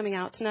everybody for coming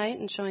out tonight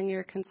and showing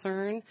your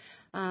concern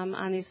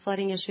on these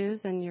flooding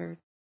issues, and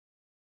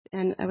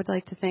I would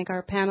like to thank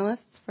our panelists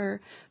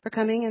for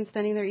coming and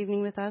spending their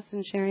evening with us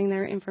and sharing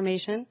their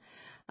information.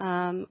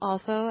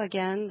 Also,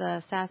 again,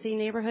 the Sassy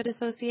Neighborhood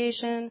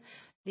Association,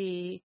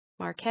 the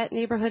Marquette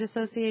Neighborhood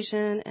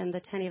Association, and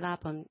the Tenny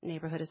Lapham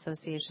Neighborhood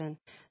Association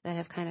that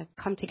have kind of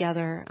come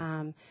together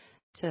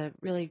to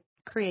really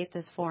create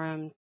this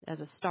forum as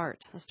a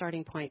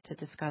starting point to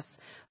discuss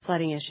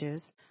flooding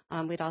issues.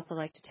 We'd also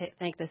like to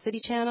thank the City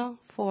Channel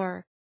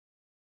for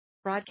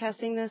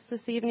broadcasting this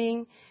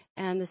evening,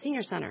 and the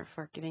Senior Center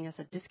for giving us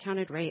a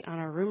discounted rate on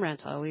our room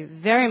rental. We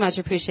very much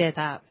appreciate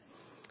that.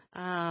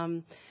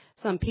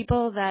 Some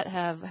people that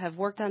have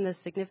worked on this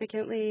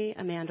significantly,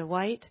 Amanda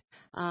White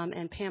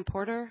and Pam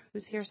Porter,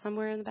 who's here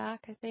somewhere in the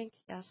back, I think.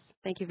 Yes,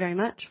 thank you very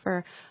much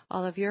for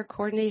all of your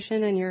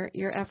coordination and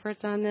your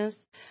efforts on this.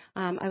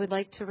 I would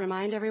like to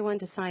remind everyone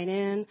to sign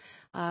in.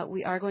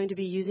 We are going to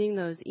be using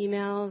those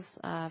emails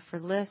for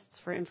lists,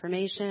 for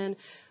information,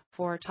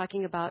 for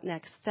talking about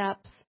next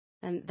steps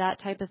and that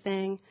type of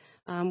thing.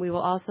 We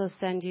will also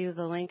send you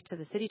the link to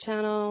the City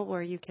Channel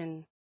where you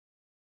can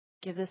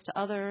give this to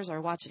others or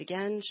watch it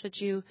again should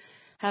you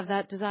have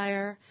that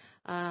desire.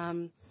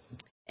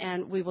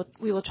 And we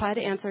will try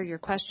to answer your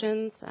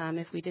questions.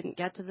 If we didn't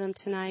get to them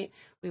tonight,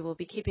 we will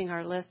be keeping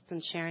our lists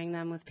and sharing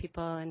them with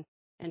people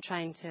and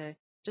trying to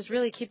just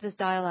really keep this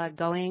dialogue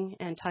going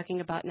and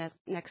talking about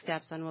next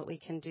steps on what we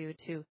can do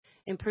to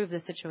improve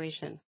the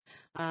situation.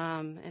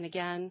 And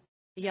again,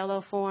 the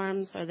yellow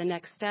forms are the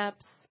next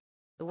steps.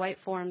 The white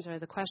forms are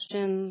the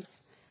questions.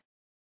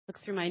 Look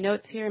through my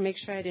notes here, make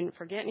sure I didn't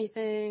forget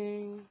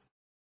anything.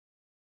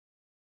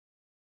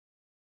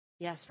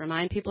 Yes,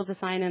 remind people to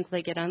sign in so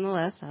they get on the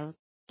list.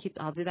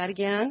 I'll do that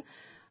again.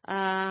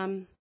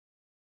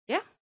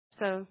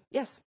 So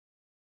yes.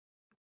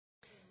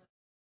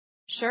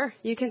 Sure,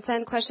 you can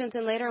send questions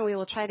in later and we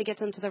will try to get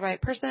them to the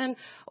right person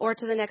or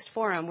to the next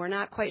forum. We're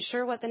not quite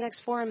sure what the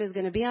next forum is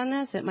going to be on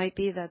this. It might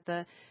be that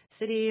the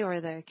city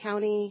or the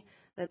county,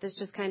 that this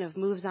just kind of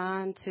moves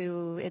on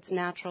to its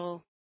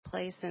natural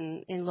place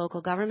in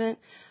local government.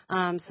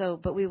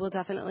 But we will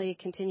definitely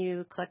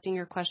continue collecting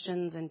your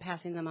questions and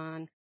passing them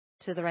on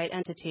to the right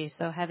entity.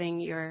 So having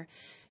your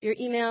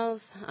emails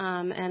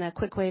and a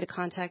quick way to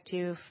contact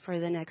you for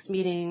the next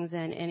meetings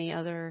and any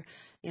other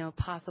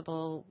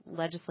possible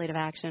legislative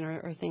action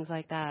or things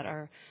like that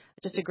are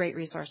just a great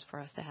resource for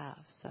us to have.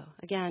 So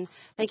again,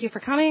 thank you for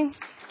coming.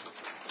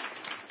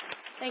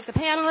 Thank the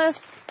panelists.